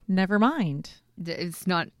never mind. It's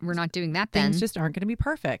not. We're not doing that then. Things just aren't going to be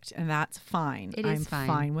perfect, and that's fine. I'm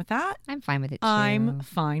fine with that. I'm fine with it too. I'm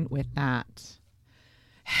fine with that.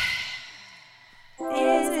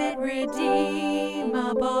 Is it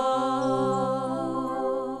redeemable?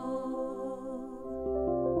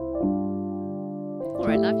 All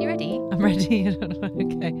right, love, you ready? I'm ready.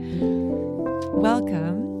 Okay.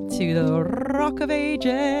 Welcome to the Rock of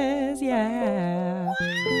Ages. Yeah.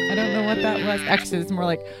 I don't know what that was. Actually, it's more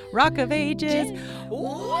like Rock of Ages.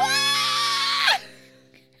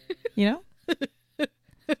 You know?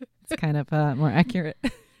 It's kind of a more accurate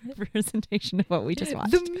representation of what we just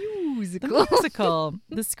watched. The musical. The musical.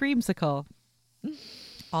 The Screamsicle.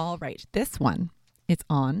 All right. This one, it's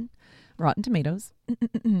on Rotten Tomatoes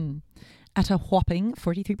at a whopping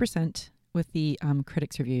 43% with the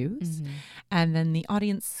critics' reviews. Mm-hmm. And then the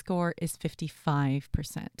audience score is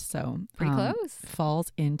 55%. So Pretty close.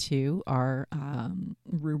 Falls into our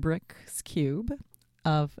rubrics cube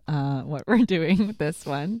of what we're doing with this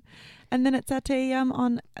one. And then it's at a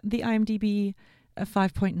on the IMDb a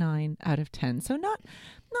 5.9 out of 10. So not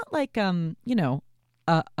like a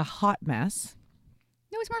hot mess.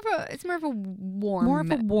 No, it's more of a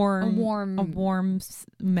warm, warm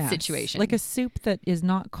mess situation, like a soup that is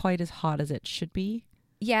not quite as hot as it should be.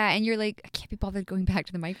 Yeah, and you're like, I can't be bothered going back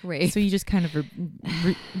to the microwave. So you just kind of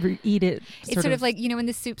eat it. It's sort of like, when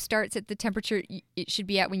the soup starts at the temperature it should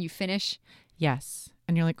be at when you finish. Yes.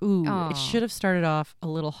 And you're like, ooh, it should have started off a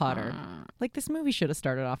little hotter. Like this movie should have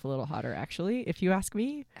started off a little hotter, actually, if you ask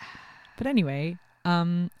me. But anyway,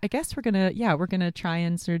 I guess we're gonna try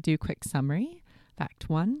and sort of do a quick summary. Fact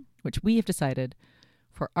 1, which we have decided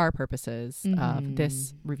for our purposes of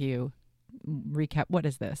this review recap. What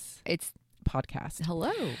is this? It's podcast.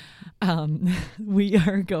 Hello. We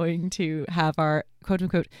are going to have our quote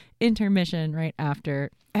unquote intermission right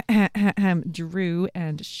after Drew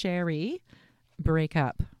and Sherry break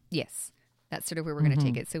up. Yes. That's sort of where we're going to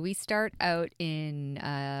take it. So we start out in,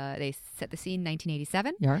 they set the scene,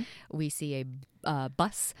 1987. Yeah. We see a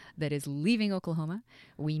bus that is leaving Oklahoma.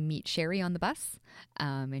 We meet Sherry on the bus,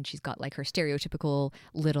 and she's got like her stereotypical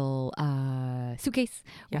little suitcase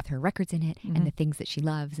with her records in it and the things that she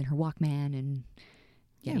loves and her Walkman and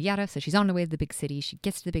yada yada. So she's on the way to the big city. She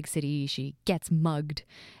gets to the big city. She gets mugged,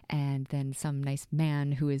 and then some nice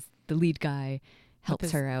man who is the lead guy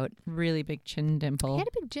helps her out. Really big chin dimple. He had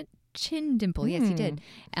a big chin dimple. Yes, he did.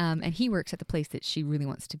 And he works at the place that she really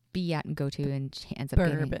wants to be at and go to, and she ends up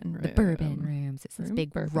getting the Bourbon Rooms. It's this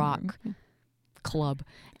big rock club,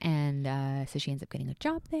 and so she ends up getting a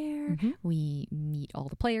job there. We meet all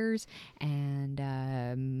the players,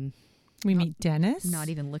 and we meet Dennis. Not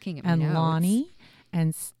even looking at my and notes. Lonnie,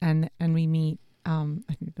 and we meet. I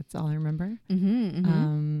think that's all I remember.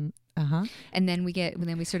 And then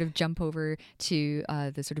we sort of jump over to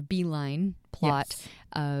the sort of beeline plot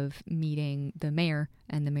of meeting the mayor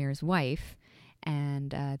and the mayor's wife,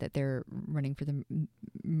 and that they're running for the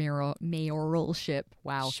mayoralship.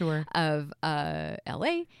 Wow, sure. Of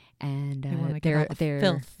L.A. And they're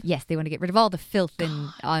filth. Yes, they want to get rid of all the filth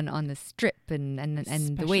on the strip, and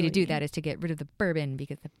the way to do that is to get rid of the bourbon,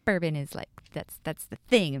 because the bourbon is like that's the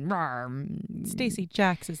thing. And Stacey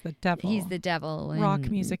Jacks is the devil. He's the devil. And rock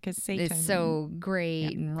music is Satan. It's so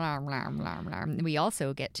great. And blah, blah, blah, blah. We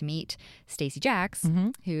also get to meet Stacey Jacks,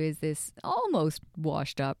 who is this almost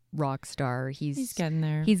washed up rock star. He's getting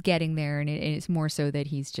there. He's getting there, and it's more so that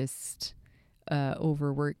he's just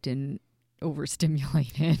overworked and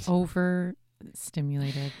overstimulated.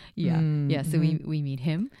 Yeah. So we meet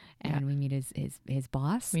him, and we meet his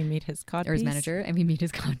boss. We meet his codpiece. Or his manager, and we meet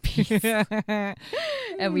his codpiece.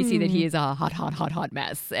 And we see that he is a hot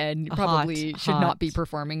mess, and probably should not be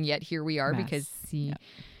performing, yet here we are because he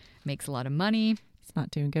makes a lot of money. He's not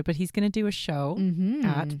doing good, but he's going to do a show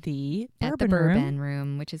at the Bourbon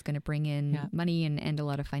Room, which is going to bring in money and end a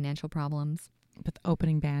lot of financial problems. But the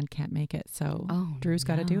opening band can't make it, so Drew's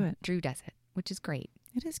got to do it. Drew does it, which is great.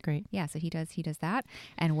 It is great. Yeah, so he does that.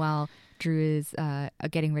 And while Drew is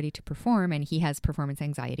getting ready to perform, and he has performance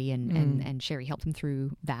anxiety, and Sherry helped him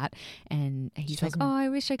through that. And he's like, I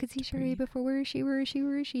wish I could see Sherry before. Where is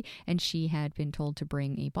she? And she had been told to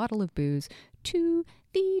bring a bottle of booze to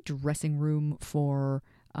the dressing room for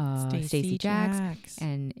Stacey Jacks.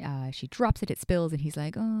 And she drops it, it spills, and he's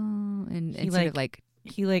like, and sort of like...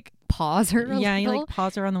 He like paws her. He like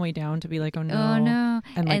paws her on the way down to be like, oh no,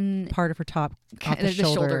 and like part of her top off the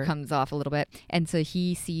shoulder comes off a little bit, and so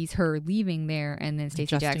he sees her leaving there, and then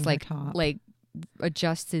Stacey Jacks like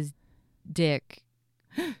adjusts his dick,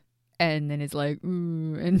 and then is like,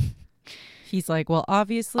 ooh, and he's like, well,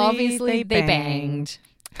 obviously they banged.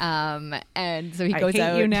 And so he goes I hate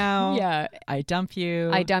out. you now. Yeah. I dump you.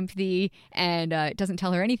 I dump thee. And doesn't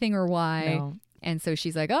tell her anything or why. No. And so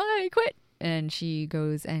she's like, I quit. And she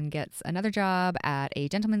goes and gets another job at a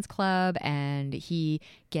gentleman's club, and he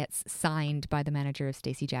gets signed by the manager of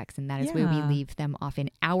Stacey Jackson. That is where we leave them off in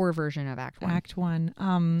our version of Act 1. Act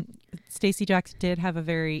 1. Stacey Jackson did have a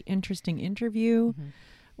very interesting interview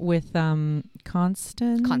with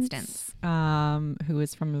Constance, who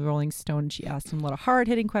is from the Rolling Stone. She asked him a lot of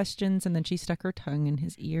hard-hitting questions, and then she stuck her tongue in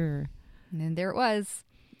his ear. And then there it was.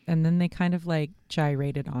 And then they kind of like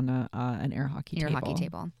gyrated on an air hockey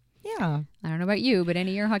table. Yeah. I don't know about you, but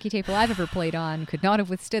any air hockey table I've ever played on could not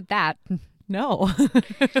have withstood that. No.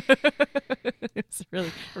 It's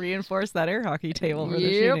really reinforced that air hockey table for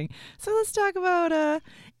the shooting. So let's talk about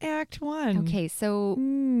Act 1. Okay, so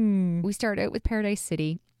we start out with Paradise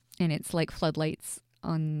City, and it's like floodlights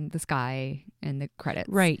on the sky and the credits.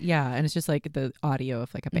 Right, yeah. And it's just like the audio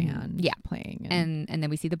of like a band playing. And then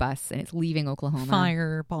we see the bus, and it's leaving Oklahoma.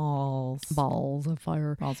 Fireballs. Balls of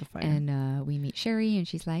fire. Balls of fire. And we meet Sherry, and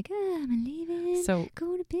she's like, I'm leaving. So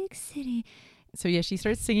going to big city. So yeah, she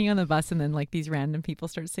starts singing on the bus, and then like these random people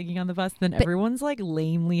start singing on the bus. Then everyone's like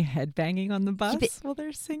lamely headbanging on the bus while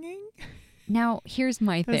they're singing. Now, here's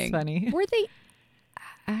my thing. That's funny. Were they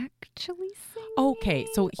actually singing? Okay,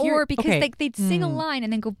 so here, or because they'd sing a line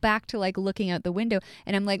and then go back to like looking out the window,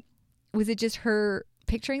 and I'm like, was it just her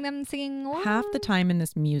picturing them singing along? Half the time in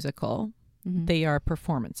this musical, they are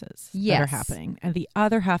performances that are happening, and the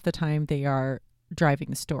other half the time they are driving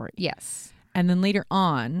the story. Yes. And then later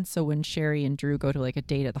on, so when Sherry and Drew go to like a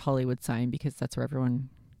date at the Hollywood sign, because that's where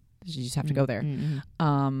you just have to go there.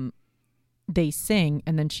 They sing,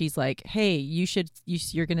 and then she's like, "Hey,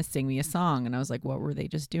 you're going to sing me a song." And I was like, "What were they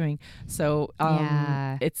just doing?" So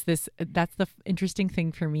that's the interesting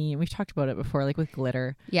thing for me. And we've talked about it before, like with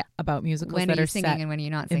Glitter, about musicals when that are you are singing set and when are you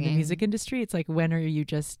not singing in the music industry. It's like, when are you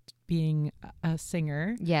just being a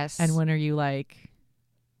singer? Yes. And when are you like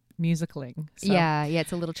musicaling? So, yeah,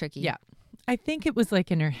 it's a little tricky. Yeah. I think it was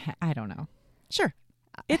like in her head. I don't know. Sure.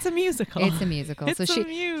 It's a musical. It's a musical. It's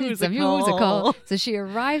a musical. So she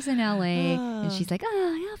arrives in LA and she's like,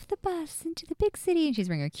 off the bus into the big city. And she's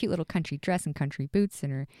wearing a cute little country dress and country boots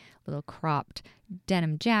and her little cropped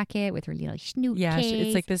denim jacket with her little snoot case.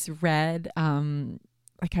 It's like this red,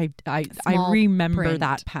 like I Small remember print.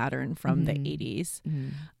 That pattern from the 80s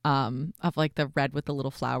of like the red with the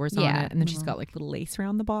little flowers on it, and then she's got like little lace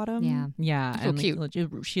around the bottom. Yeah, so and cute. Like,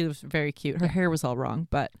 she was very cute. Her hair was all wrong,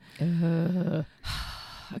 but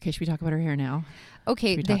okay, should we talk about her hair now?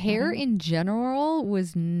 Okay, the hair in general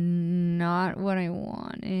was not what I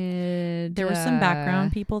wanted. There were some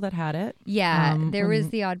background people that had it. Yeah, there was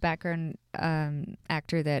the odd background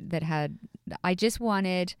actor that had. I just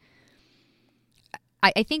wanted.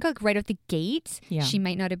 I think like right out the gate, she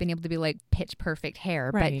might not have been able to be like pitch perfect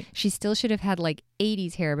hair, but she still should have had like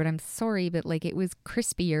 80s hair. But I'm sorry, but like it was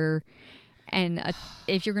crispier. And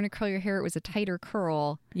if you're going to curl your hair, it was a tighter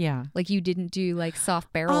curl. Yeah. Like you didn't do like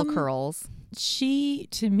soft barrel curls. She,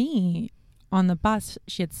 to me, on the bus,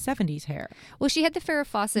 she had 70s hair. Well, she had the Farrah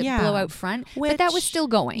Fawcett blowout front, but that was still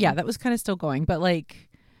going. Yeah, that was kind of still going. But like,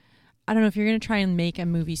 I don't know if you're going to try and make a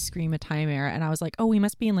movie scream a time era. And I was like, oh, we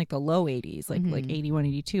must be in like the low 80s, like 81,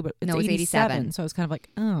 82. But it's 87. So I was kind of like,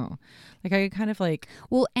 oh. Like I kind of like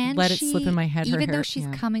and let it slip in my head. Even her hair, though she's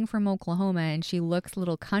coming from Oklahoma and she looks a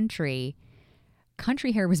little country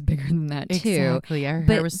hair was bigger than that too. Exactly. Her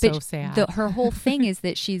hair was so sad. Her whole thing is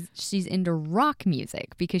that she's into rock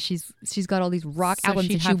music because she's got all these rock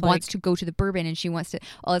albums and she wants to go to the bourbon and she wants to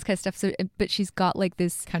all this kind of stuff. So, but she's got like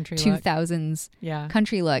this country 2000s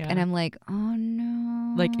country look, and I'm like, oh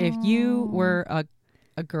no. Like if you were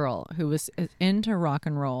a girl who was as into rock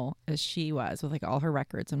and roll as she was, with like all her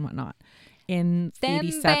records and whatnot, in them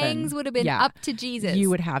 87, bangs would have been up to Jesus.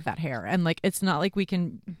 You would have that hair, and like it's not like we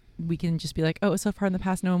can just be like, oh, it's so far in the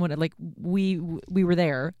past, no one would, like we were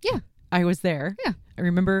there. Yeah, I was there. Yeah, I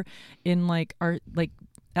remember in like our like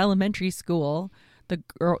elementary school, the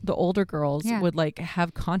older girls would like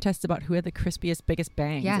have contests about who had the crispiest, biggest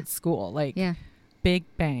bangs at school. Like big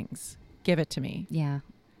bangs, give it to me. Yeah,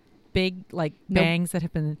 big like bangs that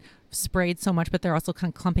have been sprayed so much, but they're also kind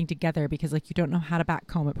of clumping together because like you don't know how to back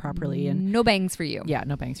comb it properly. And no bangs for you. Yeah,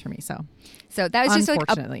 no bangs for me. So that was just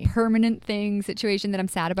like a permanent situation that I'm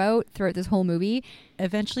sad about throughout this whole movie.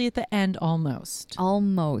 Eventually at the end, almost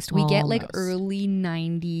we get like early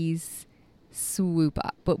 90s swoop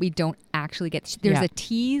up, but we don't actually get there's a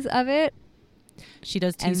tease of it. She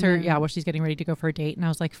does tease her, while she's getting ready to go for a date, and I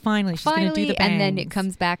was like, finally she's going to do the bangs. And then it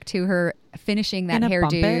comes back to her finishing that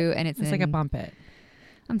hairdo, and it's like a bump it.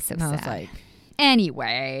 I'm so sad. I was like,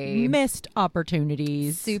 Anyway. Missed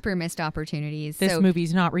opportunities. Super missed opportunities. This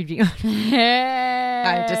movie's not reviewed.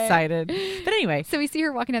 I've decided. But anyway. So we see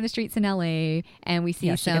her walking down the streets in LA, and we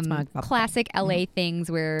see some classic LA things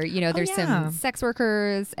where, there's some sex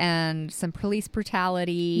workers and some police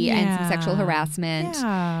brutality and some sexual harassment.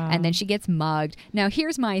 Yeah. And then she gets mugged. Now,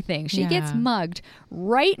 here's my thing. She gets mugged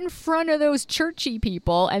right in front of those churchy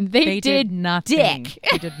people, and they did nothing. Dick.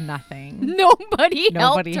 They did nothing. Nobody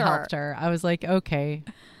helped her. I was like, okay.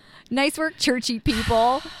 Nice work, churchy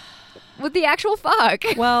people. What the actual fuck?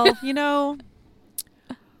 Well,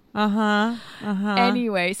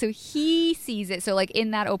 Anyway, so he sees it. So, like,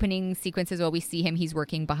 in that opening sequence as well, we see him. He's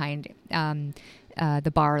working behind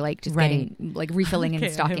the bar, like, just getting, like, refilling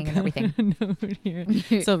and stocking and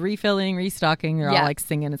everything. So, refilling, restocking, they're all, like,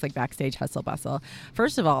 singing. It's like backstage hustle bustle.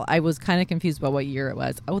 First of all, I was kind of confused about what year it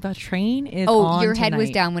was. Oh, the train is on your head tonight. was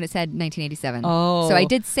down when it said 1987. Oh. So, I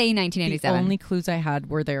did say 1987. The only clues I had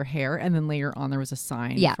were their hair, and then later on there was a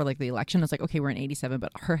sign for, like, the election. I was like, okay, we're in 87,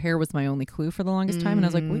 but her hair was my only clue for the longest time, and I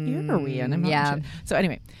was like, what year are we in? I'm not sure. So,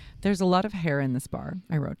 anyway, there's a lot of hair in this bar,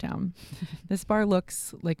 I wrote down. This bar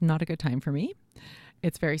looks like not a good time for me.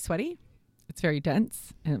 It's very sweaty, it's very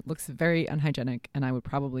dense, and it looks very unhygienic, and I would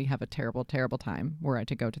probably have a terrible, terrible time were I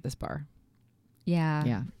to go to this bar. Yeah.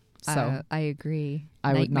 Yeah. So I agree.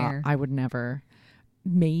 I would never.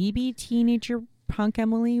 Maybe teenager punk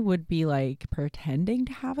Emily would be like pretending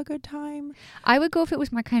to have a good time. I would go if it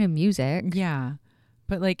was my kind of music. Yeah.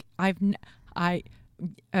 But like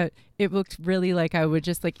it looked really like I would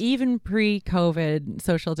just like, even pre-COVID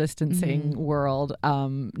social distancing world,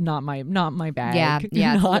 not my bag.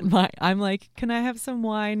 Yeah. I'm like, can I have some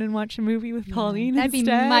wine and watch a movie with Pauline? That'd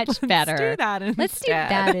instead? be much better. Let's do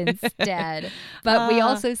that instead. But we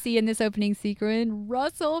also see in this opening sequence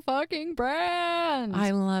Russell fucking Brand. I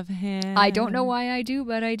love him. I don't know why I do,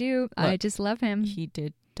 but I do. Look, I just love him. He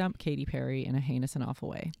did dump Katy Perry in a heinous and awful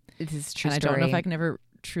way. This is true. And I don't know if I can ever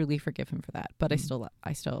truly forgive him for that, but I still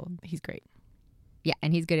he's great. Yeah,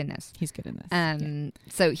 and he's good in this.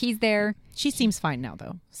 So he's there. She seems fine now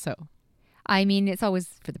though, so I mean, it's always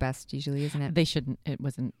for the best usually, isn't it? It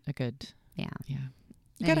wasn't a good. Yeah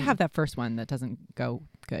You gotta have that first one that doesn't go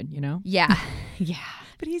good, Yeah.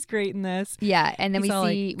 But he's great in this. Yeah, and then we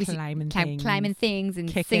see climbing things and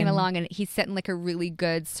kicking. singing along, and he's setting like a really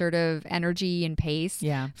good sort of energy and pace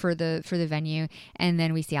for the venue. And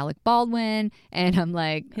then we see Alec Baldwin, and I'm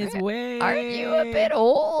like, his wig. Aren't you a bit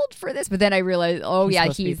old for this? But then I realized,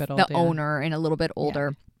 he's the owner and a little bit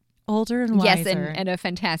older. Yeah. Older and wiser. Yes, and a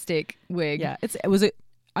fantastic wig. Yeah,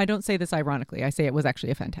 I don't say this ironically. I say it was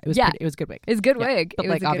actually a fantastic. It was a good wig. It's a good wig. But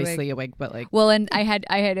like obviously a wig, but like. Well, and I had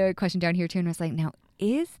a question down here too, and I was like, now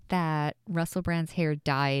is that Russell Brand's hair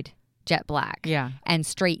dyed jet black? Yeah. And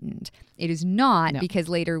straightened? It is not, because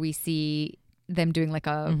later we see them doing like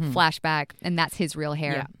a flashback, and that's his real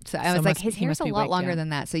hair. Yeah. So I was like, his hair's a lot longer than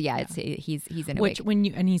that. So he's in a wig.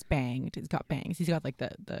 And he's banged. He's got bangs. He's got like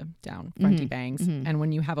the down fronty bangs. And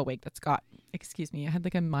when you have a wig that's got, excuse me, I had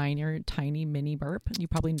like a minor tiny mini burp. You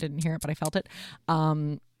probably didn't hear it, but I felt it.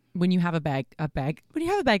 When you have a bag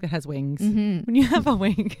that has wings, when you have a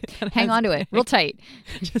wig, hang on to it real tight.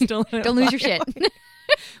 Just don't lose your shit.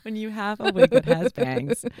 When you have a wig that has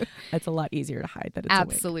bangs, it's a lot easier to hide that it's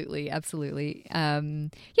absolutely.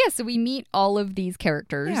 So we meet all of these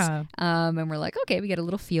characters, and we're like, okay, we get a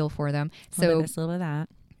little feel for them. A little bit of that.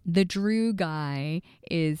 The Drew guy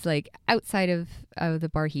is like outside of the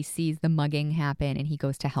bar. He sees the mugging happen and he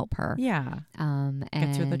goes to help her. Yeah. And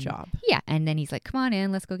gets her the job. Yeah. And then he's like, come on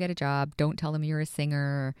in, let's go get a job. Don't tell them you're a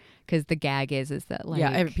singer. Because the gag is that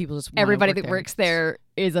like people just everybody that works there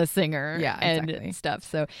is a singer. Yeah, exactly. And stuff.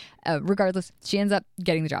 So regardless, she ends up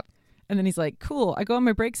getting the job. And then he's like, cool, I go on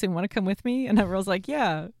my break soon. Want to come with me? And everyone's like,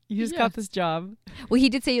 yeah, you just got this job. Well, he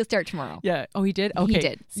did say you'll start tomorrow. Yeah. Oh, he did? Okay. He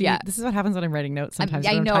did. See, yeah. This is what happens when I'm writing notes sometimes.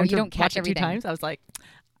 I know. You don't catch everything. 2 times. I was like,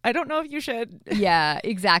 I don't know if you should. Yeah,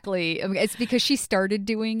 exactly. It's because she started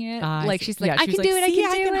doing it. She's like, I can do it. I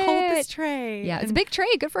can hold this tray. Yeah, it's a big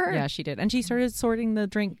tray. Good for her. Yeah, she did. And she started sorting the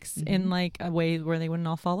drinks in like a way where they wouldn't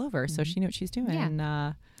all fall over. So she knew what she's doing.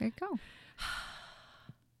 Yeah. There you go.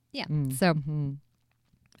 Yeah. So...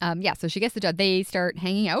 so she gets the job. They start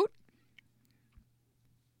hanging out.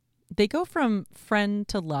 They go from friend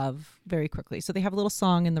to love very quickly. So they have a little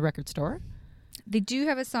song in the record store. They do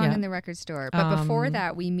have a song in the record store. But before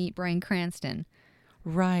that, we meet Bryan Cranston.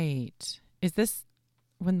 Right. Is this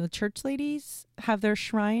when the church ladies have their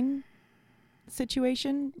shrine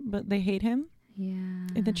situation, but they hate him? Yeah.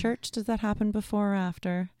 In the church? Does that happen before or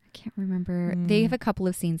after? Can't remember. They have a couple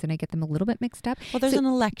of scenes and I get them a little bit mixed up. Well, there's an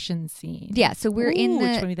election scene. Yeah, so we're in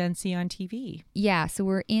which we then see on TV. Yeah, so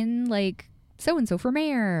we're in like so and so for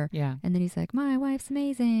mayor. Yeah. And then he's like, my wife's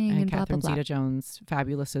amazing, and blah Catherine blah blah. Zeta-Jones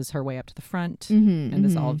fabulouses her way up to the front, Mm-hmm, and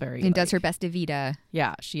it's all very and does her best Evita.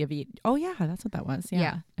 Yeah, she Oh yeah, that's what that was. Yeah.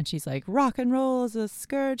 Yeah. And she's like, rock and roll is a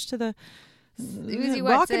scourge to the. Susie,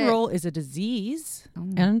 rock what's and it? roll is a disease,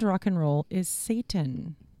 and rock and roll is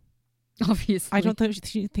Satan. Obviously, I don't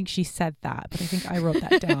think she said that, but I think I wrote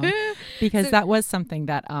that down because that was something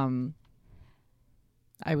that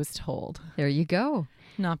I was told. There you go.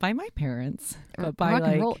 Not by my parents, but by rock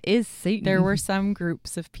and roll is Satan. There were some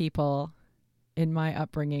groups of people in my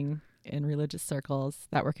upbringing in religious circles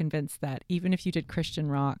that were convinced that even if you did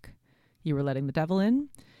Christian rock, you were letting the devil in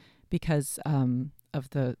because of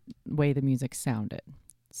the way the music sounded.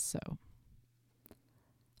 So.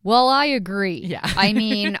 Well, I agree. Yeah. I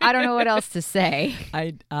mean, I don't know what else to say.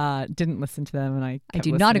 I didn't listen to them, and I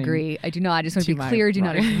do not agree. I do not. I just want to be clear. I do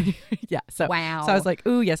not agree. Yeah. So wow. So I was like,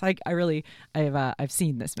 ooh, yes, I've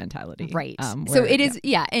seen this mentality. Right. So it is.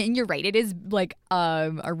 Yeah, and you're right. It is like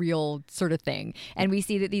a real sort of thing, and we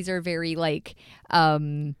see that these are very like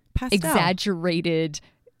exaggerated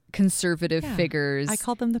conservative figures. I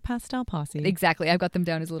called them the pastel posse. Exactly. I've got them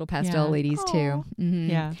down as little pastel ladies too. Mm-hmm.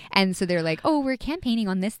 Yeah. And so they're like, oh, we're campaigning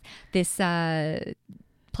on this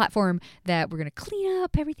platform that we're going to clean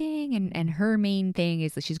up everything. And her main thing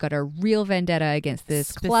is that she's got a real vendetta against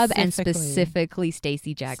this club, and specifically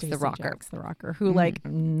Stacey Jacks, the rocker. Who like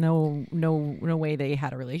no way they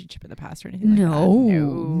had a relationship in the past or anything like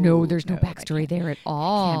No, there's no backstory there at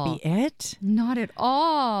all. Can't be it. Not at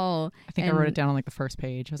all. I think I wrote it down on like the first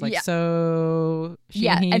page. I was like, so she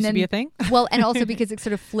and he used to be a thing? Well, and also because it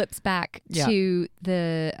sort of flips back to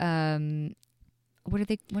the what are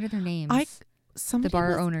their names? The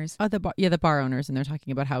bar owners. Oh, the bar owners, and they're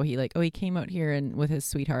talking about how he came out here and with his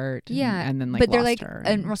sweetheart. And then but they're lost like, her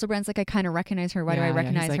and Russell Brand's like, I kind of recognize her. Why do I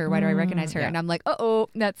recognize her? Why do I recognize her? And I'm like,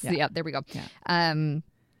 that's there we go.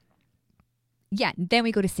 Yeah. Then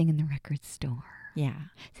we go to sing in the record store. Yeah.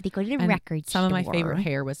 So they go to the record store. Some of my favorite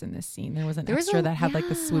hair was in this scene. There was an extra that had like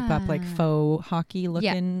the swoop up, like faux hockey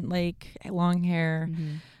looking, like long hair.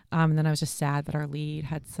 Mm-hmm. And then I was just sad that our lead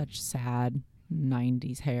had such sad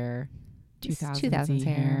 90s hair. 2000s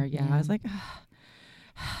hair. Yeah. I was like,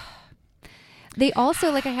 they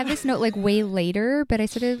also like, I had this note like way later, but I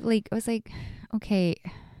sort of like, I was like, okay,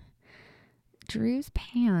 Drew's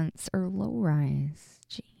pants are low rise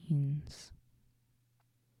jeans.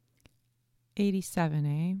 87,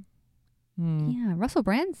 eh? Yeah. Russell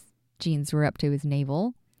Brand's jeans were up to his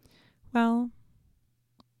navel. Well,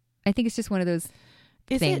 I think it's just one of those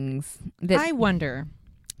things that I wonder.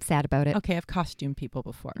 Sad about it. Okay, I've costumed people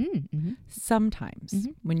before. Mm-hmm. Sometimes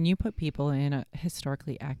when you put people in a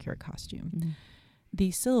historically accurate costume, the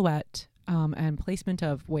silhouette and placement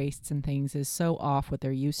of waists and things is so off what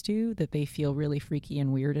they're used to that they feel really freaky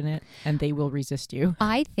and weird in it, and they will resist you.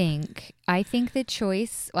 I think the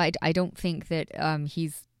choice. I don't think that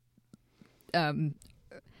he's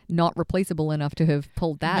not replaceable enough to have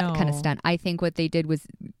pulled that kind of stunt. I think what they did was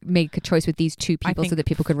make a choice with these two people so that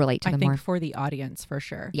people could relate to them more. I think for the audience, for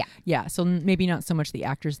sure. Yeah. Yeah. So maybe not so much the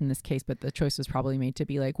actors in this case, but the choice was probably made to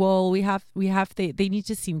be like, well, they need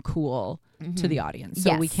to seem cool to the audience.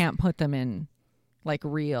 So we can't put them in like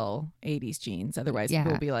real 80s jeans. Otherwise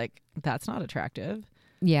people will be like, that's not attractive.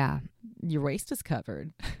 Yeah. Your waist is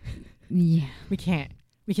covered. Yeah. We can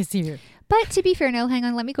see your... But to be fair, now hang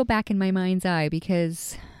on, let me go back in my mind's eye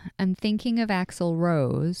because I'm thinking of Axl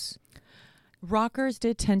Rose. Rockers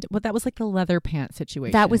did tend to... Well, that was like the leather pants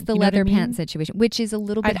situation. That was the leather pants situation, which is a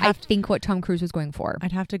little bit, I think, what Tom Cruise was going for.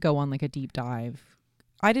 I'd have to go on like a deep dive.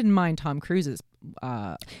 I didn't mind Tom Cruise's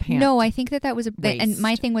pants. No, I think that was and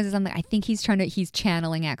my thing was, I think he's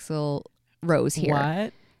channeling Axl Rose here.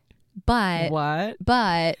 What?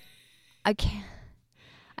 But I can't...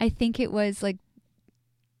 I think it was like...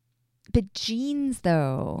 But jeans,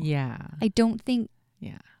 though. Yeah. I don't think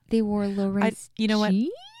they wore low-rise You know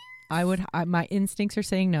jeans? what? My instincts are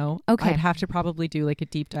saying no. Okay. I'd have to probably do like a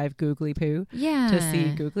deep dive googly poo. Yeah. To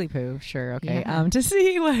see googly poo. Sure. Okay. Yeah. To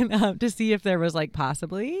see if there was like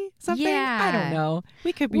possibly something. Yeah. I don't know.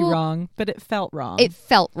 We could be wrong, but it felt wrong. It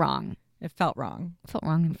felt wrong. It felt wrong. Felt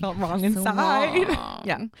wrong. It felt wrong inside. Wrong.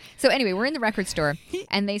 Yeah. So anyway, we're in the record store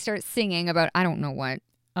and they start singing about I don't know what.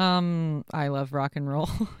 I love rock and roll.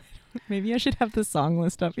 Maybe I should have the song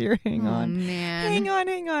list up here. Hang on. Man.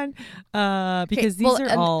 Hang on. Because these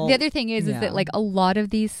are all... The other thing is that like a lot of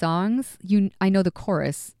these songs, I know the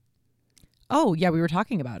chorus. Oh, yeah, we were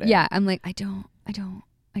talking about it. Yeah, I'm like, I don't.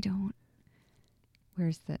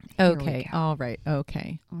 Where's the... Okay, all right,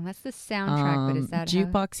 okay. Oh, that's the soundtrack, but is that...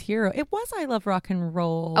 Jukebox Hero. It was I Love Rock and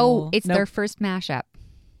Roll. Oh, it's their first mashup.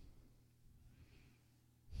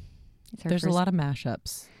 There's a lot of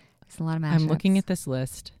mashups. There's a lot of mashups. I'm looking at this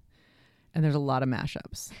list, and there's a lot of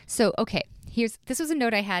mashups. So, okay, this was a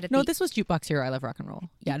note I had at this was Jukebox Hero, I Love Rock and Roll.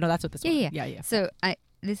 Yeah, no, that's what this was. Yeah. So,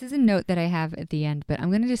 this is a note that I have at the end, but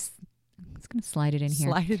I'm going to slide it in here.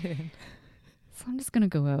 Slide it in. So I'm just going to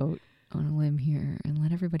go out on a limb here and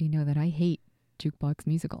let everybody know that I hate jukebox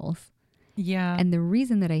musicals. Yeah. And the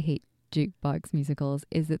reason that I hate jukebox musicals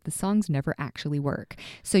is that the songs never actually work.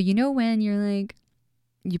 So when you're like,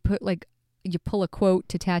 you pull a quote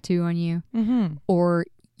to tattoo on you, or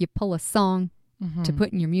you pull a song to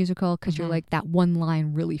put in your musical because you're like, that one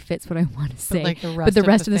line really fits what I want to say, but the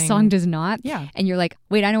rest of the song does not. Yeah. And you're like,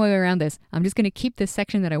 wait, I know my way around this. I'm just going to keep this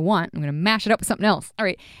section that I want. I'm going to mash it up with something else. All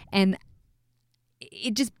right. And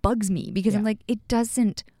it just bugs me because I'm like, it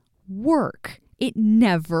doesn't work. It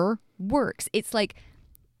never works. It's like,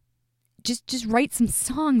 just write some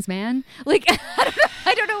songs, man. Like,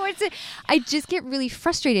 I don't know what to. I just get really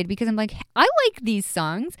frustrated because I'm like, I like these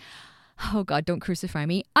songs. Oh God, don't crucify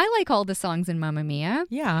me. I like all the songs in Mamma Mia.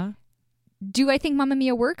 Yeah. Do I think Mamma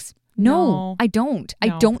Mia works? No, I don't.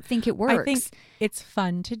 No. I don't think it works. I think it's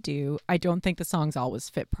fun to do. I don't think the songs always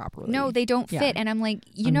fit properly. No, they don't fit. And I'm like,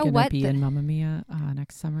 I'm know what? Be in Mamma Mia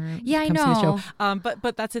next summer. Yeah, I know.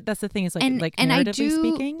 But that's it. That's the thing. Is like, and narratively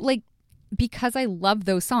speaking, like, because I love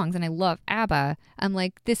those songs and I love ABBA, I'm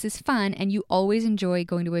like, this is fun. And you always enjoy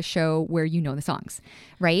going to a show where you know the songs,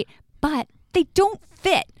 right? But they don't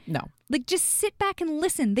fit. No. Like, just sit back and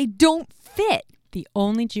listen. They don't fit. The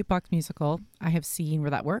only jukebox musical I have seen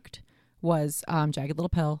where that worked was Jagged Little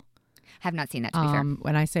Pill. Have not seen that, to be fair.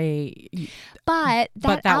 When I say, but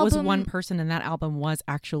that album, was one one person, and that album was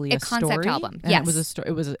actually a concept story. Album. And yes, it was a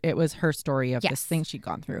story. It was her story of this thing she'd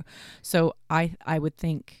gone through. So I would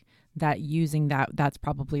think that using that's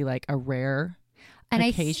probably like a rare. And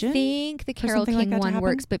occasion I think the Carole King like one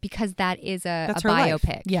works, but because that is that's a biopic.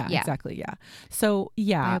 Life. Yeah, exactly. Yeah. So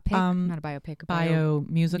biopic, not a biopic, bio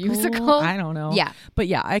musical. I don't know. Yeah. But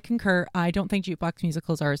yeah, I concur. I don't think jukebox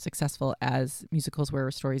musicals are as successful as musicals where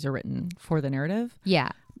stories are written for the narrative.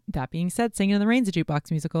 Yeah. That being said, Singing in the Rain's a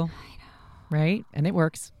jukebox musical. I know. Right? And it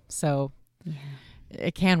works. So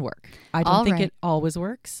it can work. I don't think it always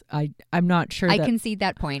works. I'm not sure. I concede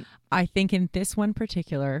that point. I think in this one in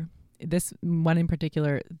particular,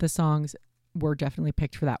 the songs were definitely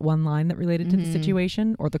picked for that one line that related to the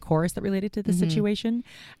situation, or the chorus that related to the situation.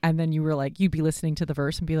 And then you were like, you'd be listening to the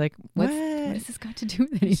verse and be like, what has this got to do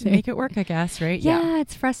with anything? Make it work, I guess, right? Yeah,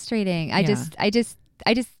 it's frustrating. I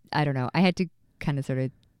don't know. I had to kind of sort of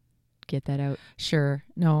get that out. Sure.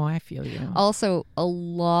 No, I feel you. Also, a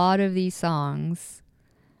lot of these songs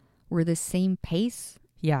were the same pace.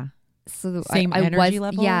 Yeah. So same energy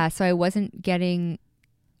level? Yeah, so I wasn't getting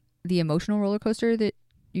the emotional roller coaster that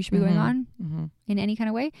you should be going on in any kind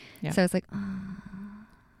of way. Yeah. So I was like,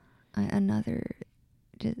 another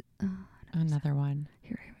one.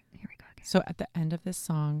 Here we go again. So at the end of this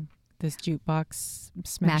song, this jukebox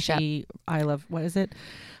smashy, I love, what is it?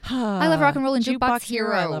 I Love Rock and Roll and Jukebox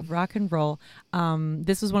Hero. I Love Rock and Roll.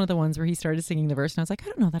 This was one of the ones where he started singing the verse and I was like, I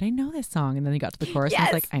don't know that I know this song. And then he got to the chorus and I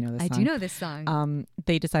was like, I know this song. I do know this song.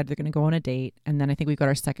 They decided they're going to go on a date. And then I think we got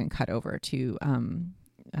our second cut over to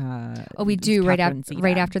we do right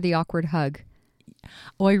after the awkward hug.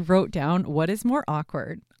 Oh, I wrote down, what is more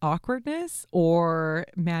awkward, awkwardness or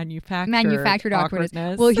manufactured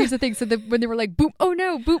awkwardness? Well, here's the thing. So when they were like, boom, oh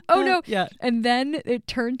no, boom, oh no. Yeah. And then it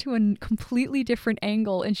turned to a completely different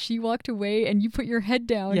angle and she walked away and you put your head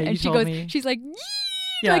down and she goes, she's like,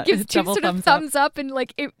 like gives two sort of thumbs up and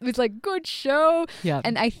like, it was like, good show. Yeah.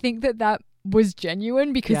 And I think that was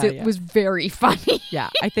genuine because it was very funny. Yeah,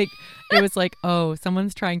 I think it was like, oh,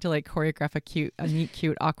 someone's trying to like choreograph a neat,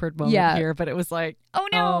 cute, awkward moment here, but it was like, oh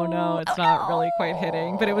no, it's not really quite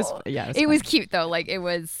hitting. But it was, it was cute though. Like it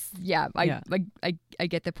was, I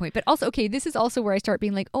get the point. But also, okay, this is also where I start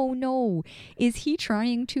being like, oh no, is he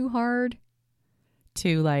trying too hard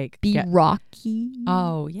to like be Rocky?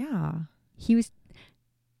 Oh yeah, he was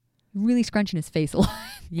really scrunching his face a lot.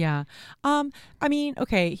 Yeah. I mean,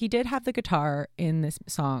 okay, he did have the guitar in this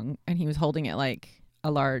song and he was holding it like a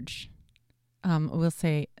large, we'll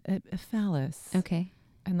say a phallus. Okay.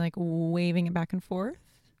 And like waving it back and forth.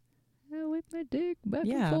 I whip my dick back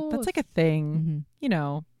and forth. Yeah, that's like a thing. Mm-hmm. You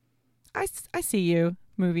know, I see you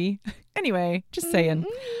movie. Anyway, just saying.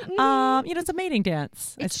 It's a mating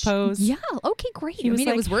dance, I suppose. Yeah. Okay, great. He was like,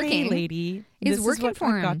 it was working. Hey, lady, it's this working is what for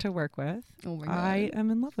him. I got to work with. Oh my God. I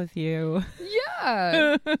am in love with you.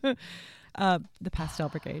 Yeah. The Pastel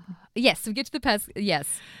Brigade. Yes. So we get to the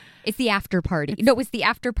Yes. It's the after party. No, it's the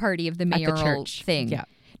after party of the mayoral thing. Yeah.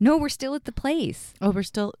 No, we're still at the place. Oh, we're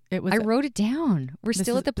still. It was. I wrote it down. We're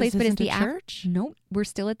still at the place, but it's the church. Nope, we're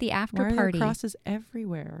still at the after Why are party. there crosses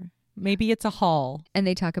everywhere? Maybe it's a hall. And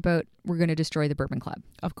they talk about we're going to destroy the Bourbon Club.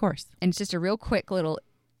 Of course. And it's just a real quick little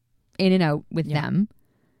in and out with them.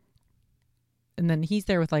 And then he's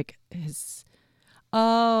there with like his.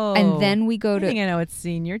 Oh. And then we go I to. think I know what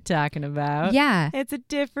scene you're talking about. Yeah. It's a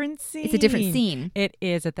different scene. It's a different scene. It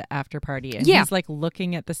is at the after party. And Yeah. he's like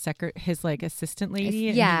looking at his like assistant lady.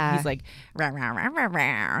 And Yeah. he's like, rah, rah, rah, rah,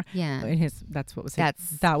 rah. Yeah. And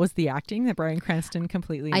that was the acting that Bryan Cranston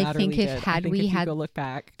completely and I utterly think if did. had if we you had go look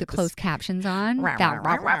back, the closed captions on, rah, that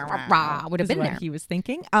rah, rah, rah, rah, rah, rah, would have is been what there. he was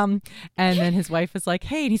thinking. And then his wife was like,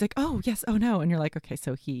 hey, and he's like, oh yes, oh no, and you're like, okay,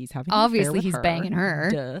 so he's having an affair Obviously with he's her. banging her.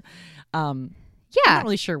 Duh. I'm Yeah. not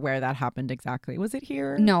really sure where that happened exactly. Was it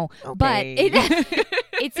here? No, but Okay.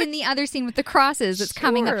 it's in the other scene with the crosses that's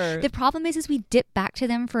coming up. Sure. The problem is we dip back to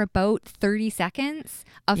them for about 30 seconds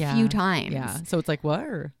a few times. Yeah. So it's like, what?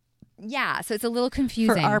 Or Yeah, so it's a little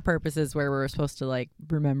confusing. for our purposes, where we're supposed to like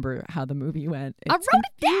remember how the movie went. I It's wrote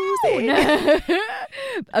it down.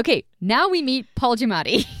 Okay, now we meet Paul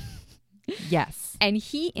Giamatti. Yes. And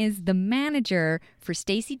he is the manager for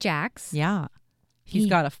Stacey Jacks. Yeah. He's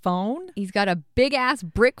got a phone. He's got a big ass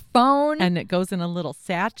brick phone. And it goes in a little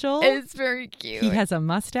satchel. It's very cute. He has a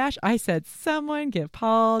mustache. I said, someone give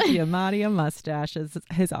Paul Giamatti a mustache.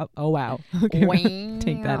 Oh, wow. Okay,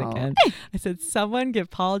 take that again. I said, someone give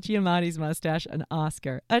Paul Giamatti's mustache an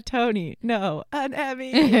Oscar, a Tony, no, an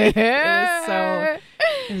Emmy. It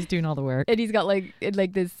was doing all the work. And he's got like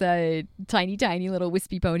this tiny little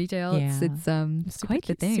wispy ponytail. Yeah. It's quite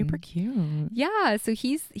the thing. Super cute. Yeah, so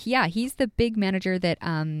he's the big manager that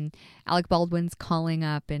Alec Baldwin's calling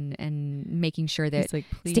up and making sure that He's like,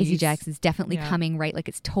 please. Stacey Jacks is definitely Yeah. coming, right? Like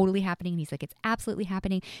it's totally happening. And he's like, it's absolutely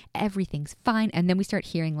happening. Everything's fine. And then we start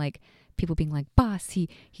hearing like people being like, boss, he's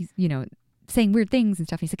saying weird things and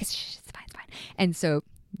stuff. And he's like, it's fine, it's fine. And so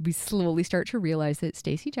we slowly start to realize that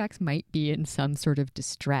Stacey Jacks might be in some sort of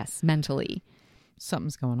distress mentally.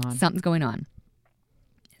 Something's going on. Something's going on.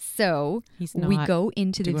 So He's not we go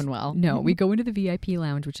into doing well. No, we go into the VIP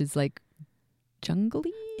lounge, which is like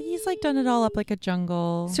jungly. He's like done it all up like a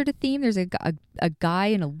jungle. Sort of theme. There's a guy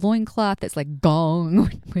in a loincloth that's like gong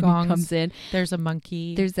when Gongs. he comes in. There's a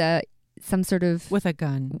monkey. There's some sort of with a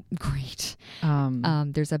gun. great. There's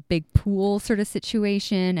There's a big pool sort of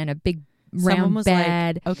situation and a big someone round was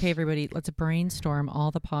bed. like, okay, everybody, let's brainstorm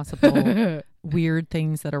all the possible weird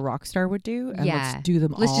things that a rock star would do, and Yeah. let's do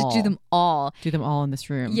them Let's all. just do them all. Do them all in this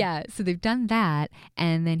room. Yeah, so they've done that,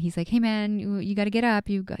 and then he's like, "Hey, man, you got to get up.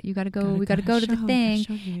 You got to go. We got to go to the thing."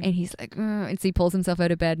 And he's like, and so he pulls himself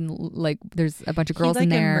out of bed, and like, there's a bunch of girls he, like, in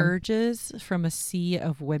there. Emerges from a sea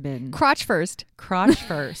of women, Crotch first.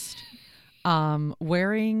 first,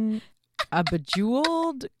 wearing a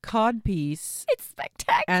bejeweled codpiece It's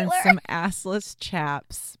spectacular. and some assless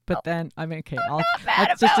chaps. But then, I mean, okay, mad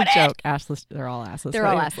that's just a about joke. Assless, they're all assless. They're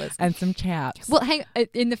but all anyway, assless. and some chaps. Well, hang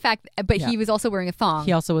in the fact, but Yeah. he was also wearing a thong.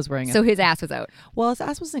 He also was wearing it. So his ass was out. Well, his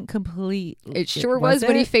ass wasn't complete. It sure was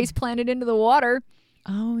when he it? face planted into the water.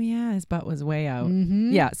 Oh yeah, his butt was way out.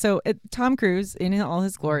 Mm-hmm. Yeah, so Tom Cruise in all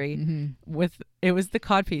his glory Mm-hmm. it was the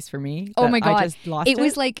codpiece for me. Oh that my God. I just lost It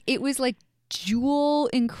was like jewel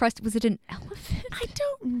encrusted. Was it an elephant? I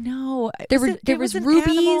don't know. There It was an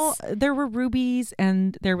rubies. animal. There were rubies,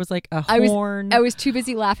 and there was like a I horn. was too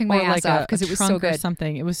busy laughing my or ass like off because a it was so trunk or good.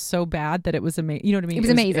 something. It was so bad that it was amazing. You know what I mean? It was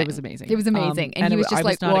amazing. It was amazing. It was amazing. And he was just I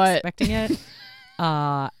like, was not "What?" expecting it.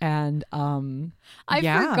 I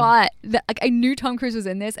yeah. forgot that. Like, I knew Tom Cruise was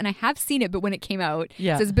in this, and I have seen it, but when it came out,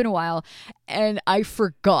 Yeah. so it's been a while, and I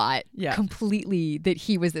forgot Yeah. completely that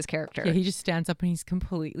he was this character. Yeah, he just stands up and he's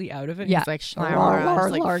completely out of it. Yeah. He's like,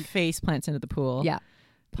 Larg, like larg. face plants into the pool. Yeah.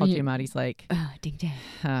 Paul Yeah. Giamatti's like, Ding dang.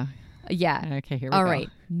 huh. Yeah. Okay, here we All go. right.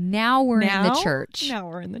 Now we're in the church. Now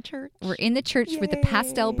we're in the church. We're in the church with the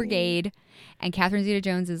Pastel Yay. Brigade, and Catherine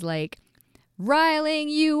Zeta-Jones is like, riling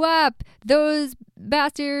you up. Those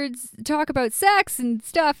bastards talk about sex and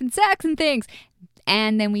stuff and sex and things.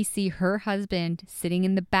 And then we see her husband sitting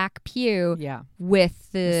in the back pew Yeah.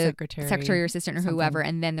 with the secretary or assistant or something. whoever.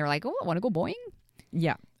 And then they're like, oh, I want to go boing.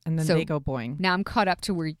 Yeah. And then So- they go boing. Now I'm caught up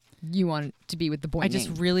to where you want to be with the boing. I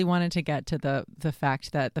just really wanted to get to the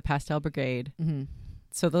fact that the Pastel Brigade,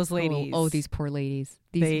 so those ladies. Oh, these poor ladies.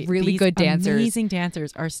 These really good dancers. Amazing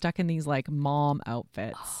dancers are stuck in these like mom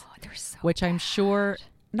outfits. Oh, they're so which I'm sure,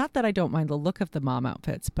 not that I don't mind the look of the mom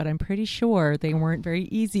outfits, but I'm pretty sure they weren't very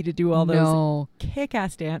easy to do all those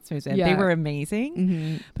kick-ass dance moves in. Yeah. They were amazing.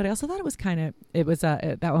 Mm-hmm. But I also thought it was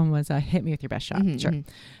that one was hit me with your best shot. Mhm,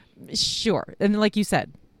 Sure. And like you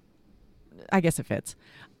said, I guess it fits.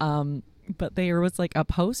 but there was like a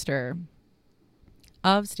poster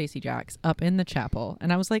of Stacey Jacks up in the chapel,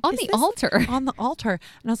 and I was like, on the altar. On the altar,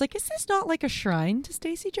 and I was like, is this not like a shrine to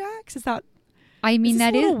Stacey Jacks? Is that? I mean,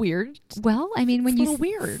 that is weird. Well, I mean, when you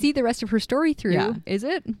see the rest of her story through, is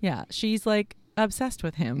it? Yeah, she's like obsessed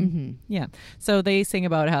with him. Mm-hmm. Yeah. So they sing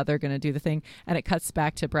about how they're going to do the thing, and it cuts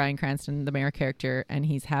back to Bryan Cranston, the mayor character, and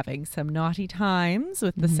he's having some naughty times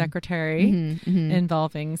with the secretary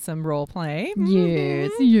involving some role play.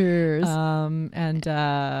 Yes. And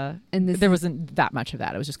there wasn't that much of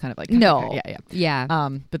that. It was just kind of like yeah.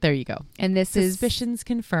 But there you go. And this suspicions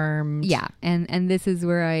confirmed. Yeah. And this is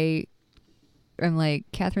where I'm like,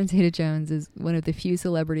 Catherine Zeta-Jones is one of the few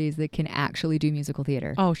celebrities that can actually do musical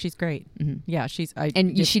theater. Oh, she's great. Mm-hmm. Yeah, she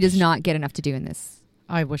does not get enough to do in this.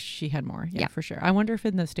 I wish she had more. Yeah, for sure. I wonder if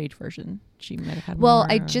in the stage version she might have had more. Well,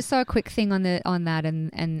 I just saw a quick thing on that,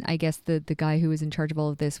 and I guess the guy who was in charge of all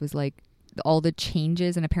of this was like, all the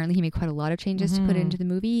changes, and apparently he made quite a lot of changes to put into the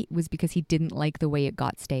movie, was because he didn't like the way it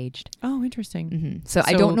got staged. Oh, interesting. Mm-hmm. So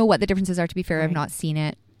I don't know what the differences are, to be fair. Right. I've not seen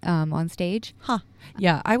it on stage.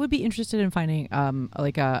 Yeah, I would be interested in finding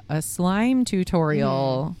like a slime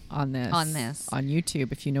tutorial on this on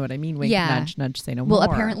YouTube, if you know what I mean. Wink, nudge, nudge, say no more. Well,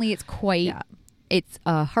 apparently it's quite it's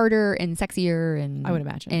harder and sexier, and I would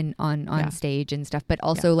imagine, and on stage and stuff. But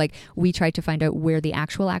also like we tried to find out where the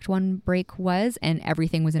actual Act 1 break was, and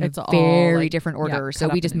everything was in a very different order. So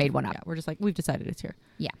we just made one up. Yeah, we're just like, we've decided it's here.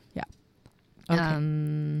 Yeah. Okay.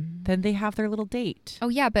 Then they have their little date. Oh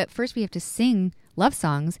yeah, but first we have to sing love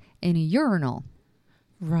songs in a urinal.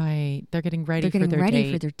 Right. They're getting ready for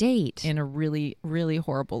their date in a really, really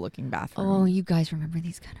horrible looking bathroom. Oh, you guys remember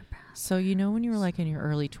these kind of bathrooms. So you know when you were like in your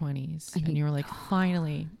early 20s and you were like,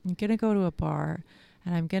 finally, I'm going to go to a bar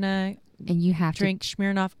and I'm going to you have drink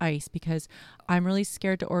Smirnoff Ice because I'm really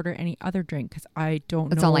scared to order any other drink because I don't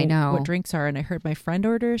That's all I know. What drinks are. And I heard my friend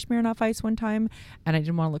order Smirnoff Ice one time and I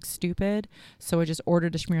didn't want to look stupid. So I just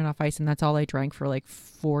ordered a Smirnoff Ice and that's all I drank for like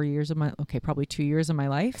 4 years of probably 2 years of my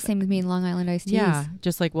life. Same with me in Long Island iced teas. Yeah.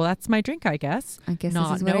 Just like, well, that's my drink, I guess. I guess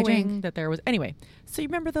not this is what knowing I drink. that there was. Anyway, so you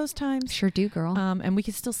remember those times? Sure do, girl. And we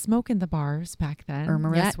could still smoke in the bars back then.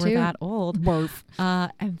 Remember yes, that we're too. that old. Barf.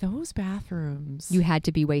 And those bathrooms. You had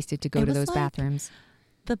to be wasted to go to those like, bathrooms.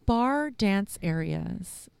 The bar dance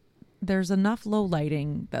areas, there's enough low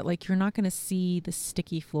lighting that like you're not going to see the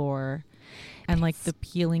sticky floor and like the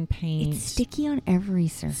peeling paint. It's sticky on every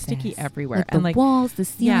surface. Sticky everywhere. Like and the like walls, the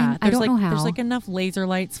ceiling. Yeah, I don't know how. There's like enough laser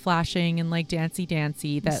lights flashing and like dancey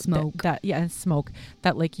that smoke. And smoke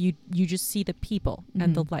that like you just see the people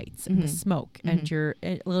and the lights and the smoke and you're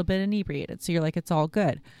a little bit inebriated. So you're like, it's all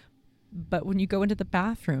good. But when you go into the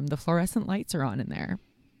bathroom, the fluorescent lights are on in there.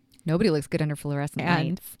 Nobody looks good under fluorescent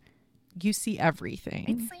lights. You see everything.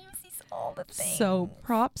 And so you see all the things. So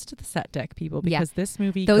props to the set deck people because this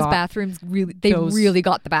movie bathrooms really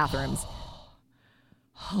got the bathrooms.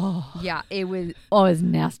 Yeah, it was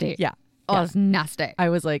nasty. Yeah. It was nasty. I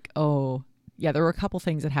was like, oh. Yeah, there were a couple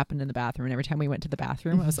things that happened in the bathroom, and every time we went to the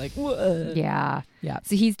bathroom, I was like, whoa. Yeah. Yeah.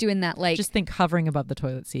 So he's doing that like... Just think hovering above the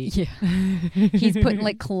toilet seat. Yeah. He's putting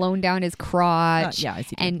like cologne down his crotch. Yeah, I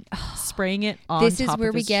see. And spraying it on top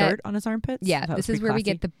of his shirt on his armpits. Yeah, this is where we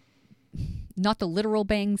get not the literal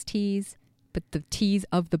bangs tease, but the tease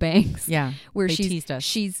of the bangs. Yeah, where teased us.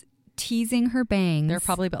 She's teasing her bangs. They're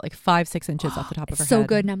probably about like 5-6 inches off the top of her head. So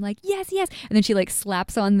good. And I'm like, yes. And then she like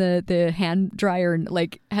slaps on the hand dryer and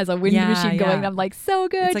like has a wind machine going. And I'm like, so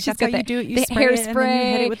good. It's like, she's got how you do it. You spray it and then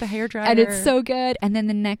you hit it with the hair dryer. And it's so good. And then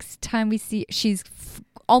the next time we see, she's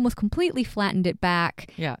almost completely flattened it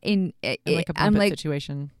back. Yeah. In like a bump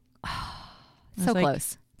situation. So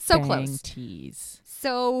close. So close. Tease.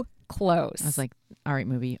 So close. I was like, all right,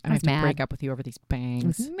 movie. I have to break up with you over these bangs. I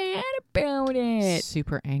was mad about it.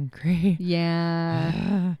 Super angry.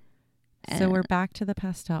 Yeah. So we're back to the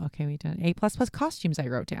pastel. Okay, we done A++ costumes I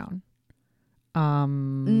wrote down.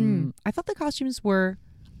 I thought the costumes were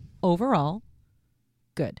overall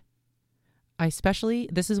good.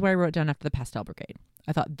 This is what I wrote down after the Pastel Brigade.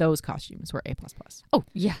 I thought those costumes were A++. Oh,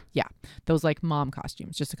 yeah. Yeah. Those like mom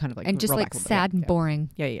costumes, just to kind of like... And just like sad and boring.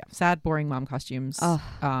 Yeah. Sad, boring mom costumes. Oh.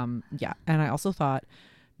 Yeah. And I also thought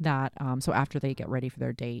that, so after they get ready for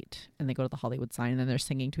their date and they go to the Hollywood sign and then they're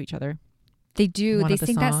singing to each other. They do. They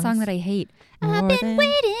sing that song that I hate. I've been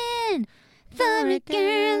waiting for a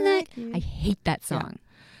girl like you. I hate that song.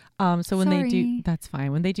 Yeah. So when they do... That's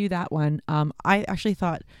fine. When they do that one, I actually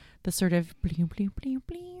thought the sort of...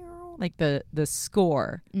 like the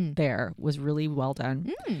score there was really well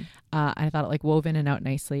done. I thought it like wove in and out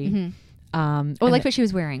nicely. Like what she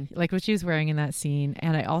was wearing. Like what she was wearing in that scene.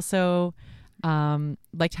 And I also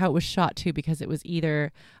Liked how it was shot too, because it was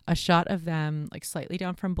either a shot of them like slightly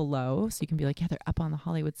down from below, so you can be like, yeah, they're up on the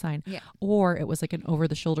Hollywood sign, or it was like an over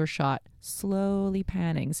the shoulder shot slowly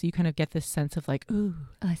panning, so you kind of get this sense of like, ooh,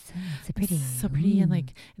 so pretty, and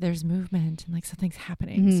like there's movement and like something's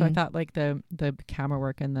happening. So I thought like the camera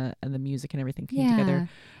work and the music and everything came together,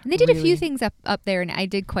 and they did a few things up there, and I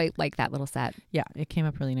did quite like that little set. Yeah, it came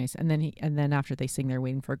up really nice. And then after they sing "They're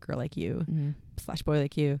Waiting for a Girl Like You" / "Boy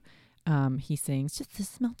Like You," he sings "Just a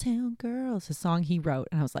Small Town Girl." It's a song he wrote,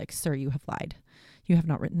 and I was like, sir, you have lied. You have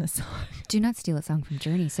not written this song. Do not steal a song from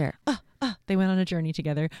Journey, sir. They went on a journey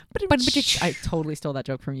together. But I totally stole that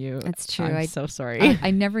joke from you. That's true. I'm so sorry.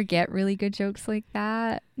 I never get really good jokes like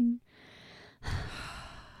that. And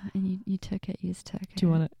you took it. You just took it. Do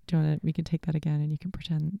you want to? We can take that again, and you can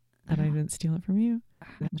pretend that I didn't steal it from you.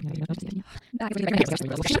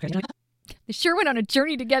 They sure went on a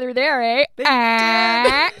journey together there,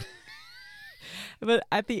 eh? But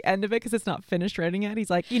at the end of it, because it's not finished writing yet,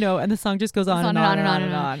 he's like, and the song just goes on and on and on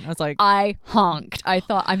and on. I was like, I honked.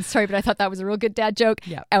 I'm sorry, but I thought that was a real good dad joke.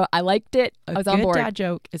 Yeah, I liked it. I was on board. A good dad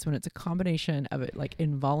joke is when it's a combination of it like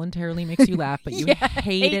involuntarily makes you laugh, but you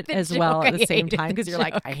hate it as well at the same time, because you're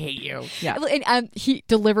like, I hate you. Yeah, and he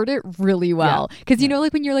delivered it really well, because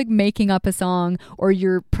like when you're like making up a song or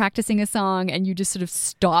you're practicing a song and you just sort of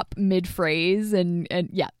stop mid phrase and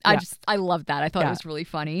I love that. I thought it was really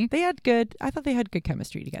funny. I thought they had good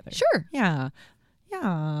chemistry together. Sure. Yeah,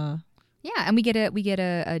 and we get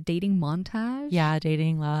a dating montage. Yeah,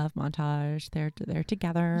 dating, love montage. They're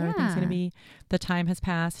together. Things gonna be. The time has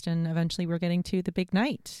passed, and eventually we're getting to the big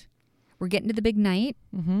night. We're getting to the big night.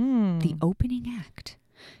 The opening act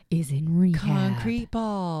is in rehab. Concrete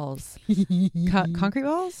balls. Concrete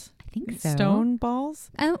balls? I think so. Stone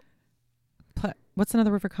balls? Oh. What's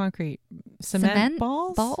another word for concrete? Cement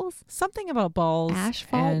balls? Balls? Something about balls.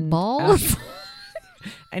 Asphalt balls?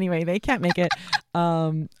 Anyway, they can't make it.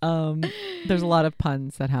 There's a lot of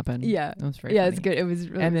puns that happen. Yeah. It was very funny. It's good. It was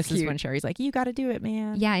really And this cute. is when Sherry's like, you got to do it,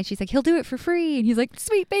 man. Yeah, and she's like, he'll do it for free. And he's like,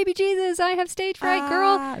 sweet baby Jesus, I have stage fright,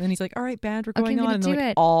 girl. And then he's like, all right, band, we're going on. And do like,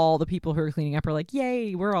 it. all the people who are cleaning up are like,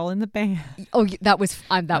 yay, we're all in the band. Oh, that was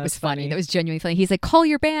funny. That was genuinely funny. He's like, call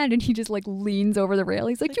your band. And he just like leans over the rail.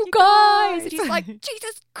 He's like, you guys. And he's like,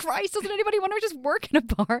 Jesus Christ, doesn't anybody want to just work in a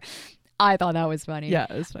bar? I thought that was funny. Yeah,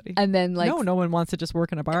 it was funny. And then like, no one wants to just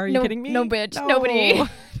work in a bar. Are you kidding me? No, bitch. No. Nobody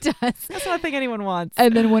does. That's not a thing anyone wants.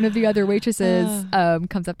 And then one of the other waitresses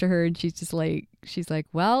comes up to her and she's like,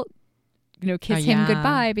 well, kiss him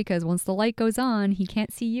goodbye, because once the light goes on, he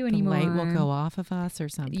can't see you anymore. The light will go off of us or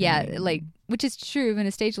something. Yeah, like, which is true. When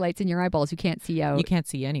a stage light's in your eyeballs, you can't see out. You can't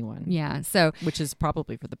see anyone. Yeah, so which is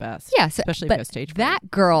probably for the best. Yeah, especially if you have stage fright.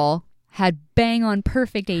 That girl had bang on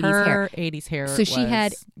perfect 80s hair. Her 80s hair. So she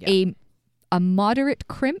had a moderate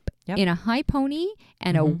crimp in a high pony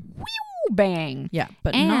and a whew bang. Yeah,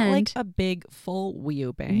 but not like a big full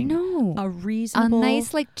whew bang. No. A reasonable. A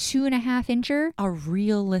nice like 2.5 incher. A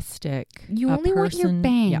realistic. You only want your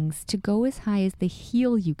bangs to go as high as the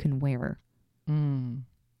heel you can wear.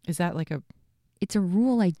 Is that like a... It's a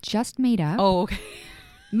rule I just made up. Oh, okay.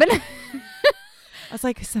 But I was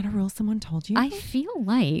like, is that a rule someone told you? I feel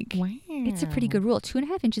like it's a pretty good rule.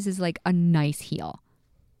 2.5 inches is like a nice heel.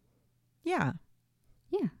 Yeah.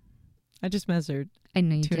 Yeah. I just measured. I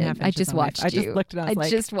know you did. I just watched you. I just looked at it. I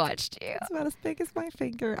just watched you. It's about as big as my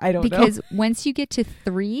finger. I don't know. Because once you get to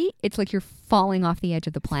 3, it's like you're falling off the edge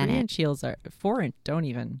of the planet. 3-inch heels are 4-inch. Don't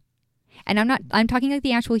even. And I'm talking like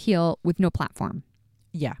the actual heel with no platform.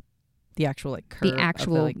 Yeah. The actual like curve. The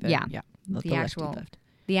actual, The actual. lift.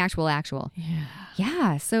 The actual. Yeah.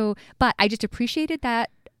 Yeah. So, but I just appreciated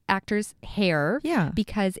that actor's hair. Yeah.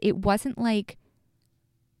 Because it wasn't like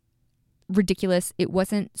ridiculous. It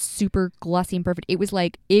wasn't super glossy and perfect. It was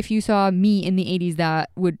like, if you saw me in the 80s that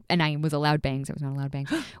would, and I was allowed bangs. I was not allowed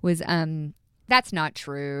bangs. Was, that's not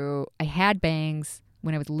true. I had bangs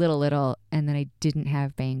when I was little, and then I didn't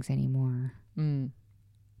have bangs anymore. My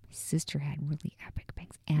sister had really epic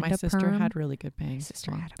bangs. And my sister had really good bangs. My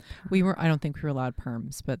sister had a perm. I don't think we were allowed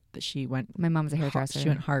perms, but she went. My mom was a hairdresser. She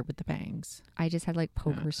went hard with the bangs. I just had like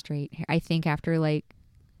poker straight hair. I think after like,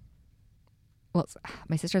 well,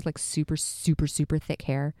 my sister has like super, super, super thick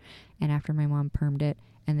hair. And after my mom permed it,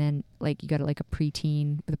 and then like you got like a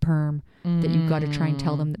preteen with a perm that you got to try and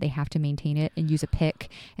tell them that they have to maintain it and use a pick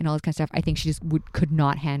and all this kind of stuff. I think she just could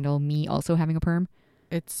not handle me also having a perm.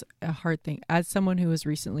 It's a hard thing. As someone who has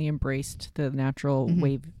recently embraced the natural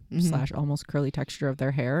wave / almost curly texture of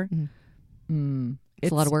their hair,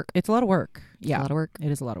 it's a lot of work. It's a lot of work. Yeah, it's a lot of work.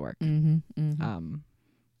 It is a lot of work.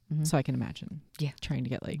 So I can imagine trying to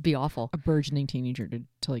get like be awful. a burgeoning teenager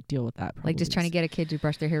to like deal with that. Like just trying to get a kid to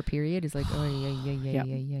brush their hair, period, is like, oh, yeah.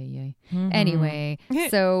 Mm-hmm. Anyway,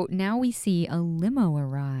 so now we see a limo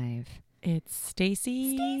arrive. It's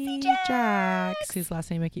Stacey Jacks, whose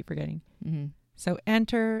last name I keep forgetting. Mm-hmm. So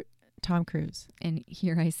enter Tom Cruise. And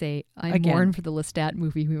here I say, I Again. mourn for the Lestat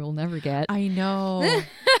movie we will never get. I know.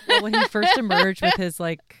 Well, when he first emerged with his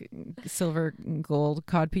like silver gold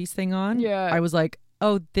codpiece thing on, I was like,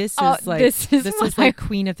 oh, this is like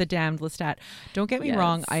Queen of the Damned Lestat. Don't get me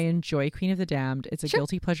wrong. I enjoy Queen of the Damned. It's a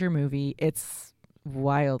guilty pleasure movie. It's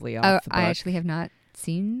wildly off the book. I actually have not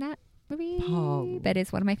seen that movie, but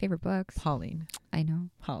it's one of my favorite books. Pauline. I know.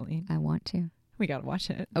 Pauline. I want to. We got to watch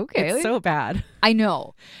it. Okay. It's so bad. I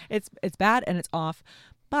know. It's bad and it's off,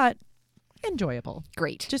 but enjoyable.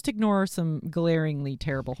 Great. Just ignore some glaringly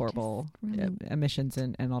terrible, horrible omissions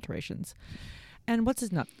and alterations. And what's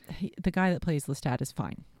his name? The guy that plays Lestat is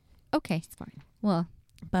fine. Okay. It's fine. Well,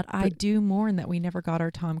 but I do mourn that we never got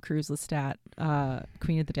our Tom Cruise Lestat,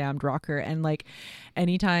 Queen of the Damned rocker. And like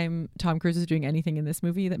anytime Tom Cruise is doing anything in this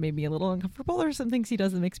movie that made me a little uncomfortable, or some things he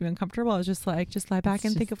does that makes me uncomfortable, I was just like, just lie back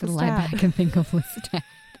and think of Lestat. Lie back and think of Lestat.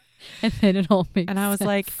 And then it all makes sense. And I was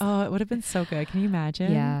like, oh, it would have been so good. Can you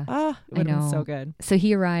imagine? Yeah. Oh, it would have been so good. So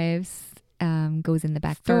he arrives, goes in the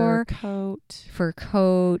back door. Fur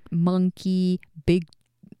coat, monkey, big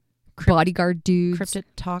bodyguard dudes. Cryptic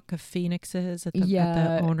talk of phoenixes at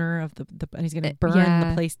the owner of the and he's gonna burn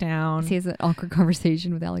the place down. He has an awkward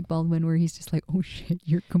conversation with Alec Baldwin where he's just like, oh shit,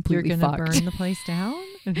 you're completely gonna burn the place down?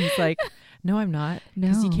 And he's like, no, I'm not,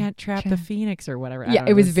 because you can't trap the phoenix or whatever. Yeah,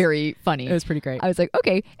 it was very funny. It was pretty great. I was like,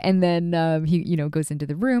 okay. And then he goes into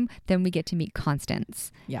the room. Then we get to meet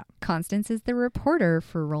Constance. Yeah. Constance is the reporter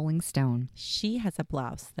for Rolling Stone. She has a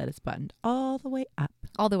blouse that is buttoned all the way up.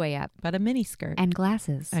 All the way up. But a mini skirt. And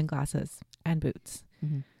glasses. And boots.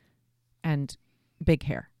 Mm-hmm. And big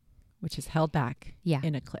hair, which is held back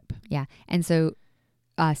in a clip. Yeah. And so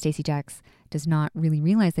Stacey Jacks does not really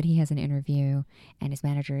realize that he has an interview, and his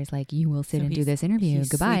manager is like, you will sit and do this interview. He's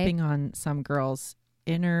Goodbye. Sleeping on some girl's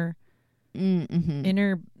inner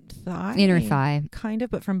thigh. Inner thigh. Kind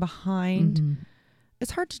of, but from behind. Mm-hmm. It's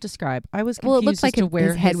hard to describe. I was confused. Well, it looked like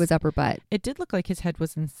his head was up her butt. It did look like his head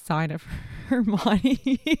was inside of her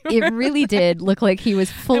body. It really did look like he was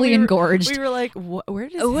fully engorged. We were like, where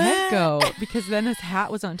did his head go? Because then his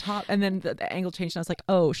hat was on top, and then the angle changed, and I was like,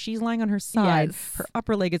 oh, she's lying on her side. Yes. Her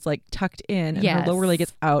upper leg is like tucked in, and her lower leg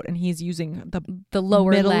is out, and he's using the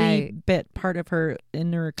lower leg bit part of her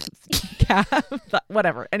inner calf.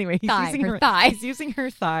 Whatever. Anyway, he's using her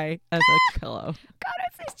thigh as a pillow. God,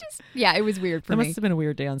 it's just it was weird for me. That must have been a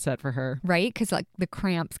weird day on set for her, right? Because like the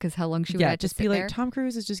cramps, because how long she would have just to be like there. Tom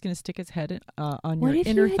Cruise is just going to stick his head on what your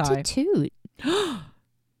inner thigh. What if you had to toot? I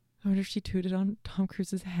wonder if she tooted on Tom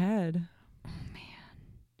Cruise's head. Oh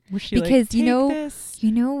man, was she because like,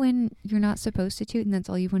 you know when you're not supposed to toot and that's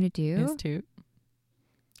all you want to do is toot.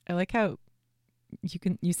 I like how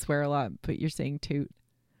you swear a lot, but you're saying toot.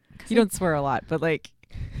 You don't swear a lot, but like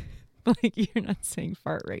you're not saying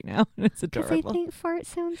fart right now. It's adorable. Because I think fart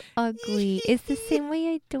sounds ugly. It's the same way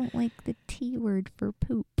I don't like the T word for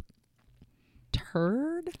poop.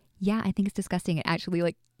 Turd? Yeah, I think it's disgusting. It actually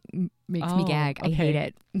like makes me gag. Okay. I hate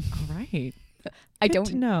it. All right. I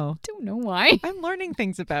don't know why. I'm learning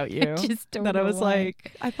things about you. I just don't that know I was why.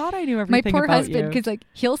 like, I thought I knew everything about you. My poor husband, you. because like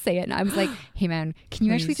he'll say it, and I was like, "Hey man, can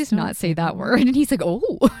you actually just not say that word?" And he's like,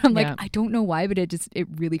 "Oh," I'm like, I don't know why, but it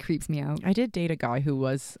really creeps me out. I did date a guy who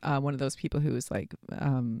was one of those people who was like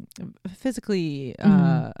physically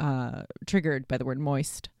triggered by the word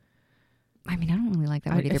moist. I mean, I don't really like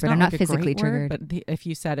that word either, but I'm not physically triggered. But if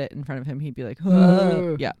you said it in front of him, he'd be like,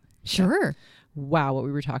 yeah. Sure. Wow, what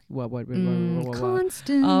we were talking. What?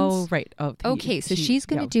 Constance. Oh, right. Oh, okay. So she's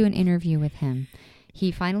going to do an interview with him. He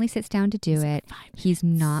finally sits down to do it. He's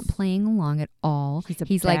not playing along at all.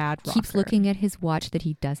 He's like rocker. Keeps looking at his watch that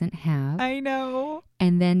he doesn't have. I know.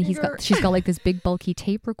 And then she's got like this big bulky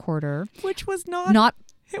tape recorder, which was not.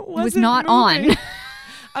 It was not moving. on.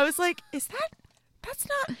 I was like, that's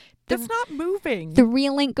not moving. The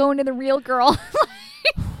reel ain't going to the real girl.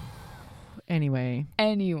 Anyway,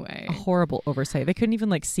 a horrible oversight. They couldn't even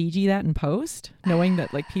like CG that in post, knowing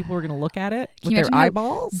that like people were going to look at it with their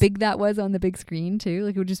eyeballs. How big that was on the big screen too.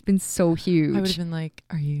 Like it would just been so huge. I would have been like,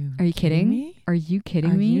 "Are you kidding me? Are you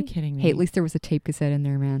kidding me? Are you kidding me?" Hey, at least there was a tape cassette in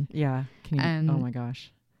there, man. Yeah. Oh my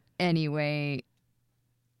gosh. Anyway,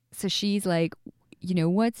 so she's like,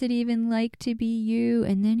 what's it even like to be you?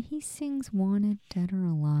 And then he sings "Wanted Dead or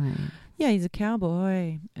Alive." Yeah, he's a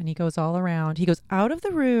cowboy, and he goes all around. He goes out of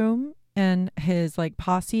the room and his like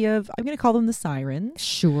posse of, I'm going to call them the sirens.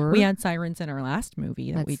 Sure. We had sirens in our last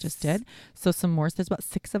movie that we just did. So some more. So there's about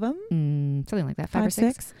 6 of them. Something like that. 5 or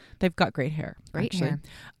 6. They've got great hair. Great actually.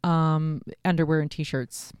 hair. Underwear and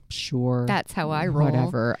t-shirts. Sure. That's how I roll.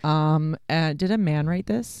 Whatever. Did a man write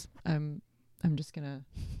this? I'm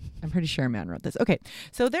pretty sure a man wrote this. Okay.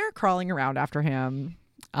 So they're crawling around after him.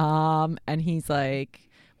 And he's like,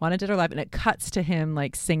 Wanted Dead or Alive, and it cuts to him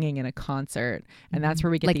like singing in a concert, and that's where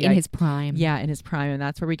we get like in his prime. Yeah, in his prime, and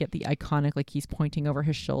that's where we get the iconic like he's pointing over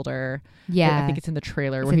his shoulder. Yeah, I think it's in the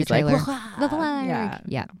trailer where in he's the trailer. like,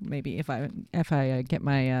 yeah. Maybe if I get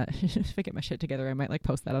my if I get my shit together, I might like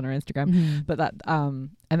post that on our Instagram. But that and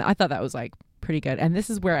I thought that was like pretty good. And this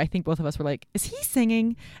is where I think both of us were like, is he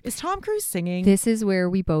singing? Is Tom Cruise singing? This is where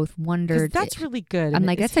we both wondered. That's really good. I'm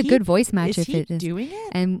like, that's a good voice match. Is if it he is doing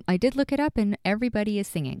it? And I did look it up, and everybody is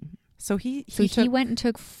singing. So he went and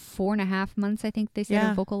took 4.5 months, I think they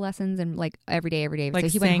said, of vocal lessons, and like every day. Like so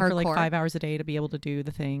he sang went hardcore for like 5 hours a day to be able to do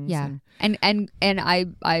the things. Yeah, and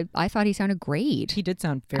I thought he sounded great. He did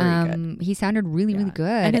sound very good. He sounded really good,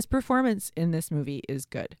 and his performance in this movie is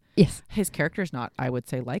good. Yes, his character's not, I would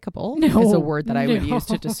say, likable. No, is a word that I would use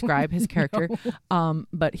to describe his character.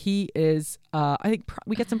 But he is. I think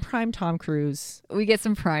we get some prime Tom Cruise. We get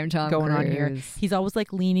some prime Tom going Cruise on here. He's always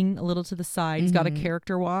like leaning a little to the side. He's got a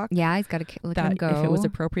character walk. Yeah, he's got to let him go. If it was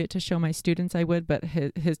appropriate to show my students, I would. But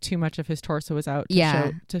his too much of his torso is out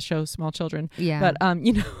to show small children. Yeah. But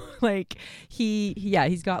like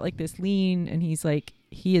he's got like this lean, and he's like.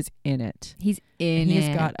 He is in it. He's in it.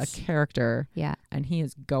 He's got a character. Yeah. And he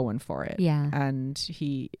is going for it. Yeah. And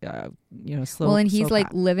he, slow. Well, and he's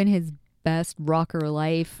like living his best rocker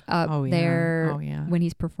life up there when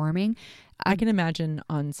he's performing. I can imagine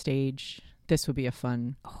on stage, this would be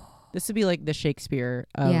this would be like the Shakespeare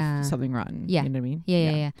of Something Rotten. Yeah. You know what I mean?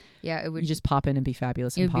 Yeah. It would. You just pop in and be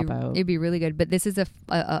fabulous and pop out. It'd be really good. But this is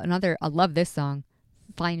another, I love this song.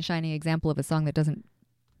 Fine, shining example of a song that doesn't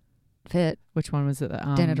fit. Which one was it?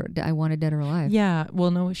 I Wanted Dead or Alive. Yeah. Well,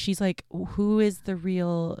 no, she's like, who is the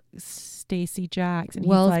real Stacey Jackson?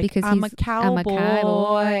 Well, he's like, because I'm a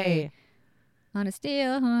cowboy. On a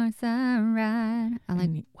steel horse I ride. I'm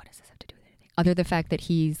like, what does this have to do with anything? Other the fact that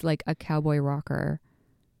he's like a cowboy rocker.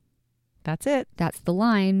 That's it. That's the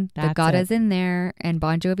line. The Gada's in there, and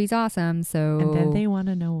Bon Jovi's awesome. So and then they want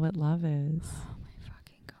to know what love is. Oh my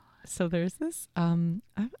fucking god! So there's this. I'm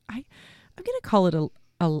gonna call it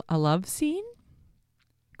a love scene? ?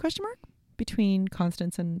 Between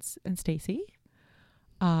Constance and Stacy,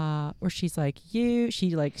 where she's like,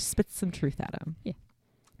 she like spits some truth at him. Yeah.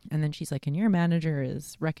 And then she's like, and your manager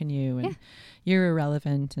is wrecking you, and you're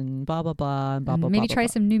irrelevant, and blah blah blah, and blah blah. Maybe blah, try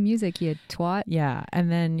blah. some new music, you twat. Yeah.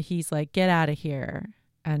 And then he's like, get out of here.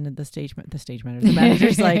 And the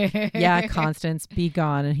manager's like, yeah, Constance, be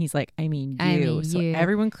gone. And he's like, I mean you. So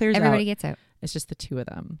everyone clears out. Everybody gets out. It's just the two of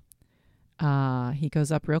them. He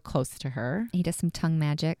goes up real close to her. He does some tongue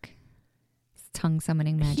magic. Tongue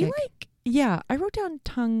summoning magic. I wrote down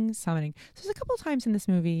tongue summoning. So there's a couple of times in this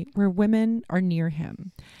movie where women are near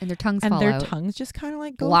him. And their tongues fall out. And their tongues just kind of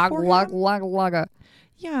like go for him.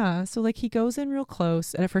 Yeah. So like he goes in real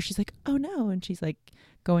close. And at first she's like, oh no. And she's like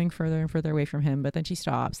going further and further away from him. But then she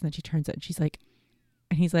stops and then she turns it and she's like,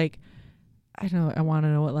 and he's like, I don't know, I want to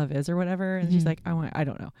know what love is or whatever. And she's like, I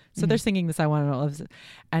don't know. So they're singing this, I want to know what love is.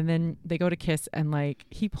 And then they go to kiss and like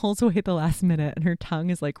he pulls away at the last minute and her tongue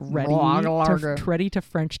is like ready to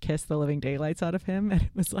French kiss the living daylights out of him. And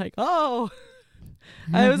it was like, was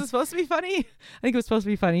it supposed to be funny? I think it was supposed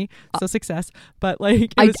to be funny. So success. But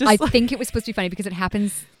like, I think it was supposed to be funny because it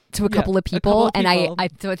happens to a couple of people. And I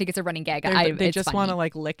think it's a running gag. They just want to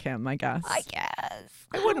like lick him, I guess.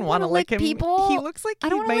 I wouldn't want to lick him. People. He looks like he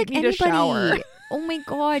might need a shower. Oh my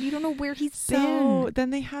god, you don't know where he's been. So then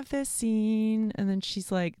they have this scene, and then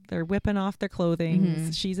she's like, they're whipping off their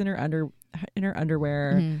clothing. She's in her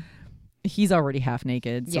underwear. He's already half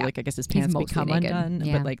naked, so like I guess his pants become undone,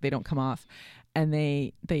 but like they don't come off. And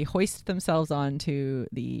they hoist themselves onto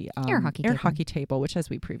the air hockey table, which, as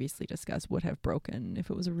we previously discussed, would have broken if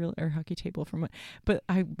it was a real air hockey table. But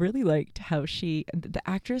I really liked how the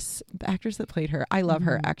actress that played her. I love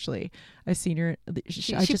her, actually. I've seen her.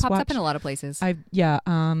 She pops up in a lot of places.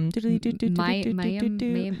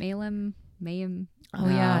 Mayim. Oh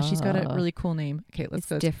yeah, she's got a really cool name. Okay, let's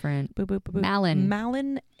go. Different.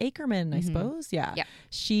 Malin Akerman, I suppose. Yeah.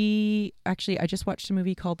 She actually, I just watched a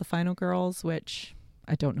movie called The Final Girls, which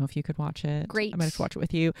I don't know if you could watch it. Great. I might have to watch it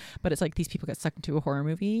with you. But it's like these people get sucked into a horror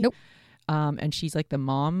movie. Nope. And she's like the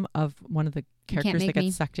mom of one of the characters that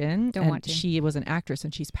get sucked in. Don't and want to. she was an actress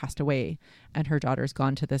and she's passed away, and her daughter's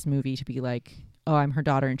gone to this movie to be like, oh, I'm her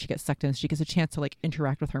daughter, and she gets sucked in. She gets a chance to like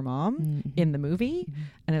interact with her mom in the movie,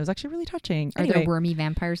 and it was actually really touching. Are there wormy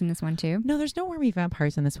vampires in this one too? No, there's no wormy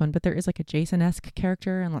vampires in this one, but there is like a Jason-esque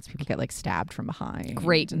character, and lots of people get like stabbed from behind.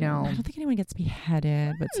 Great, no. I don't think anyone gets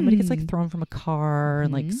beheaded, but somebody gets like thrown from a car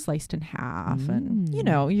and like sliced in half, and you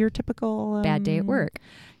know, your typical bad day at work.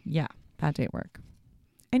 Yeah, bad day at work.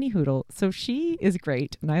 Any hoodle. So she is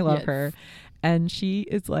great, and I love her. And she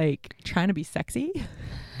is like trying to be sexy,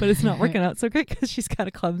 but it's not working out so great because she's kind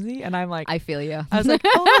of clumsy. And I'm like, I feel you. I was like,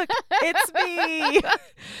 oh, look, it's me.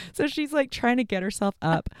 So she's like trying to get herself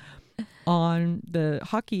up on the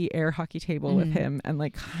air hockey table with him, and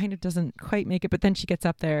like kind of doesn't quite make it. But then she gets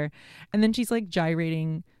up there, and then she's like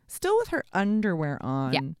gyrating, still with her underwear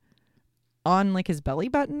on, on like his belly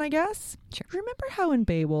button, I guess. Sure. Remember how in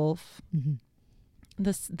Beowulf,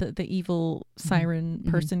 the evil siren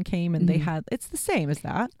person came and they had, it's the same as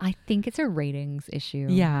that. I think it's a ratings issue.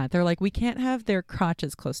 Yeah, they're like, we can't have their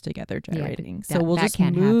crotches close together gyrating, Yeah, so we'll just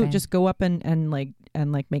happen. just go up and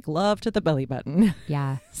make love to the belly button.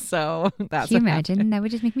 Yeah. So that's Can you what imagine? happened. That would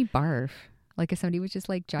just make me barf. Like if somebody was just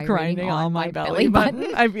like gyrating Grinding on my belly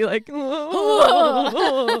button. I'd be like, I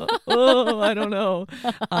don't know.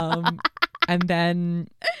 And then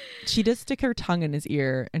she does stick her tongue in his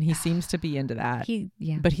ear, and he seems to be into that.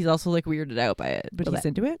 But he's also like weirded out by it. But he's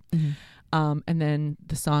into it. And then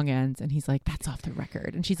the song ends, and he's like, "That's off the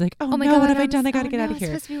record." And she's like, "Oh my God, what have I done? I got to get out of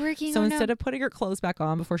here." It's supposed to be working. So instead of putting her clothes back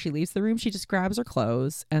on before she leaves the room, she just grabs her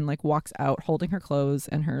clothes and like walks out holding her clothes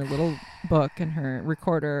and her little book and her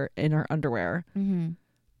recorder in her underwear, and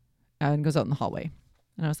goes out in the hallway.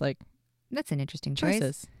 And I was like, "That's an interesting choice.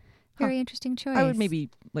 Choices. Very interesting choice." I would maybe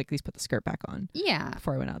like at least put the skirt back on. Yeah.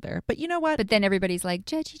 Before I went out there. But you know what? But then everybody's like,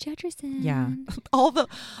 Judgy Judgerson. Yeah. all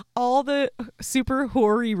the super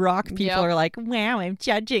hoary rock people are like, wow, I'm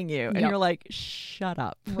judging you. And you're like, shut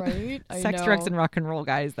up. Right? Sex, drugs, and rock and roll,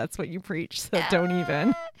 guys. That's what you preach. So don't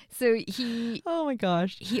even. So he... Oh my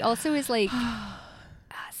gosh. He also is like...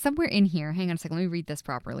 somewhere in here. Hang on a second. Let me read this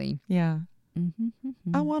properly. Yeah.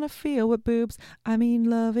 I want to feel what boobs, I mean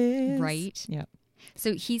love is. Right? Yeah.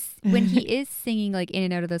 So when he is singing like in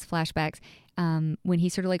and out of those flashbacks, when he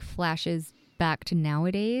sort of like flashes back to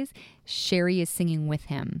nowadays, Sherry is singing with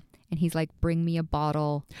him, and he's like, "Bring me a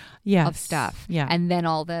bottle of stuff." Yeah. And then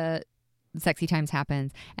all the sexy times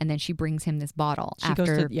happens, and then she brings him this bottle. She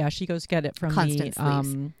goes to get it from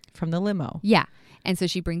the limo. Yeah. And so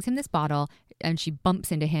she brings him this bottle, and she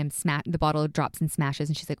bumps into him, the bottle drops and smashes,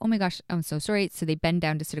 and she's like, "Oh my gosh, I'm so sorry." So they bend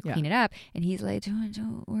down to sort of clean it up, and he's like,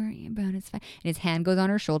 don't worry about it, it's fine. And his hand goes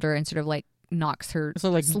on her shoulder and sort of like knocks her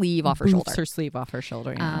sleeve off her shoulder. Her sleeve off her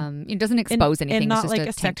shoulder. Yeah. It doesn't expose anything. In not it's just like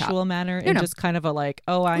a sexual top. manner, and just kind of a like,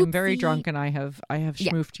 oh, I'm Oopsie. very drunk and I have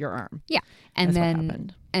schmoofed your arm. Yeah. And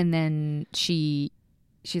That's then she's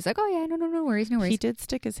like, "Oh yeah, no worries. He did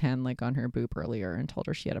stick his hand like on her boob earlier and told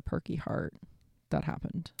her she had a perky heart. That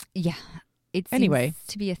happened. Yeah. It seems anyway,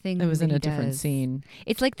 to be a thing. It was in a does. different scene.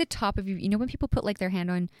 It's like the top of you know when people put like their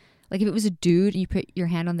hand on, like if it was a dude and you put your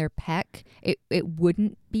hand on their pec, it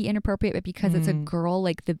wouldn't be inappropriate, but because it's a girl,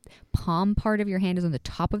 like the palm part of your hand is on the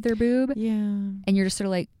top of their boob. Yeah. And you're just sort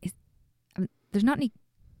of like, there's not any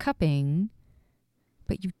cupping,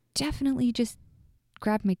 but you definitely just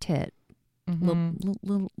grabbed my tit.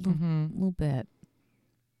 Little bit.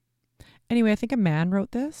 Anyway, I think a man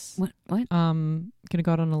wrote this. What? Gonna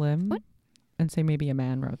go out on a limb. What? And say maybe a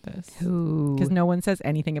man wrote this. Who? Because no one says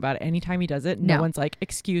anything about it. Anytime he does it, no one's like,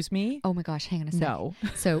 "Excuse me." Oh my gosh, hang on a second. No.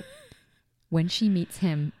 So when she meets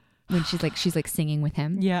him, when she's like singing with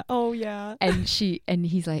him. Yeah. Oh yeah. And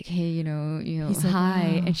he's like, "Hey, you know, he's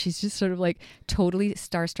hi," like, and she's just sort of like totally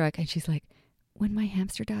starstruck, and she's like, "When my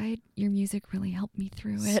hamster died, your music really helped me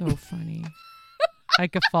through it." So funny. I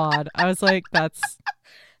guffawed. I was like, "That's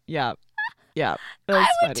yeah." Yeah, I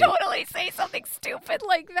would totally say something stupid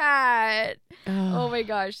like that. Oh my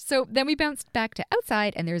gosh. So then we bounced back to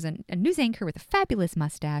outside, and there's a news anchor with a fabulous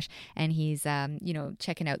mustache, and he's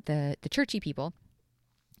checking out the churchy people.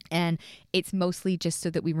 And it's mostly just so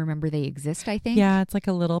that we remember they exist, I think. Yeah, it's like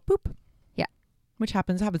a little boop. Yeah. Which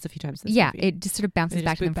happens a few times in this movie. It just sort of bounces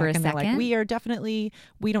back to them for a second. Like,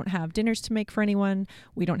 we don't have dinners to make for anyone.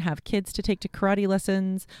 We don't have kids to take to karate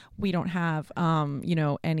lessons. We don't have,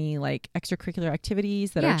 any like extracurricular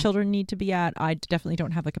activities that our children need to be at. I definitely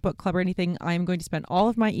don't have like a book club or anything. I'm going to spend all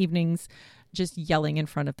of my evenings just yelling in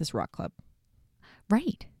front of this rock club.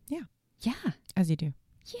 Right. Yeah. Yeah. As you do.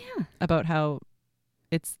 Yeah. About how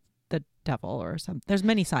it's the devil or something. There's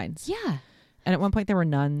many signs. Yeah. And at one point there were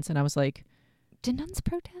nuns, and I was like, Do nuns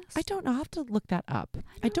protest? I don't know. I'll have to look that up.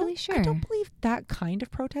 I'm not really sure. I don't believe that kind of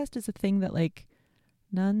protest is a thing that like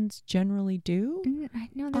nuns generally do. I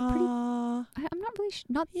know they're pretty. I'm not really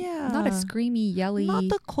not a screamy, yelly. Not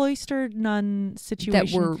the cloistered nun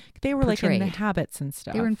situation. They were portrayed. like in the habits and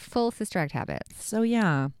stuff. They were in full Sister Act habits. So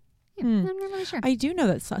yeah. I'm not really sure. I do know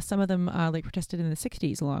that some of them like protested in the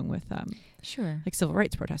 60s along with sure, like civil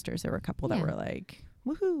rights protesters. There were a couple that were like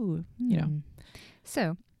woohoo, you know.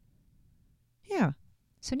 So yeah.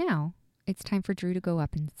 So now it's time for Drew to go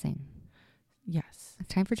up and sing. Yes. It's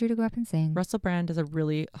time for Drew to go up and sing. Russell Brand does a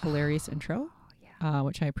really hilarious intro,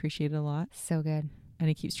 which I appreciated a lot. So good. And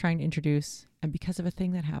he keeps trying to introduce, and because of a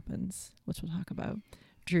thing that happens, which we'll talk about,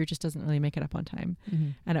 Drew just doesn't really make it up on time. Mm-hmm.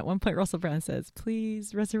 And at one point, Russell Brand says,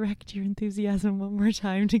 "Please resurrect your enthusiasm one more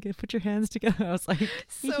time to put your hands together." I was like,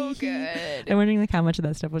 so good. I'm wondering like how much of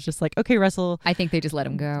that stuff was just like, okay, Russell. I think they just let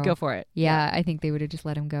him go. Go for it. Yeah. I think they would have just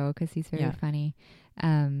let him go because he's very funny.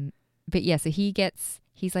 But yeah, so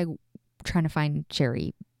he's like trying to find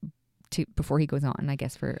Sherry before he goes on, I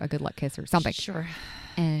guess, for a good luck kiss or something. Sure.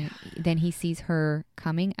 And then he sees her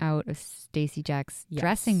coming out of Stacey Jack's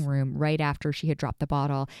dressing room right after she had dropped the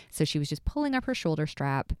bottle. So she was just pulling up her shoulder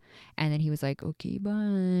strap, and then he was like, "Okay, bye."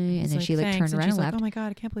 And then she like turned around and left. Like, "Oh my God,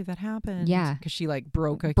 I can't believe that happened." Yeah, because she like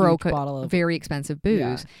broke a bottle of very expensive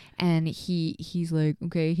booze. And he's like,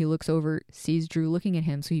 okay. He looks over, sees Drew looking at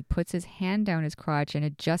him, so he puts his hand down his crotch and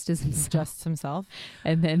adjusts himself.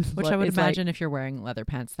 And then, which I would imagine if you're wearing leather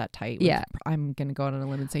pants that tight. I'm gonna go out on a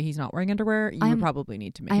limb and say he's not wearing underwear. You would probably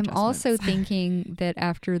need to make adjustments. I'm also thinking that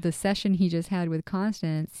after the session he just had with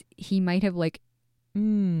Constance, he might have like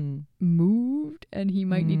moved and he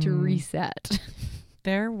might need to reset.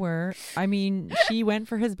 She went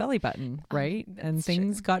for his belly button, right? And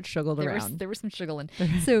things got shuggled around. There was some shuggling.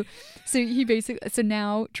 so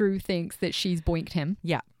now Drew thinks that she's boinked him.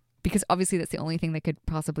 Yeah. Because obviously that's the only thing that could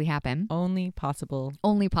possibly happen. Only possible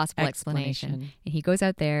explanation. And he goes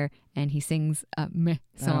out there and he sings a meh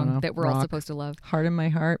song that we're all supposed to love. Heart in my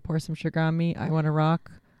heart, pour some sugar on me. I want to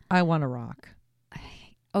rock. I want to rock.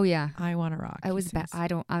 Oh yeah. I want to rock. I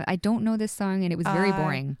don't know this song, and it was very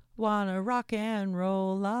boring. Wanna rock and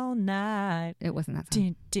roll all night. It wasn't that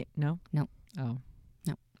song. No. Oh.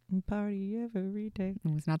 No. Party every day.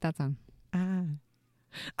 It was not that song.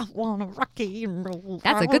 I wanna rock and roll.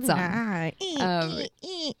 That's a good song.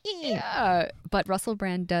 But Russell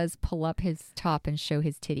Brand does pull up his top and show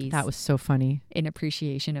his titties. That was so funny. In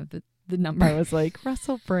appreciation of the number. I was like,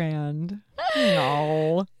 Russell Brand.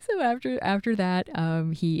 No. So after that,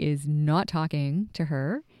 he is not talking to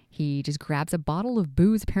her. He just grabs a bottle of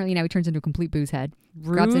booze. Apparently now he turns into a complete booze head.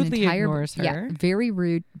 Rudely ignores her. Yeah, very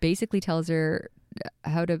rude. Basically tells her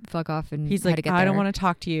how to fuck off and he's how like, to get I there. don't want to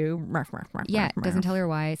talk to you. Doesn't tell her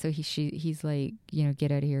why. So he's like,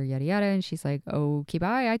 get out of here, yada yada. And she's like, okay,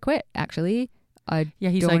 bye. I quit. Actually,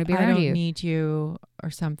 he's don't like, want to be around I don't you. need you or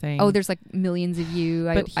something. Oh, there's like millions of you.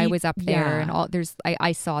 I was up there yeah. and all.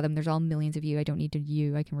 I saw them. There's all millions of you. I don't need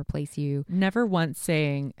you. I can replace you. Never once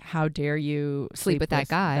saying, how dare you sleep with that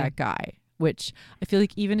guy. That guy. Which I feel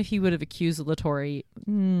like even if he would have accusatorily,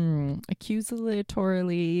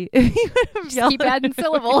 just keep adding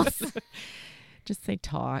syllables. Just say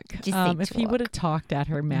talk. If he would have talked at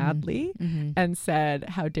her madly and said,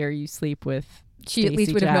 how dare you sleep with she Stacey at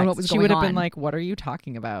least would have known what was going on. She would have been like, what are you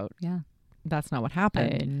talking about? Yeah. That's not what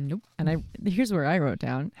happened. Nope. And here's where I wrote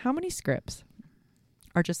down, how many scripts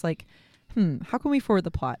are just like, how can we forward the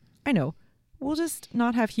plot? I know. We'll just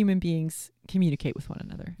not have human beings communicate with one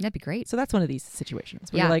another. That'd be great. So that's one of these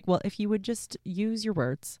situations where you're like, well, if you would just use your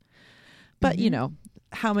words. But,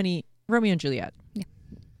 how many Romeo and Juliet? Yeah.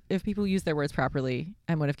 If people use their words properly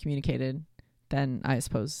and would have communicated, then I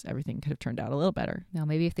suppose everything could have turned out a little better. Now,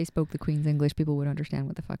 maybe if they spoke the Queen's English, people would understand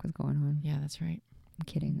what the fuck was going on. Yeah, that's right. I'm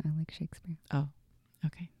kidding. I like Shakespeare. Oh,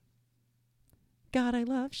 okay. God, I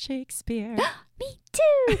love Shakespeare. Me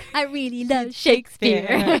too. I really love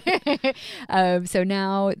Shakespeare. So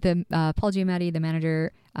now the Paul Giamatti, the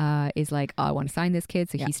manager, is like, I want to sign this kid.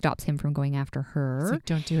 So he stops him from going after her. Like,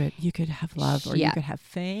 don't do it. You could have love or you could have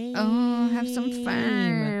fame. Oh, have some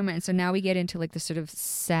fame. And so now we get into like the sort of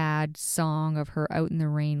sad song of her out in the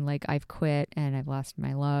rain, like, I've quit and I've lost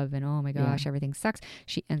my love and oh my gosh, everything sucks.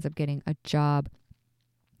 She ends up getting a job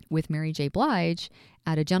with Mary J. Blige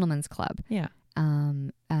at a gentleman's club. Yeah.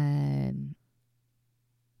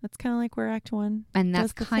 That's kind of like where Act 1 and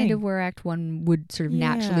that's kind of where Act 1 would sort of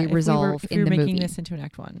naturally resolve in the movie. Making this into an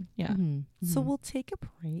Act 1. Yeah. Mm-hmm. So we'll take a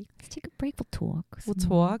break. Let's take a break. We'll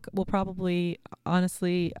talk. We'll probably,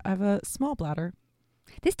 honestly, I have a small bladder.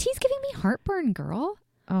 This tea's giving me heartburn, girl.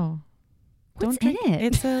 Oh. What's in it?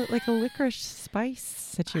 It's like a licorice spice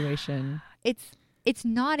situation. It's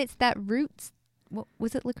not. It's that roots. What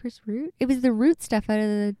was it? Licorice root? It was the root stuff out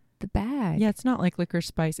of the bag. Yeah, it's not like licorice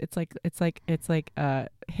spice. It's like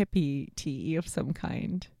hippie tea of some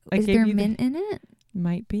kind. Is there mint in it?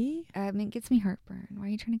 Might be. It gets me heartburn. Why are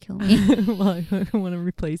you trying to kill me? Well, I want to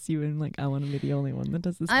replace you and I want to be the only one that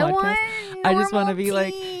does this podcast. I just want to be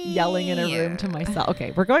yelling in a room to myself.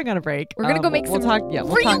 Okay, we're going on a break. We're gonna go make some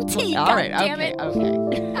real tea. All right, damn okay, it.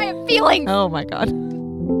 okay. I have feelings. Oh my God.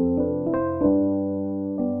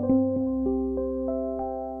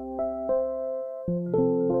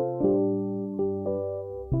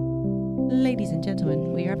 Ladies and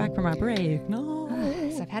gentlemen, we are back from our break. No.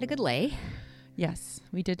 So I've had a good lay. Yes,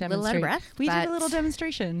 we did A little out of demonstrate. breath, We did but- a little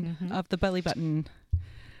demonstration of the belly button.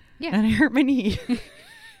 Yeah. And I hurt my knee.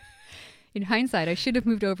 In hindsight, I should have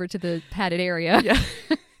moved over to the padded area. Yeah.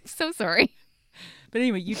 So sorry. But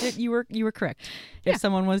anyway, you were correct. Yeah. If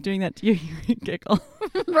someone was doing that to you, you would giggle.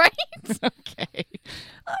 Right? Okay.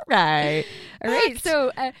 All right. All right.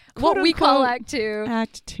 So quote what we call unquote, Act 2.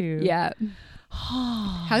 Act 2. Yeah.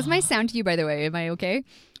 How's my sound to you, by the way? Am I okay?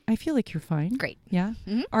 I feel like you're fine. Great. Yeah.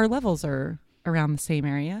 Mhm. Our levels are around the same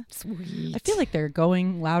area. Sweet. I feel like they're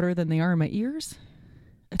going louder than they are in my ears.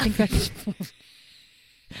 I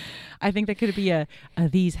think that could be a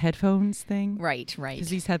these headphones thing. Right. Because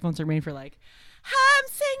these headphones are made for I'm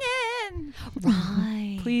singing.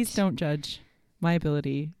 Right. Please don't judge my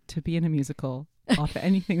ability to be in a musical off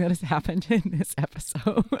anything that has happened in this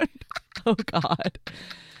episode. Oh God.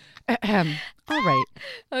 All right.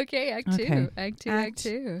 Okay, Act 2. Okay. Act 2. Act- Act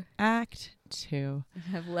 2. Act 2. I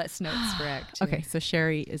have less notes for Act 2. Okay, so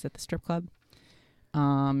Sherry is at the strip club.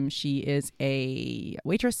 She is a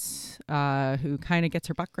waitress who kind of gets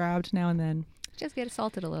her butt grabbed now and then. Just get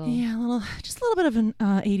assaulted a little. Yeah, just a little bit of an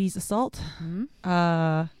 80s assault.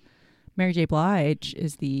 Mhm. Mary J. Blige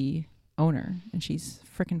is the owner, and she's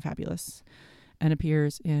freaking fabulous and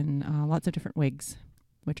appears in lots of different wigs,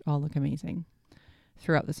 which all look amazing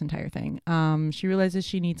throughout this entire thing. She realizes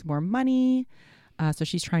she needs more money, so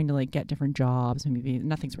she's trying to get different jobs, and maybe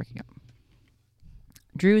nothing's working out.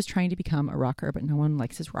 Drew is trying to become a rocker, but no one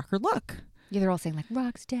likes his rocker look. Yeah, they're all saying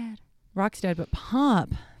Rock's dead. Rock's dead, but pop,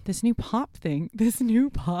 this new pop thing,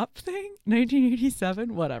 1987,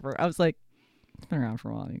 wwhatever. I was like, it's been around for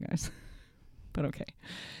a while, you guys. But okay.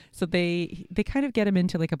 So they kind of get him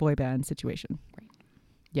into a boy band situation. Right.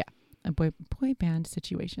 Yeah, a boy band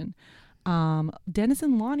situation. Dennis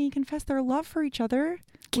and Lonnie confess their love for each other,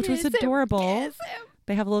 which was adorable.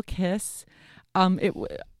 They have a little kiss.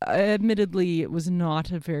 Admittedly, it was not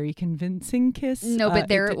a very convincing kiss. No, but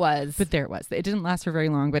it was. But there it was. It didn't last for very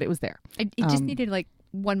long, but it was there. It just needed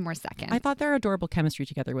one more second. I thought their adorable chemistry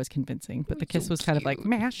together was convincing, but the kiss was kind of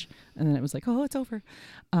mash, and then it was oh, it's over.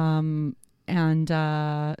 And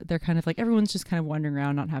they're kind of everyone's just kind of wandering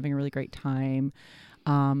around, not having a really great time.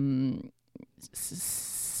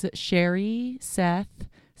 Sherry, Seth,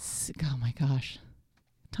 oh my gosh,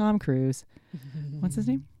 Tom Cruise. What's his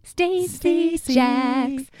name? Stacey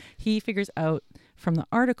Jax. He figures out from the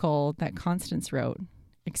article that Constance wrote.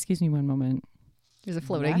 Excuse me one moment. There's a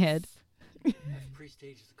floating head. I've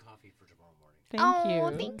pre-staged the coffee for tomorrow morning. Thank you.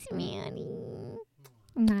 Oh, thanks, Manny.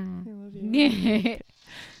 I love you.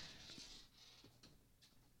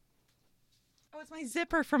 Oh, it's my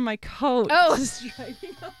zipper from my coat. Oh.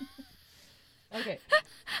 Okay.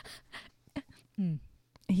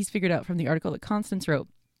 He's figured out from the article that Constance wrote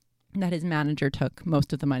that his manager took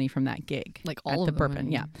most of the money from that gig. All at of the bourbon.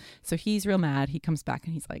 money. Yeah. So he's real mad. He comes back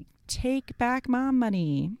and he's like, take back my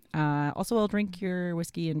money. Also, I'll drink your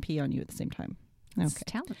whiskey and pee on you at the same time. It's Okay.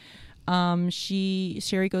 talent.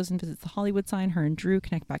 Sherry goes and visits the Hollywood sign. Her and Drew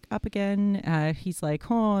connect back up again. He's like,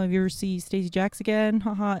 oh, have you ever seen Stacey Jax again?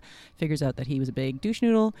 Haha. Figures out that he was a big douche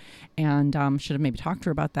noodle and should have maybe talked to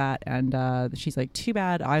her about that. And she's like, too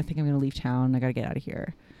bad. I think I'm going to leave town. I got to get out of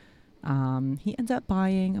here. He ends up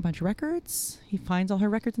buying a bunch of records. He finds all her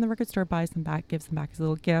records in the record store, buys them back, gives them back as a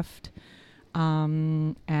little gift.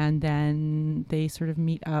 And then they sort of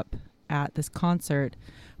meet up at this concert,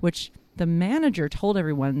 which the manager told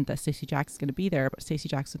everyone that Stacey Jax is going to be there, but Stacey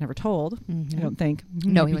Jax was never told. Mhm. I don't think.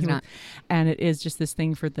 No, he was not. And it is just this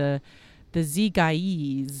thing for the Z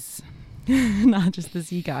guys, not just the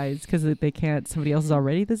Z guys, because they can't. Somebody else is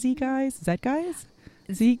already the Z guys. Z guys.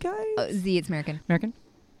 Z, it's American.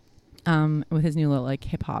 With his new little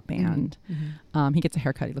hip hop band. Mm-hmm. He gets a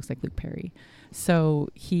haircut. He looks like Luke Perry. So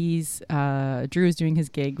he's Drew is doing his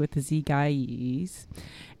gig with the Z guys,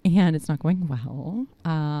 and it's not going well.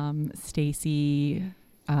 Stacey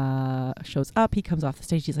shows up. He comes off the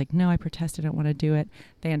stage. He's like, no, I protest. I don't want to do it.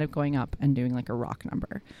 They end up going up and doing a rock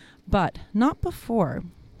number, but not before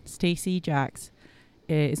Stacey Jax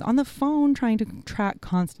is on the phone trying to track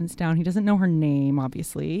Constance down. He doesn't know her name,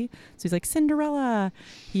 obviously. So he's like, Cinderella.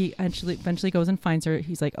 He eventually goes and finds her.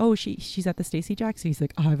 He's like, oh, she's at the Stacey Jackson. He's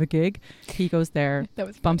like, I have a gig. He goes there,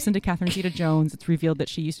 bumps into Catherine Zeta-Jones. It's revealed that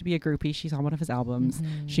she used to be a groupie. She's on one of his albums.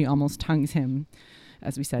 Mm-hmm. She almost tongues him,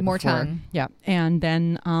 as we said More before. tongue. Yeah. And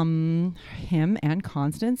then him and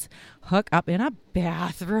Constance hook up in a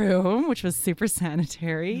bathroom, which was super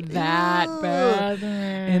sanitary. In that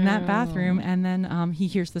bathroom. And then he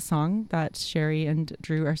hears the song that Sherry and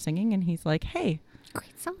Drew are singing, and he's like, hey,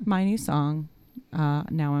 Great song. my new song.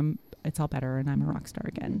 Now it's all better and I'm a rock star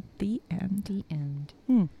again. The end. The end.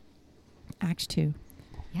 Act 2.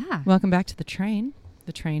 Yeah. Welcome back to the train.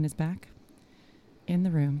 The train is back in the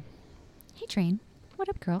room. Hey, Train. What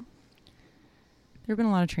up, girl? There have been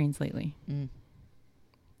a lot of trains lately. Mm.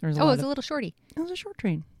 There's Oh, it was a little shorty. It was a short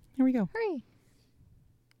train. Here we go. Hooray.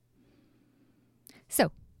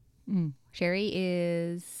 So, Sherry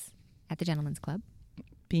is at the Gentleman's Club.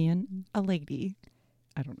 Being a lady.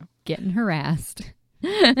 I don't know. Getting harassed.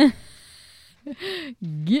 Getting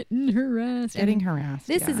harassed. Getting harassed.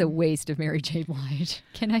 This is a waste of Mary J. Blige,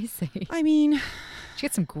 can I say? I mean, She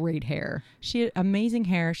had some great hair. she had amazing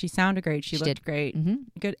hair. She sounded great. She looked did. great. Mm-hmm.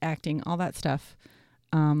 Good acting, all that stuff.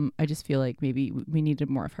 I just feel like maybe we needed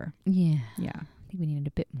more of her. Yeah. Yeah. I think we needed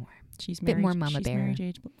a bit more. She's Bit Mary, more Mama she's Bear. Mary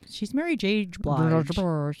J. She's Mary J. Blige.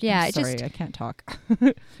 Yeah, I'm it sorry, just I can't talk.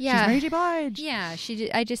 yeah. She's Mary J. Blige. Yeah, she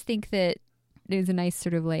did. I just think that it was a nice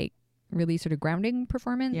sort of like really sort of grounding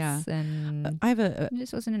performance. Yeah. And I have it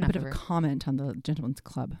just wasn't a enough bit of of a her. comment on the Gentleman's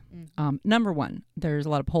Club. Number one, there's a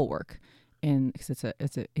lot of pole work because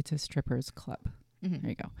it's a strippers club. Mhm. There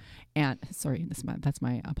you go. And sorry, that's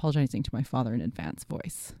my apologizing to my father in advance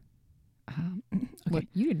voice. Okay. What,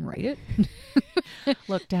 you didn't write it?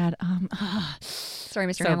 Look, Dad. Sorry,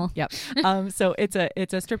 Mr. So, Hamill. yep. So it's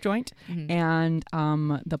a strip joint, Mhm. and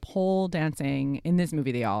the pole dancing in this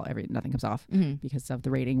movie, nothing comes off Mhm. because of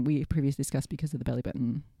the rating we previously discussed. Because of the belly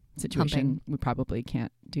button situation, Pumping. we probably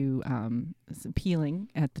can't do some peeling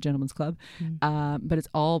at the Gentleman's Club. Mhm. But it's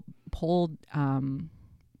all pole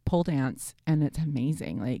dance, and it's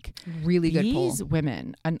amazing. Like Really good pole. these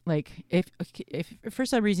women, and like if for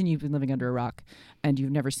some reason you've been living under a rock and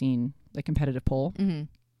you've never seen like competitive pole. Mhm.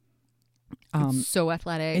 It's so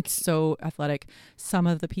athletic. It's so athletic. Some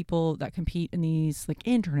of the people that compete in these like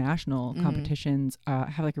international competitions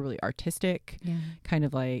have like a really artistic, yeah. kind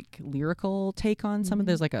of like lyrical take on some of.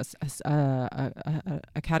 There's like a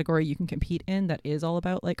category you can compete in that is all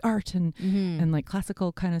about like art and like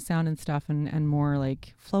classical kind of sound and stuff, and more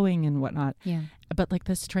like flowing and whatnot. Yeah. But like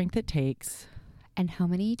the strength it takes. And how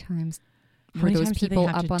many times How were many those times do they people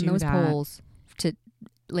have up to on do those that? poles to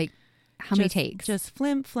like how many takes? Just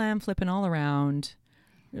flipping all around,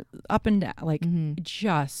 up and down, like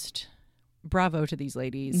just bravo to these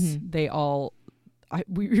ladies. They all,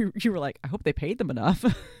 you were like, I hope they paid them enough.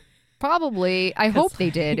 Probably. I hope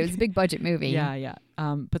they did. It was a big budget movie. Yeah.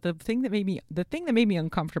 But the thing that made me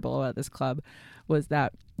uncomfortable about this club was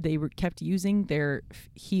that they kept using their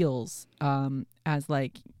heels as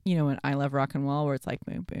like, you know, an I Love Rock and Roll where it's like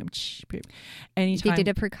boom, boom, boom. Anytime They did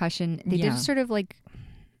a percussion. They did sort of like.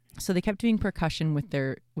 So they kept doing percussion with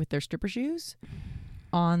their stripper shoes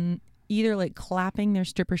on either like clapping their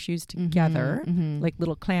stripper shoes together, like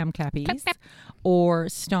little clam clappies, or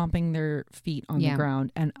stomping their feet on the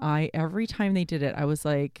ground. And every time they did it, I was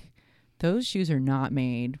like, those shoes are not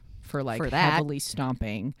made for like heavily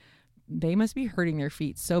stomping. They must be hurting their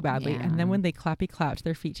feet so badly. Yeah. And then when they clapped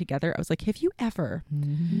their feet together, I was like, have you ever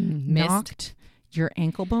knocked your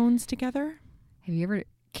ankle bones together? Have you ever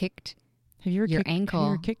kicked Have you ever your ankle? Have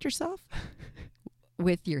you ever kicked yourself?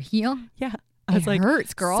 with your heel? Yeah. I was like,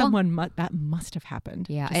 hurts, girl. That must have happened.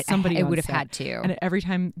 Yeah, to somebody it on would have set. had to. And every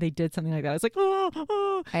time they did something like that, I was like,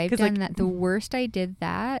 oh. I've 'Cause, done like, that. The worst I did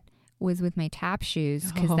that was with my tap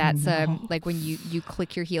shoes because Oh, that's no. like when you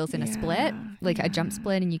click your heels in a split, like a jump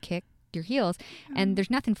split, and you kick your heels, and there's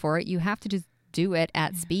nothing for it. You have to just do it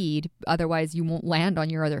at speed, otherwise you won't land on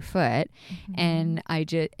your other foot. And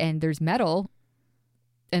there's metal.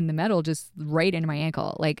 And the metal just right into my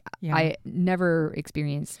ankle. Like I never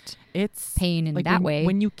experienced pain in like that way.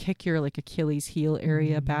 When you kick your like Achilles heel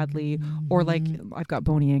area badly, or like I've got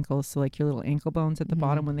bony ankles, so like your little ankle bones at the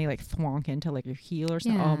bottom when they like thwonk into like your heel or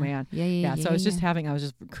something. Oh man, yeah. So I was just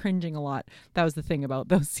cringing a lot. That was the thing about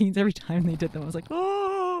those scenes. Every time they did them, I was like,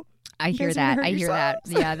 oh. I hear that.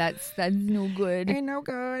 Yeah, that's no good. Ain't no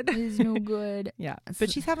good. It's no good. Yeah, but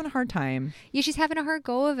she's having a hard time. Yeah, she's having a hard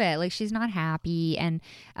go of it. Like she's not happy, and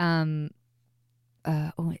I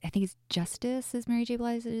think it's Justice is Mary J.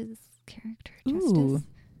 Blige's character. Justice. Ooh.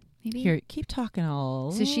 maybe. Here, keep talking.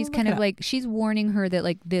 All So she's kind of like, she's warning her that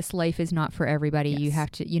like this life is not for everybody. You Yes.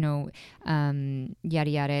 have to, yada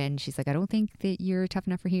yada. And she's like, I don't think that you're tough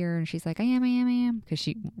enough for here. And she's like, I am, because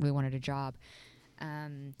she really wanted a job.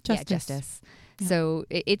 Justice. Yeah. So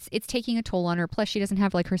it's taking a toll on her. Plus, she doesn't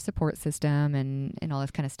have like her support system and all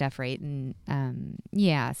this kind of stuff, right? And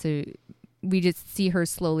so we just see her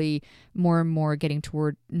slowly more and more getting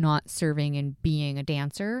toward not serving and being a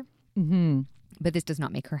dancer. Mm-hmm. But this does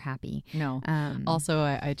not make her happy. No. Also,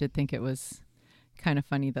 I did think it was kind of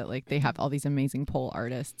funny that like they have all these amazing pole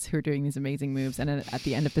artists who are doing these amazing moves, and at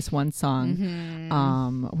the end of this one song,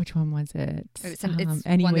 which one was it? It's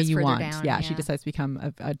Any one Way that's You further Want. down, Yeah, she decides to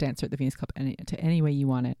become a dancer at the Venus Club Any Way You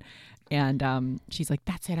Want It, and she's like,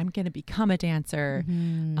 "That's it, I'm gonna become a dancer."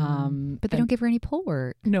 But they don't give her any pole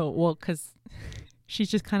work. No, well, because she's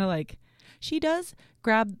just kind of like, she does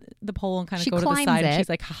grab the pole and kind of She go to the climbs side, and it. she's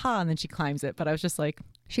like, "Haha," and then she climbs it. But I was just like,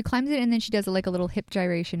 She climbs it and then she does like a little hip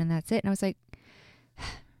gyration and that's it. And I was like,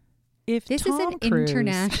 if this Tom is an Cruise,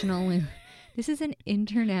 internationally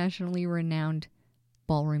renowned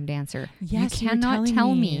ballroom dancer. Yes, you you were cannot telling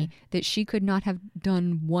tell me. me that she could not have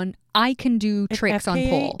done one. I can do tricks on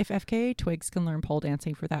pole. If FKA Twigs can learn pole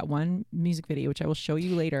dancing for that one music video, which I will show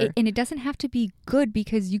you later, And it doesn't have to be good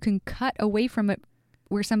because you can cut away from it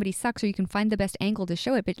where somebody sucks, or you can find the best angle to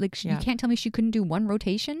show it. But like, you can't tell me she couldn't do one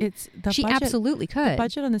rotation. it's the She budget, absolutely could. The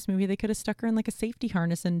budget on this movie, they could have stuck her in like a safety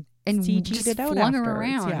harness and CG'd just it out flung her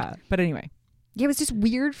afterwards. around. Yeah, but anyway, Yeah, it was just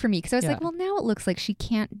weird for me because I was Yeah. like, well, now it looks like she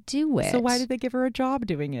can't do it. so why did they give her a job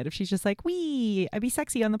doing it if she's just like, "Wee, I'd be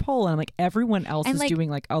sexy on the pole," and I'm like, everyone else And, is like, doing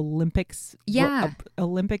like Olympics, level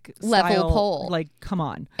Olympic style pole. Like, come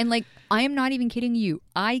on. And like, I am not even kidding you.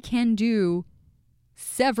 I can do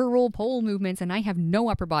several pole movements and I have no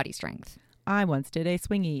upper body strength. I once did a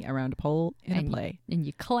swingy around a pole in a play. And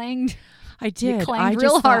you clanged. I did. clanged I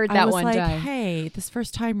real just hard thought, that I was one like, time. Hey, this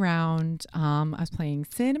first time round, I was playing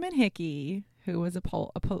Cinnamon Hickey, who was a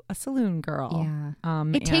saloon girl. Yeah.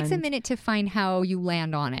 It takes a and- minute to find how you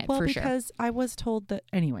land on it, Well, for sure. because I was told that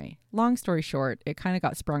anyway. Long story short, it kind of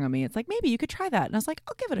got sprung on me. It's like, maybe you could try that, and I was like,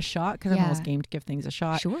 I'll give it a shot because I'm Yeah. always game to give things a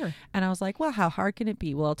shot. Sure. And I was like, well, how hard can it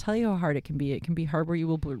be? Well, I'll tell you how hard it can be. It can be hard where you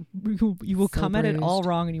will So come at it all bruised.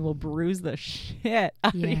 wrong and you will bruise the shit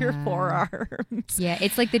out of your Yeah. forearms. Yeah,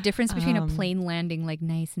 it's like the difference between a plane landing like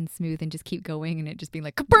nice and smooth and just keep going and it just being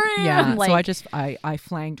like, kabam! Yeah. Like, So I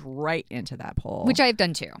flanged right into that pole. which I've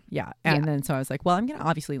done too. Yeah. And then so I was like, well, I'm going to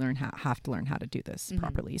obviously have to learn how to do this Mm-hmm.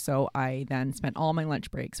 properly. So I then spent all my lunch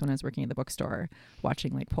breaks when I was working at the bookstore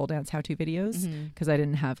watching like pole dance how-to videos because I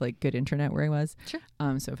didn't have like good internet where I was. Sure.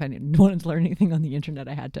 So if I didn't wanted to learn anything on the internet,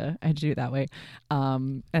 I had to do it that way.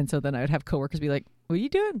 And so then I would have coworkers be like, what are you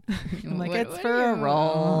doing? I'm like, it's for a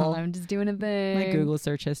role. I'm just doing a thing. My Google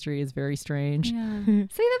search history is very strange. Yeah.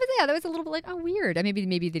 So that was a little bit like, oh, weird.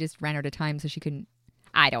 Maybe they just ran out of time so she couldn't.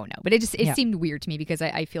 I don't know, but it seemed weird to me because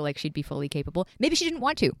I feel like she'd be fully capable. Maybe she didn't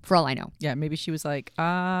want to, for all I know. Yeah, maybe she was like,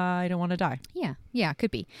 I don't want to die. Yeah,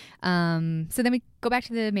 could be. So then we go back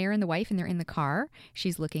to the mayor and the wife, and they're in the car.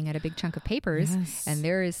 She's looking at a big chunk of papers, Yes. and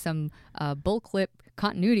there is some bull clip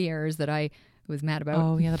continuity errors that I was mad about.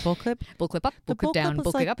 Oh yeah, the bull clip. Bull clip up, bull The bull clip down, clip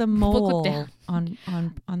was bull like clip up, the bull mole clip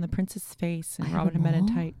down. on the prince's face and I have Robin a Hood Men in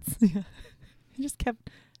mole? Tights. Yeah. He just kept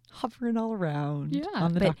hovering all around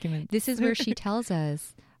on the but document. This is where she tells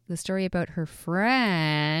us the story about her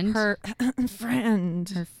friend. Her friend.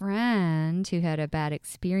 Her friend who had a bad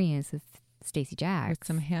experience with Stacey Jacks. With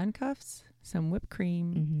some handcuffs, some whipped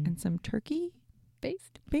cream, Mhm. and some turkey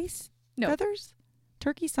based. base No. feathers.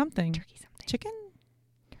 Turkey something. Turkey something. Chicken?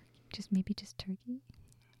 Maybe just turkey?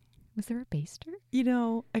 Was there a baster? You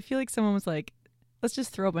know, I feel like someone was like, let's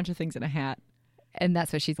just throw a bunch of things in a hat. And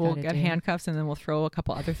that's what she's We'll got to get do. handcuffs and then we'll throw a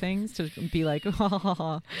couple other things to be like, ha ha ha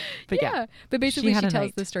ha. But yeah. But basically She she had a tells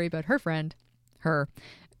night. the story about her friend,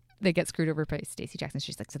 they get screwed over by Stacey Jackson.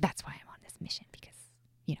 She's like, so that's why I'm on this mission because,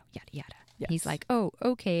 yada, yada. Yes. He's like, oh,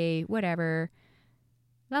 okay, whatever.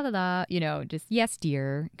 La la la, just yes,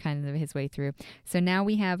 dear, kind of his way through. So now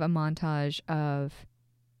we have a montage of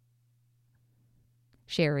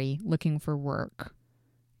Sherry looking for work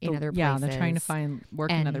in other places. Yeah, they're trying to find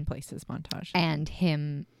work in other And- places montage. And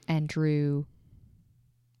him and Drew.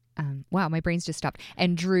 Wow, my brain's just stopped.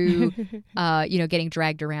 And Drew, getting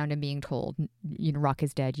dragged around and being told, rock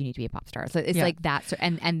is dead. You need to be a pop star. So it's Yeah. like that,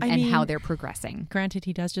 and I how mean, they're progressing. Granted,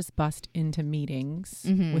 he does just bust into meetings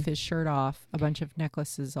Mhm. with his shirt off, a bunch of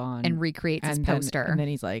necklaces on, And recreates his then, poster. and then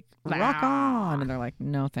he's like, "Rock on!" And they're like,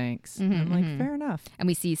 "No, thanks." And I'm like, "Fair enough." And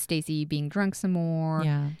we see Stacey being drunk some more.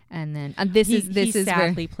 Yeah, And then this he is where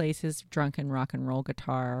sadly plays his drunken rock and roll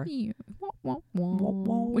guitar. Yeah. Wah,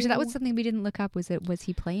 Which that was something we didn't look up. Was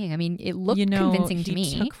he playing? I mean, it looked convincing to me.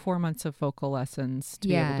 He took 4 months of vocal lessons to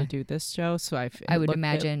be able to do this show. So I would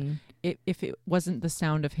imagine if it wasn't the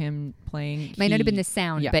sound of him playing, it might not have been the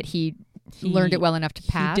sound, but he learned it well enough to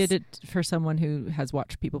pass. He did it for someone who has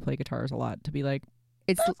watched people play guitars a lot to be like,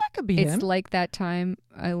 that could be him. It's like that time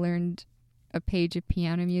I learned a page of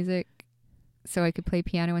piano music so I could play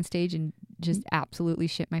piano on stage and just absolutely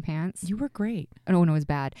shit my pants. You were great. Oh, no, it was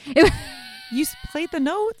bad. You played the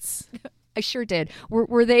notes. I sure did.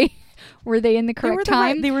 Were they in the correct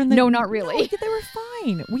time? They were in the. No, not really. No, they were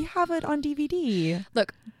fine. We have it on DVD.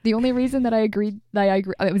 Look, the only reason that I agreed,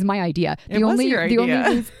 it was my idea. It was your idea. The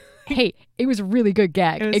only reason, hey, it was a really good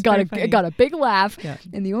gag. It got a big laugh. Yeah.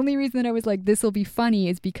 And the only reason that I was like, this will be funny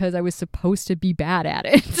is because I was supposed to be bad at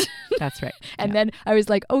it. That's right. And then I was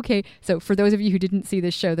like, okay. So for those of you who didn't see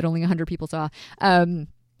this show that only 100 people saw,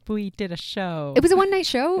 we did a show. It was a one-night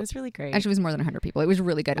show. It was really great. Actually, it was more than 100 people. It was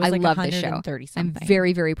really good. I love this show. I'm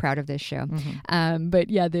very, very proud of this show. Mm-hmm. But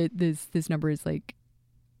yeah, this number is like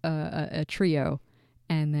a trio,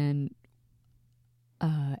 and then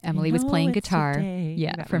Emily was playing guitar.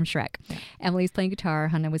 From Shrek. Yeah. Emily was playing guitar.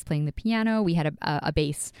 Hannah was playing the piano. We had a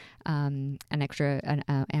bass. Amber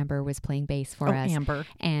was playing bass for us. Amber.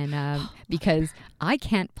 And because I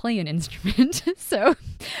can't play an instrument, so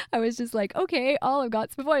I was just like, okay, all I've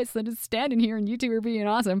got's my voice. So I'm just standing here and you two are being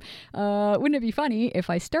awesome. Wouldn't it be funny if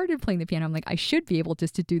I started playing the piano? I'm like, I should be able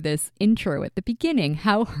just to do this intro at the beginning.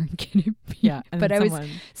 How hard can it be? Yeah. But I was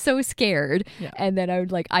so scared. Yeah. And then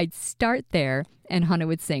I'd start there. And Hannah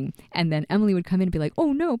would sing. And then Emily would come in and be like,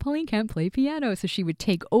 oh no, Pauline can't play piano. So she would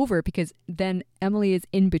take over because then Emily is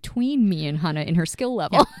in between me and Hannah in her skill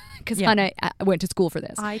level. Because Hannah went to school for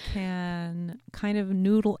this. I can kind of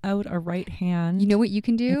noodle out a right hand. You know what you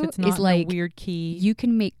can do? If it's not in a weird key. You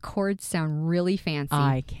can make chords sound really fancy.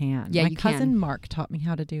 I can. Yeah, My cousin Mark taught me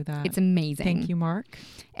how to do that. It's amazing. Thank you, Mark.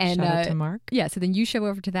 And shout out to Mark. Yeah, so then you show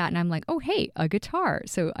over to that and I'm like, oh, hey, a guitar.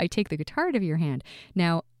 So I take the guitar out of your hand.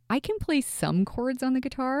 Now, I can play some chords on the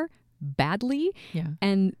guitar badly. Yeah.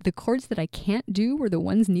 And the chords that I can't do were the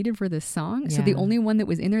ones needed for this song. So the only one that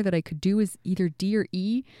was in there that I could do was either D or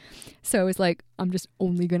E. So I was like, I'm just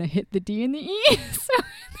only going to hit the D and the E. So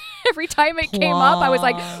every time it came up, I was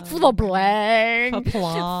like, fla-blang,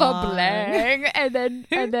 fa-blang. And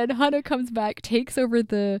then Hannah comes back, takes over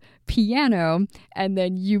the piano, and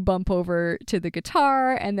then you bump over to the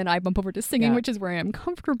guitar, and then I bump over to singing, which is where I am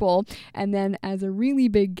comfortable. And then as a really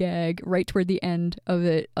big gag, right toward the end of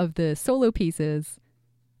the solo pieces,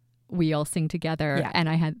 we all sing together. And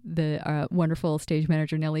I had the wonderful stage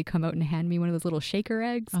manager Nellie come out and hand me one of those little shaker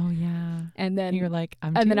eggs. Oh yeah. And then you're like,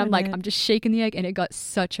 I'm just shaking the egg, and it got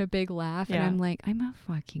such a big laugh. And I'm like, I'm a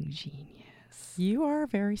fucking genius. You are a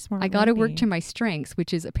very smart. I got to work to my strengths,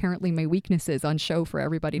 which is apparently my weaknesses on show for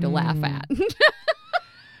everybody to laugh at.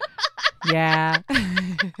 Yeah. I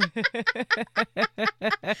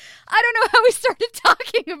don't know how we started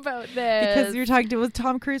talking about this. Because you're talking with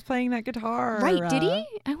Tom Cruise playing that guitar. Right, did he?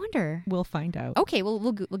 I wonder. We'll find out. Okay,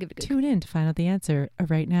 we'll give it a go. Tune in to find out the answer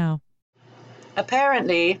right now.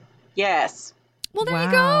 Apparently, yes. Well, there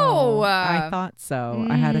you go. I thought so.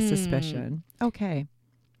 I had a suspicion. Okay.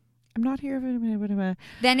 I'm not here.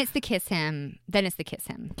 Then it's the kiss him.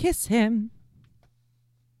 Kiss him.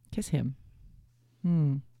 Kiss him.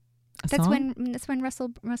 That's when Russell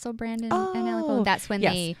Brand and Alec Baldwin. That's when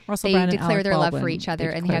they declare their love for each other,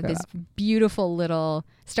 and they have this beautiful little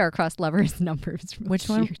star-crossed lovers numbers. Which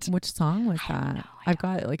one? Which song was that? I've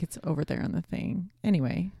got it. Like it's over there on the thing.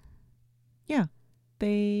 Anyway, yeah,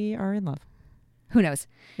 they are in love. Who knows?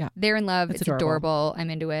 Yeah, they're in love. It's adorable. I'm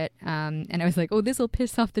into it. And I was like, oh, this will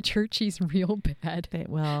piss off the Churchies real bad.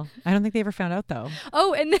 Well, I don't think they ever found out though.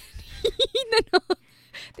 Oh, and then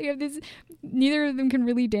they have this, neither of them can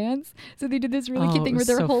really dance. So they did this really cute thing where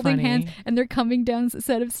they're holding hands and they're coming down a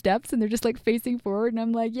set of steps and they're just like facing forward. And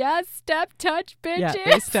I'm like, yeah, step, touch, bitches. Yeah,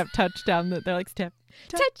 they step, touch down. They're like, step,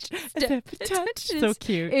 touch, step, touch. So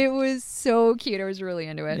cute. It was so cute. I was really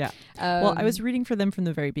into it. Yeah. Well, I was rooting for them from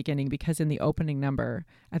the very beginning because in the opening number,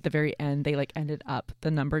 at the very end, they like ended up the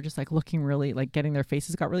number just like looking really like getting their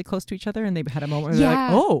faces got really close to each other, and they had a moment where they're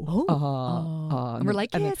like, and we're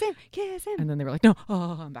like, kiss him, and then they were like, no,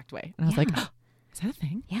 and backed away, and I was like, oh, is that a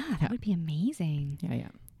thing? Yeah, that would be amazing. Yeah.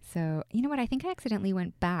 So you know what? I think I accidentally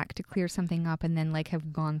went back to clear something up, and then like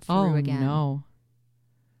have gone through again. Oh no.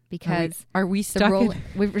 Because are we stuck?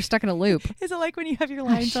 We're stuck in a loop. Is it like when you have your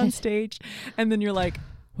lines on stage and then you're like,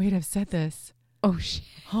 wait, I've said this. Oh shit.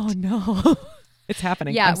 Oh no. It's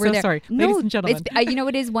happening. Yeah, we're so sorry. Ladies and gentlemen. You know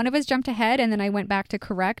what it is? One of us jumped ahead and then I went back to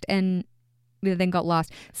correct and then got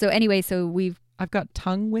lost. So anyway, I've got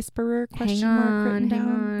tongue whisperer hang mark written on.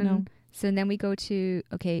 down. No. So then we go to,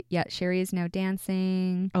 okay, yeah, Sherry is now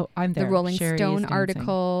dancing. Oh, I'm there. The Rolling Sherry Stone is dancing.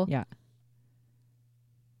 article Yeah.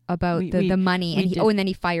 about the money. And then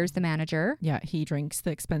he fires the manager. Yeah, he drinks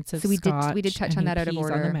the expensive So we scotch. did touch on that out of pees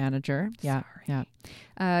order. on the manager. Yeah,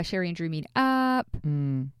 yeah. Sherry and Drew meet up.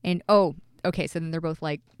 Mm. And, okay, so then they're both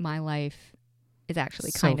like, my life is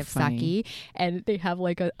actually So kind of funny. sucky. And they have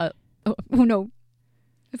like oh no.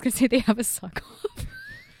 I was going to say they have a suck off.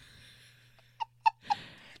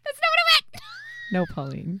 That's not what I meant. No,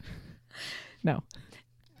 Pauline. No,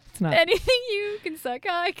 it's not. Anything you can suck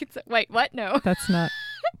on, I can suck. Wait, what? No. That's not.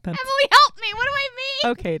 That's Emily, help me. What do I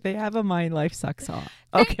mean? okay. They have a My Life Sucks off.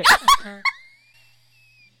 Okay.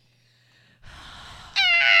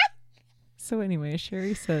 So anyway,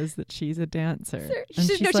 Sherry says that she's a dancer. She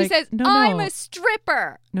says, no, I'm a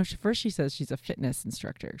stripper. No, first she says she's a fitness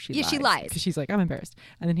instructor. She lies. Because she's like, I'm embarrassed.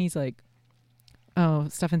 And then he's like, oh,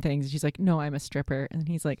 stuff and things. And she's like, no, I'm a stripper. And then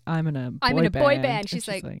he's like, I'm in a boy band. And she's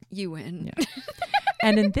like, you win. Yeah.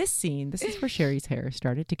 And in this scene, this is where Sherry's hair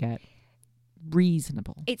started to get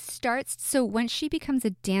reasonable. It starts, so when she becomes a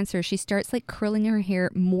dancer, she starts like curling her hair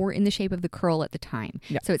more in the shape of the curl at the time.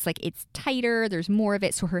 Yeah. So it's like, it's tighter, there's more of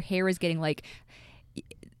it. So her hair is getting like,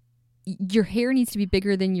 your hair needs to be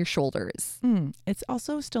bigger than your shoulders. It's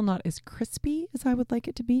also still not as crispy as I would like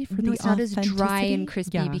it to be for the it's not as dry authenticity. and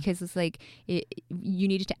crispy Yeah. because it's like you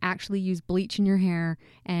needed to actually use bleach in your hair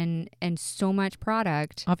and so much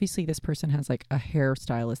product. Obviously, this person has like a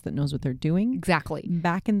hairstylist that knows what they're doing. Exactly.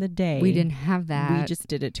 Back in the day, We didn't have that. We just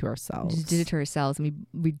did it to ourselves. We just did it to ourselves, and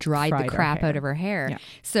we dried Fried the our crap hair. out of her hair. Yeah.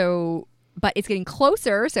 So, but it's getting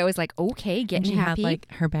closer. So I was like, okay, And getting she happy. had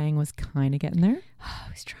like her bang was kind of getting there. I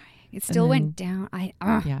was trying. It still went down.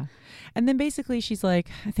 Yeah. And then basically she's like,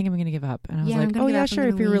 I think I'm going to give up. And I was Yeah, I'm like, gonna oh give yeah, up. I'm sure.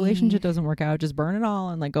 If gonna your relationship leave. doesn't work out, just burn it all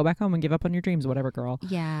and like go back home and give up on your dreams, whatever, girl.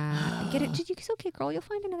 Yeah. Get it. It's okay, girl. You'll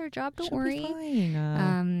find another job. Don't She'll worry. be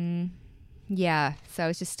fine. Yeah. So I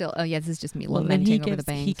was just still. Oh yeah. This is just me Well, then lamenting over the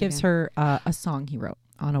bangs. he gives again. her a song he wrote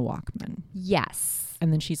on a Walkman. Yes.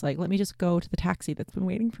 And then she's like, let me just go to the taxi that's been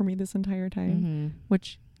waiting for me this entire time. Mm-hmm.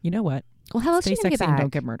 Which, you know what? Well, how else are Stay you gonna get sexy and back?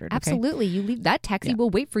 don't get murdered. Okay? Absolutely. You leave that taxi Yeah. will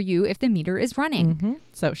wait for you if the meter is running. Mm-hmm.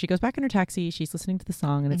 So she goes back in her taxi. She's listening to the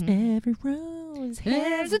song, and it's every rose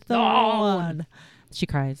has a thorn. She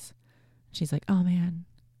cries. She's like, "Oh man!"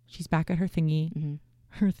 She's back at her thingy. Mm-hmm.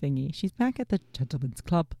 Her thingy. She's back at the gentleman's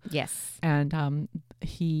club, Yes. and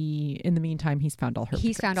in the meantime, he's found all her. He's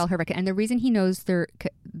records. found all her records. And the reason he knows they're,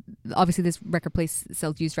 obviously this record place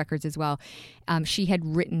sells used records as well. She had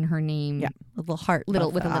written her name. Yeah, a little heart, with a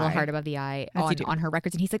above the little eye. heart above the eye As you do. on her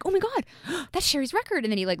records, and he's like, "Oh my god, that's Sherry's record!"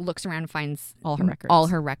 And then he like looks around and finds All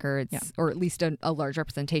her records. Yeah. or at least a large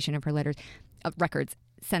representation of her records.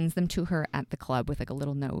 Sends them to her at the club with like a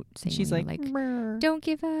little note saying, She's like, "Don't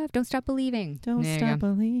give up, don't stop believing, don't There you stop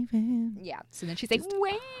go. believing." Yeah. So then she's like,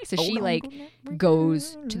 "Wait!" So hold she on, like hold on.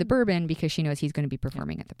 goes to the Bourbon because she knows he's going to be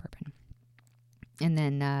performing at the Bourbon. And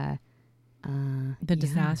then The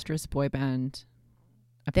disastrous boy band.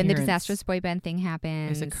 Then the appearance disastrous boy band thing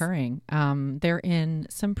happens. is occurring. They're in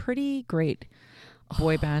some pretty great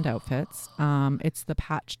boy band outfits. It's the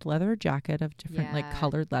patched leather jacket of different like Yeah.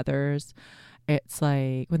 colored leathers. It's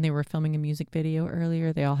like when they were filming a music video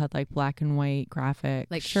earlier, they all had like black and white graphic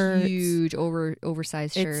like shirts. huge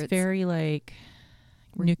oversized shirts. It's very like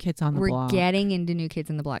New Kids on the We're Block. getting into New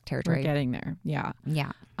Kids in the Block territory. We're getting there. Yeah.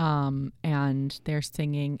 Yeah. And they're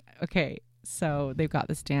singing. Okay, so they've got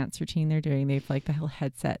this dance routine they're doing. They've like the whole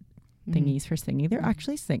headset thingies for singing. They're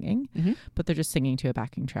actually singing, but they're just singing to a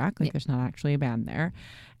backing track. Like there's not actually a band there.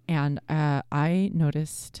 And I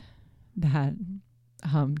noticed that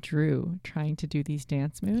Drew trying to do these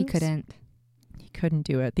dance moves. He couldn't. He couldn't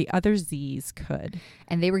do it. The other Z's could.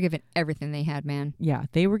 And they were given everything they had, man. Yeah,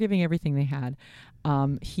 they were giving everything they had.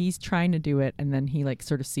 He's trying to do it, and then he like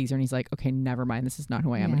sort of sees her, and he's like, "Okay, never mind. This is not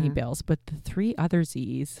who I am." And he Yeah. bails. But the three other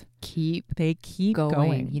Z's, Keep they keep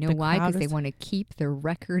going. You know The why? crowd Because they is- want to keep the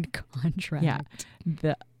record contract. Yeah,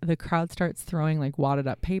 the crowd starts throwing like wadded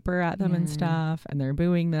up paper at them and stuff, and they're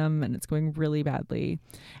booing them, and it's going really badly.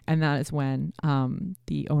 And that is when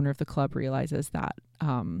the owner of the club realizes that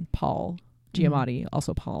Paul Giamatti,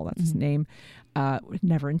 also Paul, that's his name,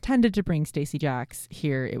 never intended to bring Stacey Jacks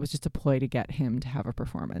here. It was just a ploy to get him to have a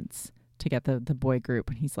performance, to get the boy group.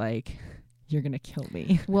 And he's like, "You're gonna kill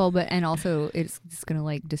me." Well, and also it's gonna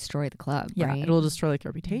like destroy the club. Yeah, right? it'll destroy like the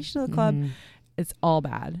reputation of the club. It's all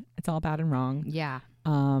bad. It's all bad and wrong. Yeah.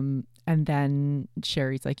 And then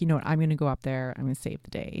Sherry's like, "You know what? I'm going to go up there. I'm going to save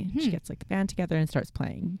the day." She gets like the band together and starts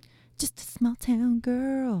playing "Just a Small Town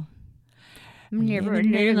Girl." Never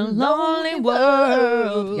living in a lonely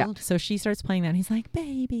world. Yeah. So she starts playing that, and he's like,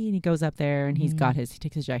 baby. And he goes up there, and he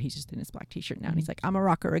takes his jacket. He's just in his black t-shirt now. And he's like, I'm a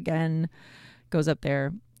rocker again. Goes up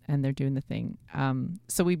there, and they're doing the thing.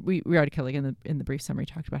 So we already kind of like in the brief summary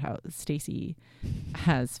talked about how Stacy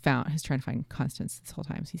has trying to find Constance this whole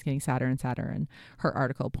time. So he's getting sadder and sadder. And her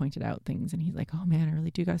article pointed out things, and he's like, oh man, I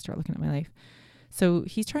really do got to start looking at my life. So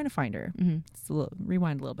he's trying to find her. So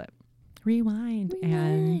rewind a little bit. Rewind.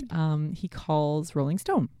 And he calls Rolling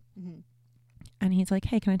Stone. And he's like,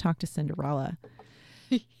 hey, can I talk to Cinderella?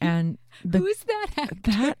 And who's that actor?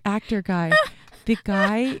 That actor guy. The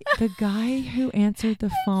guy who answered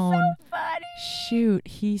the phone. So funny. Shoot,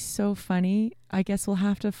 he's so funny. I guess we'll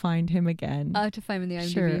have to find him again. I'll have to find him in the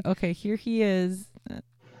IMDb. Sure. Okay, here he is.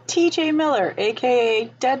 TJ Miller,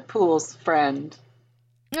 aka Deadpool's friend.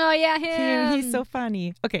 Oh yeah, him. He's so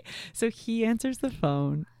funny. Okay, so he answers the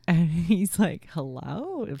phone and he's like,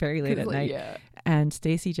 hello? Very late at night. Yeah. And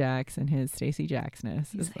Stacey Jacks and his Stacey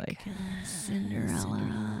Jacksness is like,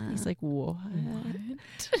 Cinderella. He's like, what?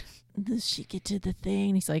 Does she get to the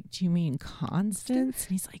thing? And he's like, do you mean Constance?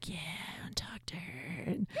 And he's like, yeah, I want to talk to her.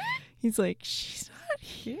 And he's like, she's not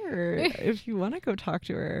here. If you want to go talk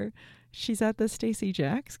to her, she's at the Stacey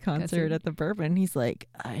Jacks concert at the Bourbon. He's like,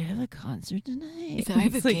 I have a concert tonight. I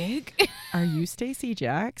have a gig. Are you Stacey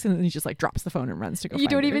Jacks? And then he just like drops the phone and runs to go. You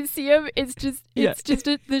don't even see him. It's just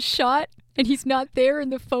the shot, and he's not there, and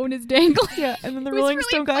the phone is dangling. Yeah, and then the Rolling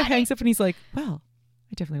Stone guy hangs up, and he's like, well,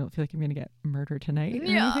 I definitely don't feel like I'm going to get murdered tonight or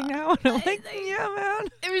anything now. And I'm like, yeah, man.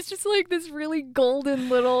 It was just like this really golden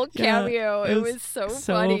little cameo. It was so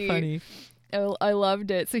funny. I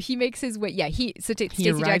loved it. So he makes his way. Yeah, he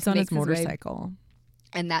arrives on his motorcycle,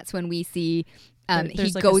 and that's when we see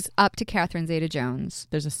he like goes up to Catherine Zeta-Jones.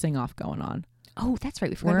 There's a sing-off going on. Oh, that's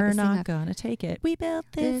right. We forgot. We're not gonna take it. We built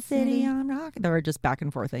this city on rock. They were just back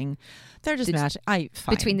and forthing. They're just matching.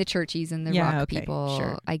 Between the Churchies and the rock people.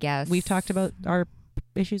 Sure. I guess we've talked about our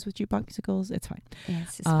issues with jukebox musicals. It's fine.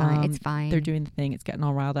 Yes, it's fine. It's fine. They're doing the thing. It's getting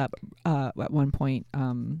all riled up. At one point,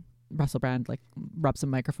 Russell Brand like rubs a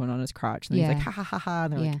microphone on his crotch, and then he's like, ha ha ha ha,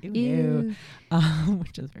 and they're like, ew,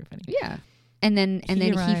 which is very funny. Yeah. And then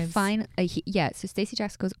so Stacey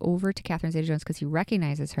Jacks goes over to Catherine Zeta-Jones because he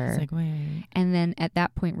recognizes her. He's like, wait. And then at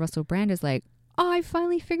that point, Russell Brand is like, oh, I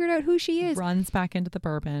finally figured out who she is. Runs back into the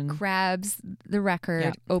Bourbon. Grabs the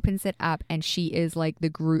record, opens it up, and she is like a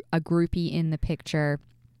groupie in the picture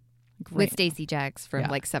with Stacey Jacks from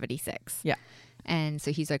like 76. Yeah. And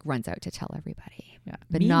so he's like runs out to tell everybody. Yeah.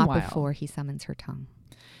 But not before he summons her tongue.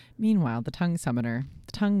 Meanwhile, the tongue summoner,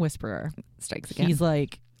 the tongue whisperer, strikes again. He's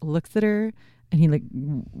like, looks at her, and he like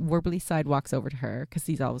warbly sidewalks over to her because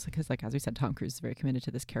he's always like as we said, Tom Cruise is very committed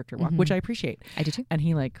to this character walk, which I appreciate. I do too. And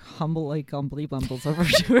he like humbly bumbles over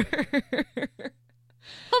to her.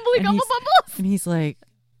 Humbly bumbles. And he's like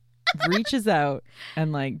reaches out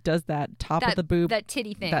and like does that top of the boob, that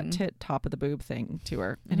titty thing, that top of the boob thing to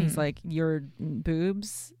her, and he's like, your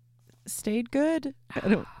boobs stayed good.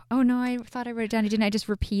 Oh no, I thought I wrote it down. I didn't. I just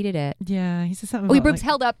repeated it. Yeah, he said something. Oh, your boobs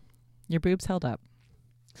held up. Your boobs held up.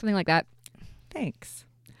 Something like that. Thanks.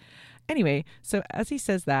 Anyway, so as he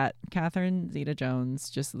says that, Catherine Zeta-Jones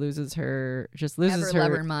just loses her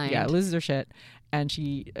mind. Yeah, loses her shit, and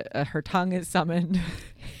she her tongue is summoned.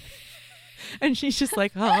 And she's just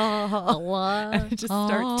like, and it just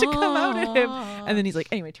starts to come out at him. And then he's like,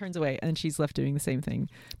 anyway, turns away. And she's left doing the same thing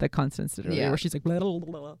that Constance did earlier, where she's like, blah, blah,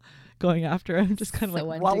 blah, blah, going after him, just kind of so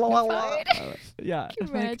like, blah, blah, blah. Yeah. Can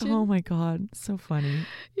you like, imagine? oh my God. So funny.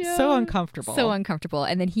 Yeah. So uncomfortable.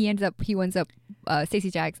 And then he ends up,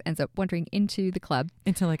 Stacey Jacks ends up wandering into the club.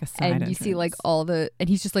 Into like a side And entrance. you see like and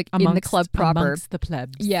he's just like in the club proper. Amongst the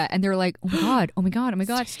plebs. Yeah. And they're like, oh my God.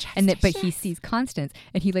 But he sees Constance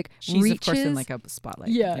and he like she's reaches. Of course in like a spotlight.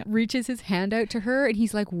 Yeah. Reaches his hand out to her and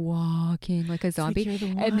he's like walking like a zombie. Like,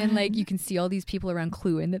 and then like you can see all these people around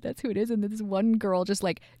clue in that's who it is. And then this one girl just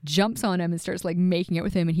like jumps on him and starts like making out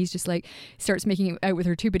with him. And he's just like starts making out with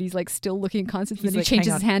her too. But he's like still looking at Constance. And then he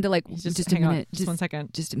changes his hand to like, just a minute. Just 1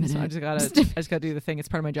 second. Just a minute. I just gotta do the thing. It's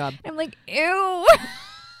part of my job. I'm like, ew.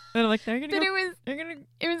 And I'm like, they're gonna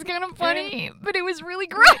it was kind of funny, but it was really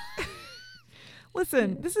great.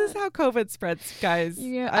 Listen, this is how COVID spreads, guys.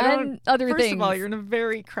 Yeah, and other first things. First of all, you're in a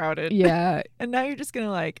very crowded. Yeah. And now you're just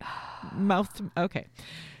gonna like okay.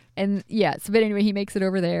 And yeah, so but anyway, he makes it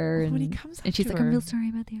over there, and when he comes up and she's to like, her, I'm real sorry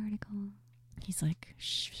about the article. He's like,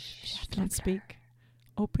 shh, don't speak.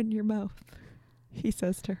 Open your mouth, he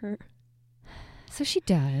says to her. So she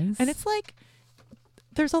does. And it's like,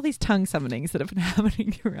 there's all these tongue summonings that have been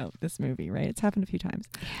happening throughout this movie, right? It's happened a few times.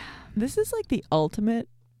 Yeah. This is like the ultimate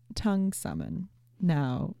tongue summon.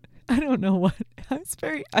 Now, I don't know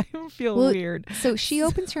I feel weird. So she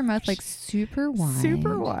opens her mouth like super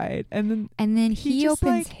wide. And then he just,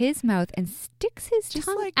 opens like, his mouth and sticks his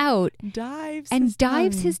tongue like, out dives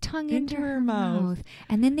his tongue into her mouth.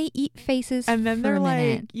 And then they eat faces and then for they're a like,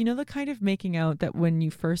 minute. you know, the kind of making out that when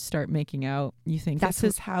you first start making out, you think this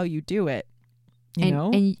is how you do it. You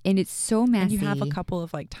know? And it's so messy. And you have a couple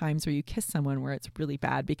of like times where you kiss someone where it's really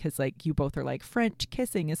bad because like you both are like, French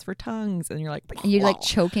kissing is for tongues, and you're like, and you're like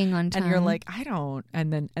choking on tongue. and you're like, I don't.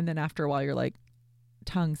 And then after a while you're like,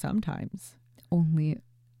 tongue sometimes. Only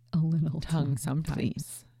a little Tongue sometimes.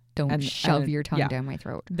 Please. Don't shove your tongue down my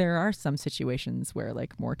throat. There are some situations where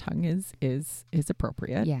like more tongue is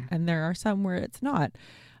appropriate. Yeah. And there are some where it's not.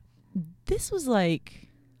 This was like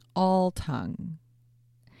all tongue.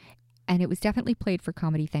 And it was definitely played for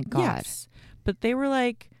comedy, thank God. Yes. But they were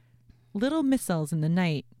like little missiles in the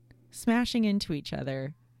night smashing into each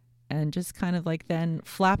other and just kind of like then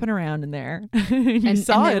flapping around in there. You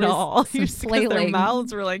saw it all. Because their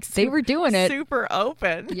mouths were like they were doing it super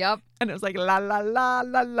open. Yep. And it was like la la la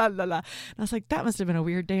la la la la. And I was like, that must have been a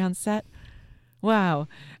weird day on set. Wow.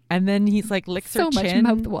 And then he's like licks her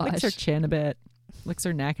chin. Licks her chin a bit. Licks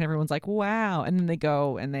her neck, and everyone's like, wow. And then they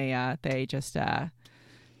go and they just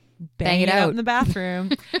bang it out in the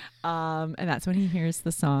bathroom. And that's when he hears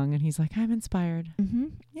the song and he's like, I'm inspired. Mm-hmm.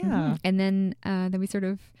 Yeah. Mm-hmm. And then we sort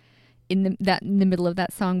of in the middle of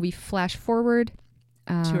that song we flash forward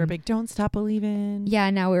to our big Don't Stop Believin'. Yeah,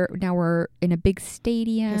 now we're in a big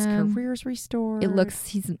stadium. His career's restored. He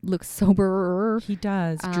looks sober. He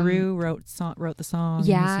does. Drew wrote the song.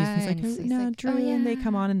 Yeah. He's like, no, Drew, and they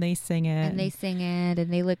come on and they sing it. And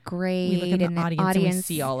they look great. We look in the audience and we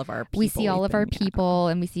see all of our people. We see all of our people,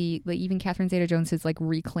 and we see like even Catherine Zeta-Jones is like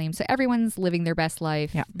reclaimed. So everyone's living their best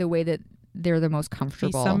life the way that they're the most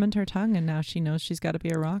comfortable. He summoned her tongue, and now she knows she's got to be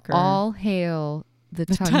a rocker. All hail the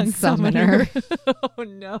tongue summoner. Oh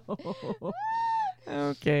no.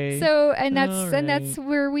 Okay. So and that's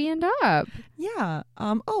where we end up. Yeah.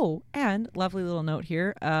 And lovely little note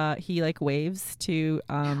here. He like waves to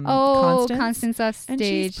Constance off stage. And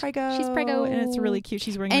she's preggo. And it's really cute.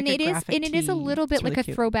 She's wearing like a graphic and it is a little bit like a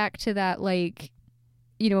throwback to that, like,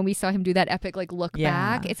 you know, when we saw him do that epic like look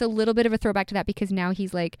back. It's a little bit of a throwback to that because now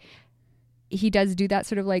he's like, he does do that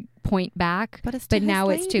sort of like point back, but now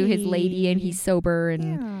it's to his lady and he's sober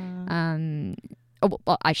and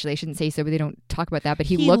well, actually I shouldn't say sober. They don't talk about that, but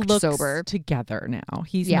he looks sober together now.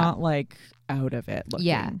 He's not like out of it looking.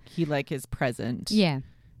 Yeah. He like is present. Yeah.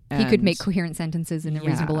 He could make coherent sentences in a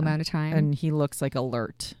reasonable amount of time. And he looks like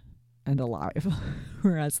alert and alive.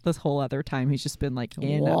 Whereas this whole other time he's just been like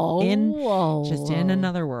in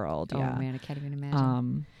another world. Oh man, I can't even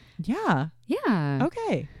imagine. Yeah.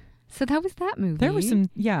 Okay. So that was that movie. There was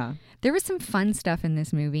some fun stuff in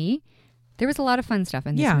this movie. There was a lot of fun stuff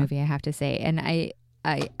in this movie, I have to say. And I'm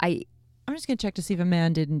just going to check to see if a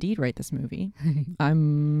man did indeed write this movie.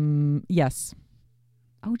 Yes.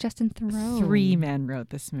 Oh, Justin Theroux. 3 men wrote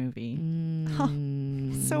this movie.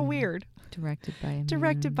 So weird.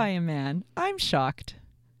 Directed by a man. I'm shocked.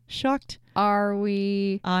 Shocked. Are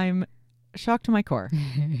we? I'm shocked to my core.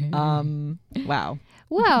 Wow.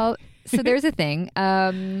 Well, so there's a thing.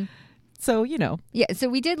 So, you know. Yeah, so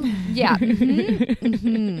we did. Yeah. Mm-hmm,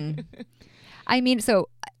 mm-hmm. I mean, so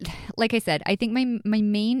like I said, I think my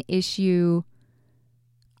main issue,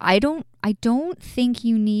 I don't think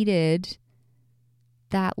you needed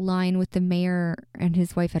that line with the mayor and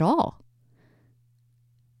his wife at all.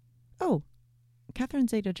 Oh, Catherine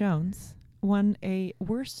Zeta-Jones won a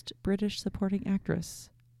Worst British Supporting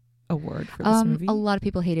Actress award for this movie. A lot of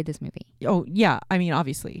people hated this movie. Oh, yeah. I mean,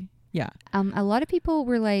 obviously. Yeah. A lot of people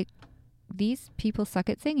were like, these people suck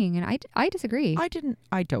at singing, and I disagree. I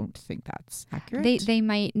don't think that's accurate. They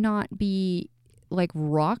might not be like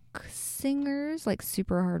rock singers, like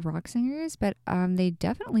super hard rock singers, but they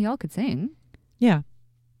definitely all could sing. Yeah.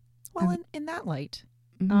 Well, in that light,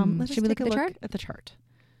 let's should we look at the chart?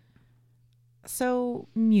 So,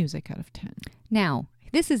 music out of 10. Now,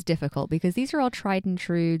 this is difficult because these are all tried and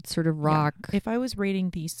true sort of rock. Yeah. If I was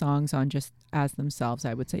rating these songs on just as themselves,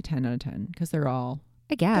 I would say 10 out of 10 because they're all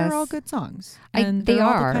good songs. And they're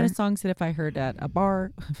all the kind of songs that if I heard at a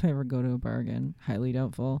bar, if I ever go to a bar again, highly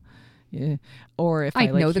doubtful. Yeah. Or if I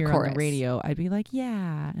like know hear the chorus on the radio, I'd be like,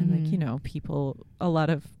 yeah. And like, you know, a lot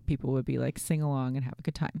of people would be like, sing along and have a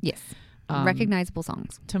good time. Yes. Recognizable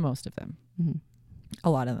songs. To most of them. Mm-hmm. A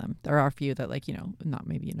lot of them. There are a few that like, you know, not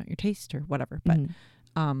your taste or whatever. But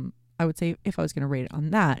I would say if I was going to rate it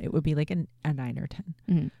on that, it would be like a 9 or 10.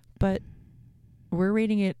 Mm-hmm. But we're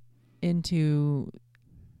rating it in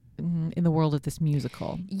the world of this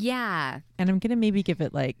musical. Yeah. And I'm going to maybe give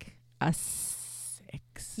it like a 6.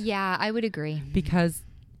 6. Yeah, I would agree. Because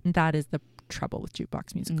that is the trouble with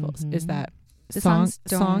jukebox musicals, is that The songs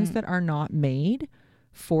don't- that are not made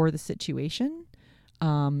for the situation,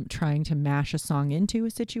 trying to mash a song into a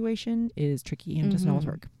situation is tricky and doesn't always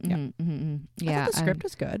work. Yeah. I Yeah. thought the script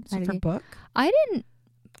was good. So I for agree. book, I didn't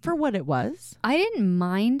for what it was,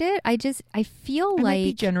 mind it. I feel I might be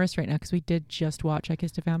like generous right now because we did just watch I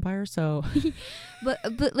Kissed a Vampire. So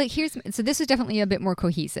but like so this is definitely a bit more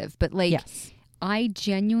cohesive, but like yes. I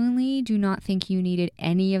genuinely do not think you needed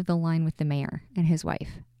any of the line with the mayor and his wife.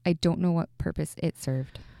 I don't know what purpose it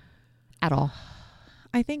served at all.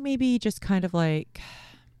 I think maybe just kind of like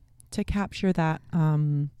to capture that,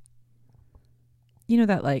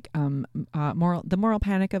 that like the moral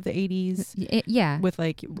panic of the 80s Yeah. with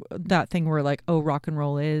like that thing where like, oh, rock and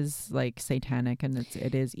roll is like satanic and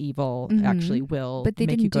it is evil, actually will But they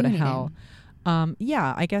make didn't you go do to anything. hell.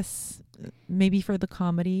 Yeah, I guess maybe for the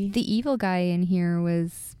comedy. The evil guy in here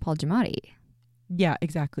was Paul Giamatti. Yeah,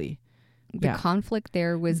 exactly. The Yeah. conflict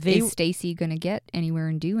there was, They- is Stacy going to get anywhere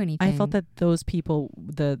and do anything? I felt that those people,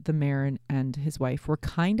 the mayor and his wife, were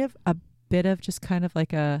kind of a bit of just kind of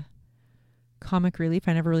like a comic relief.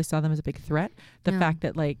 I never really saw them as a big threat. The No. fact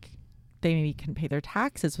that like they maybe couldn't pay their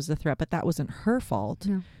taxes was a threat, but that wasn't her fault.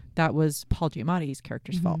 No. That was Paul Giamatti's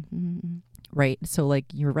character's fault, Mhm. right? So like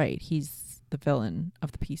you're right, he's the villain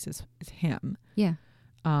of the piece is him. Yeah.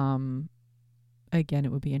 Again,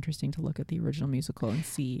 it would be interesting to look at the original musical and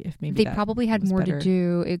see if maybe They that probably had was more better. to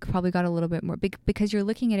do. It probably got a little bit more because you're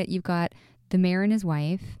looking at it. You've got the mayor and his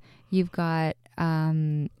wife. You've got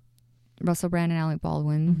Russell Brand and Alec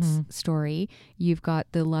Baldwin's story. You've got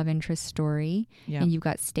the love interest story, Yeah. and you've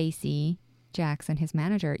got Stacy Jackson, his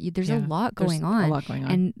manager. There's a Yeah. lot There's going on. A lot going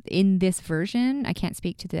on. And in this version, I can't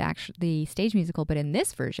speak to the stage musical, but in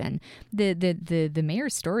this version, the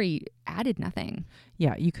mayor's story added nothing.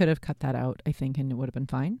 Yeah, you could have cut that out, I think, and it would have been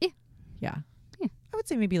fine. Yeah. Yeah. Yeah. I would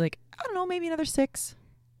say maybe like, I don't know, maybe another 6,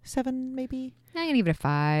 7, maybe. I'm gonna give it a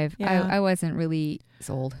 5. Yeah. I wasn't really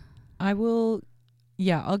sold.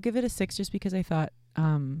 I'll give it a 6 just because I thought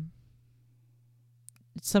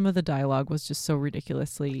some of the dialogue was just so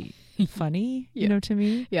ridiculously funny, Yeah. to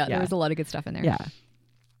me. There was a lot of good stuff in there. Yeah.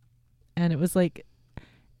 And it was like,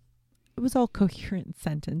 it was all coherent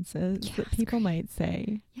sentences Yeah, that it's people great. might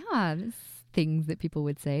say. Yeah, there's things that people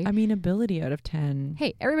would say. I mean, ability out of 10.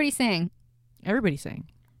 Hey, everybody's saying. Everybody's saying.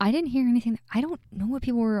 I didn't hear anything. I don't know what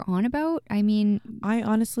people were on about. I mean, I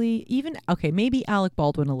honestly, maybe Alec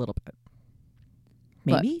Baldwin a little bit.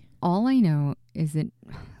 But- Maybe. all I know is that,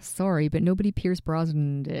 sorry, but nobody Pierce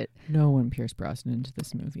Brosnan did. No one Pierce Brosnan into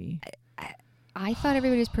this movie. I thought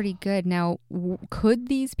everybody was pretty good. Now, could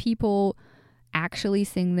these people actually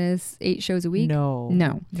sing this 8 shows a week? No,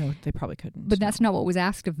 they probably couldn't. But that's not what was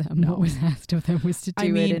asked of them. No. What was asked of them was to do I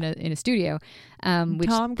mean, it in a studio, which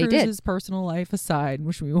Tom they Cruise's did. personal life aside,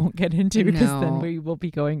 which we won't get into because No. then we will be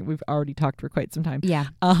going. We've already talked for quite some time. Yeah,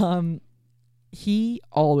 He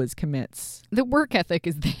always commits. the work ethic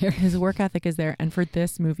is there. His work ethic is there, and for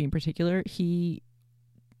this movie in particular, he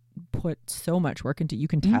put so much work into. You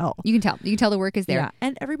can tell. You can tell. You can tell the work is there. Yeah,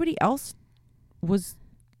 and everybody else was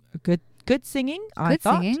good singing. I Good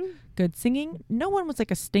thought singing. good singing. No one was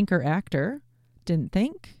like a stinker actor. Didn't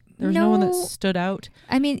think there was no one that No. stood out.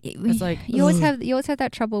 I mean, It's like, you always ugh. have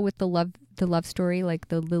that trouble with the love story, like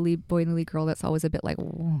the Lily boy and Lily girl. That's always a bit like,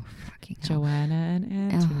 oh, fucking hell. Joanna and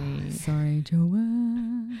Anthony. Oh, sorry,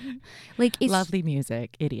 Joanna. Like it's Lovely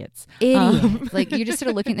music, idiots. idiot. Like you're just sort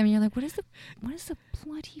of looking at them and you're like, what is the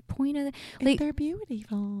bloody point of that? Like They're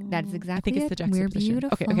beautiful. That's exactly I think it's it. the We're juxtaposition.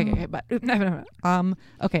 Okay, beautiful. but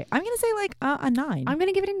okay, I'm gonna say like a 9. I'm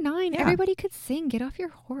gonna give it a 9. Yeah. Everybody could sing. Get off your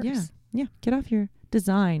horse. Yeah. Get off your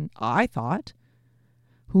design. I thought.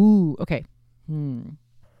 Ooh. Okay.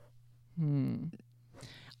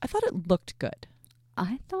 I thought it looked good.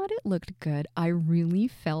 I thought it looked good. I really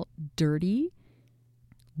felt dirty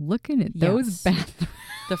looking at those Yes. bathrooms.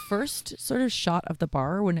 The first sort of shot of the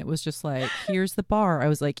bar when it was just like, here's the bar. I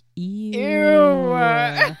was like, ew.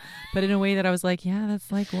 But in a way that I was like, yeah, that's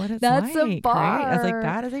like what it's That's a like. Right? I was like, bar.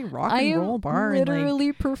 that is a rock I and roll have bar. and, like,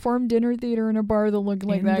 literally performed dinner theater in a bar that looked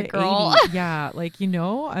like in that the girl. 80s. Yeah, like,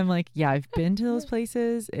 I'm like, yeah, I've been to those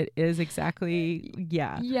places. It is exactly,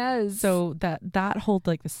 yeah. Yes. So that whole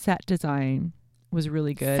like the set design was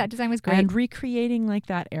really good. set design was great. And recreating like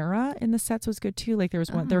that era in the sets was good too. Like there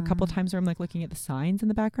were a couple times where I'm like looking at the signs in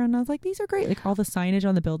the background and I was like, these are great. Like all the signage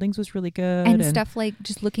on the buildings was really good. and stuff like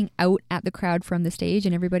just looking out at the crowd from the stage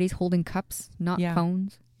and everybody's holding cups, not Yeah.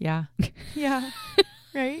 phones. Yeah. Yeah.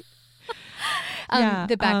 Right.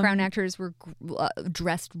 The background actors were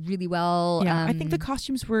dressed really well. Yeah, I think the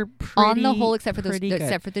costumes were pretty, on the whole, except for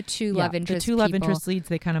the two love interest. The two love interest leads,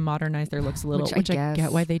 they kind of modernized their looks a little, which I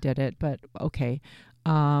get why they did it, but okay.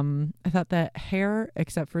 I thought that hair,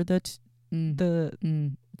 except for the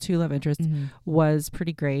two love interests, was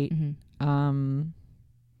pretty great.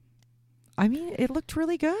 I mean, it looked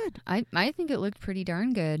really good. I think it looked pretty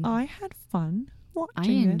darn good. I had fun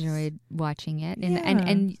watching I enjoyed watching it,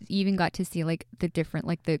 and even got to see like the different,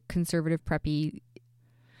 like the conservative preppy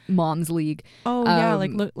moms league. Oh yeah,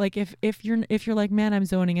 like if you're like, man, I'm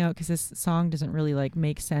zoning out because this song doesn't really like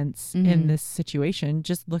make sense in this situation.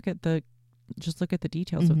 Just look at the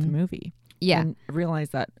details of the movie. Yeah, and realize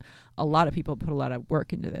that a lot of people put a lot of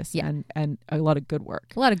work into this. Yeah, and a lot of good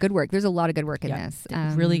work. There's a lot of good work in this.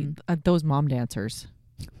 Really, those mom dancers.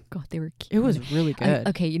 God, they were cute. It was really good.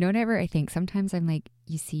 Okay, you know, whatever. I think sometimes I'm like,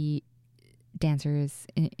 you see dancers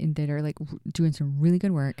that are like doing some really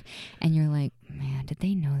good work, and you're like, man, did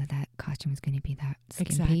they know that costume was going to be that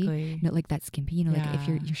skimpy? Exactly. No, like that skimpy. You know, like if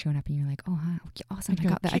you're showing up and you're like, oh, huh, awesome,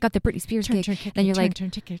 I got the Britney Spears gig. Then you're like,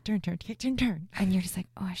 turn, and you're just like,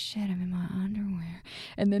 oh shit, I'm in my underwear.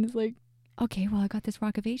 And then it's like, okay, well, I got this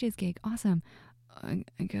Rock of Ages gig. Awesome. I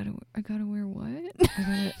gotta wear what?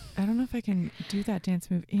 I don't know if I can do that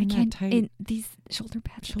dance move that tight. In these shoulder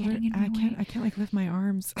pads. I can't like lift my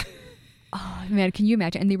arms. Oh man, can you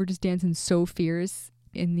imagine? And they were just dancing so fierce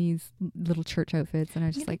in these little church outfits, and I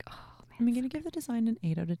was just like, oh man. I'm gonna give the design an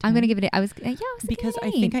 8 out of 10. I'm gonna give it. I was because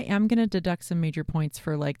I think I am gonna deduct some major points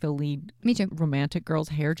for like the lead. Me too. Romantic girl's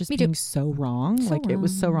hair just being so wrong. It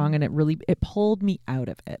was so wrong, and it pulled me out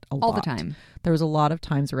of it all the time. There was a lot of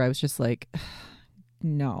times where I was just like,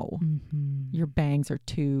 no, your bangs are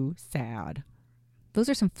too sad. Those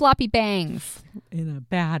are some floppy bangs. In a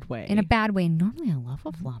bad way. Normally I love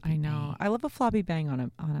a floppy bang. I know. I love a floppy bang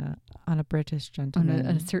on a British gentleman.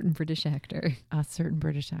 On a certain British actor. A certain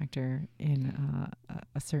British actor in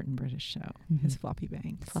a certain British show. His floppy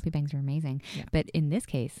bangs. Floppy bangs are amazing. Yeah. But in this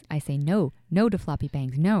case, I say no. No to floppy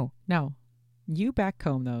bangs. No. No. You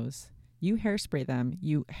backcomb those. You hairspray them.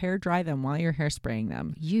 You hair dry them while you're hairspraying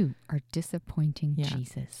them. You are disappointing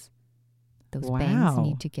Jesus. Those bangs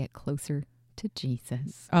need to get closer to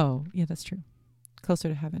Jesus. Oh, yeah, that's true. Closer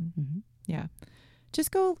to heaven. Yeah.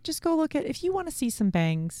 Just go look at, if you want to see some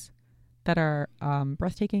bangs that are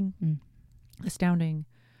breathtaking, astounding,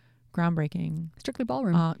 groundbreaking. Strictly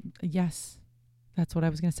Ballroom. Yes. That's what I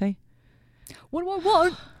was going to say. What do I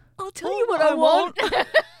want? I'll tell you what I want.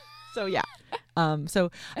 So yeah.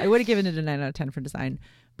 So I would have given it a 9 out of 10 for design,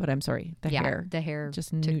 but I'm sorry. The hair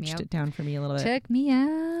just nooched it down for me a little bit. Took me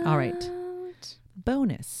out. All right.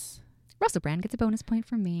 Bonus. Russell Brand gets a bonus point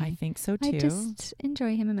from me. I think so too. I just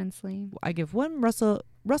enjoy him immensely. I give one Russell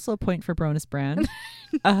point for bonus brand.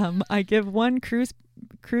 I give one cruise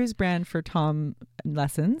brand for Tom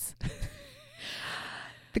lessons.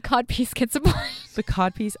 The codpiece gets a point. The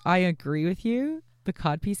codpiece, I agree with you. The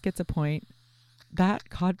codpiece gets a point. That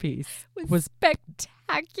codpiece was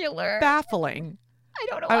spectacular. Baffling. I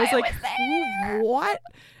don't know why I was like, there. What?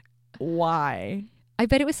 Why? I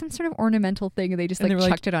bet it was some sort of ornamental thing and they just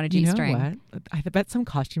chucked it on a G-string. You know what? I bet some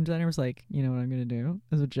costume designer was like, you know what I'm going to do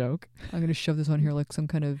as a joke? I'm going to shove this on here like some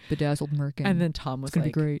kind of bedazzled merkin. And then Tom was it's gonna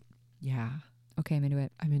be great. Yeah. Okay, I'm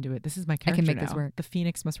into it. This is my character I can make now. This work. The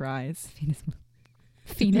phoenix must rise.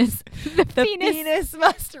 Phoenix. The penis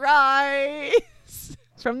must rise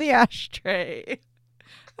from the ashtray.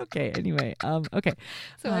 Okay, anyway. Okay.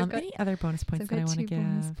 So any other bonus points that I want to give?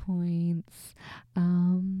 Bonus points.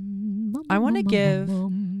 I want to give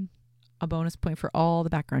a bonus point for all the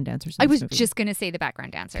background dancers. I was just going to say the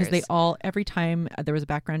background dancers. Because every time there was a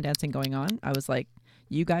background dancing going on, I was like,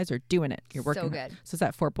 you guys are doing it. You're working. So good. So is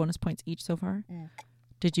that 4 bonus points each so far?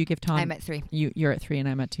 Did you give Tom? I'm at 3. You're at 3 and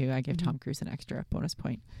I'm at 2. I give Tom Cruise an extra bonus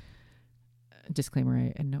point. Disclaimer,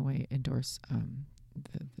 I in no way endorse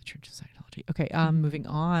the Church of Scientology. Okay, moving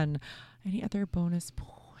on. Any other bonus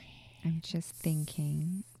points? I'm just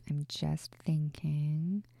thinking.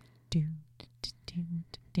 Do.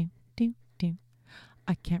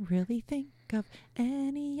 I can't really think of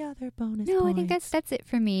any other bonus points. No, I think that's it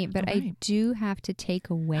for me. But I do have to take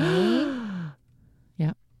away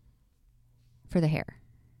yeah. for the hair.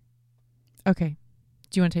 Okay.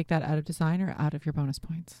 Do you want to take that out of design or out of your bonus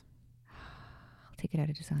points? I'll take it out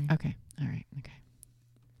of design. Okay. All right. Okay.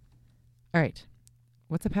 All right.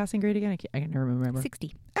 What's the passing grade again? I can never remember.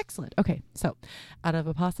 60. Excellent. Okay. So out of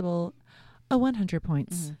a possible 100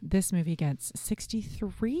 points, this movie gets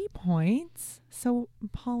 63 points. So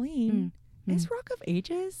Pauline, is Rock of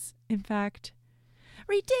Ages, in fact,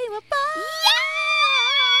 redeemable?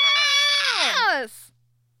 Yes!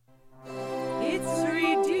 It's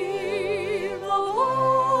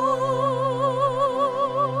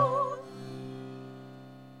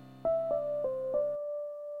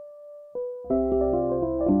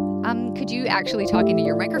actually talk into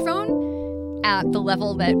your microphone at the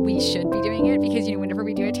level that we should be doing it, because whenever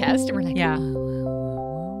we do a test and we're like, Yeah.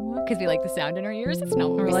 because we like the sound in our ears, it's not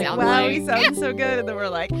what We're we like, sound wow, like. we sound so good. And then we're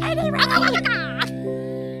like, I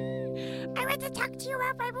want to talk to you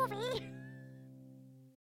about my movie.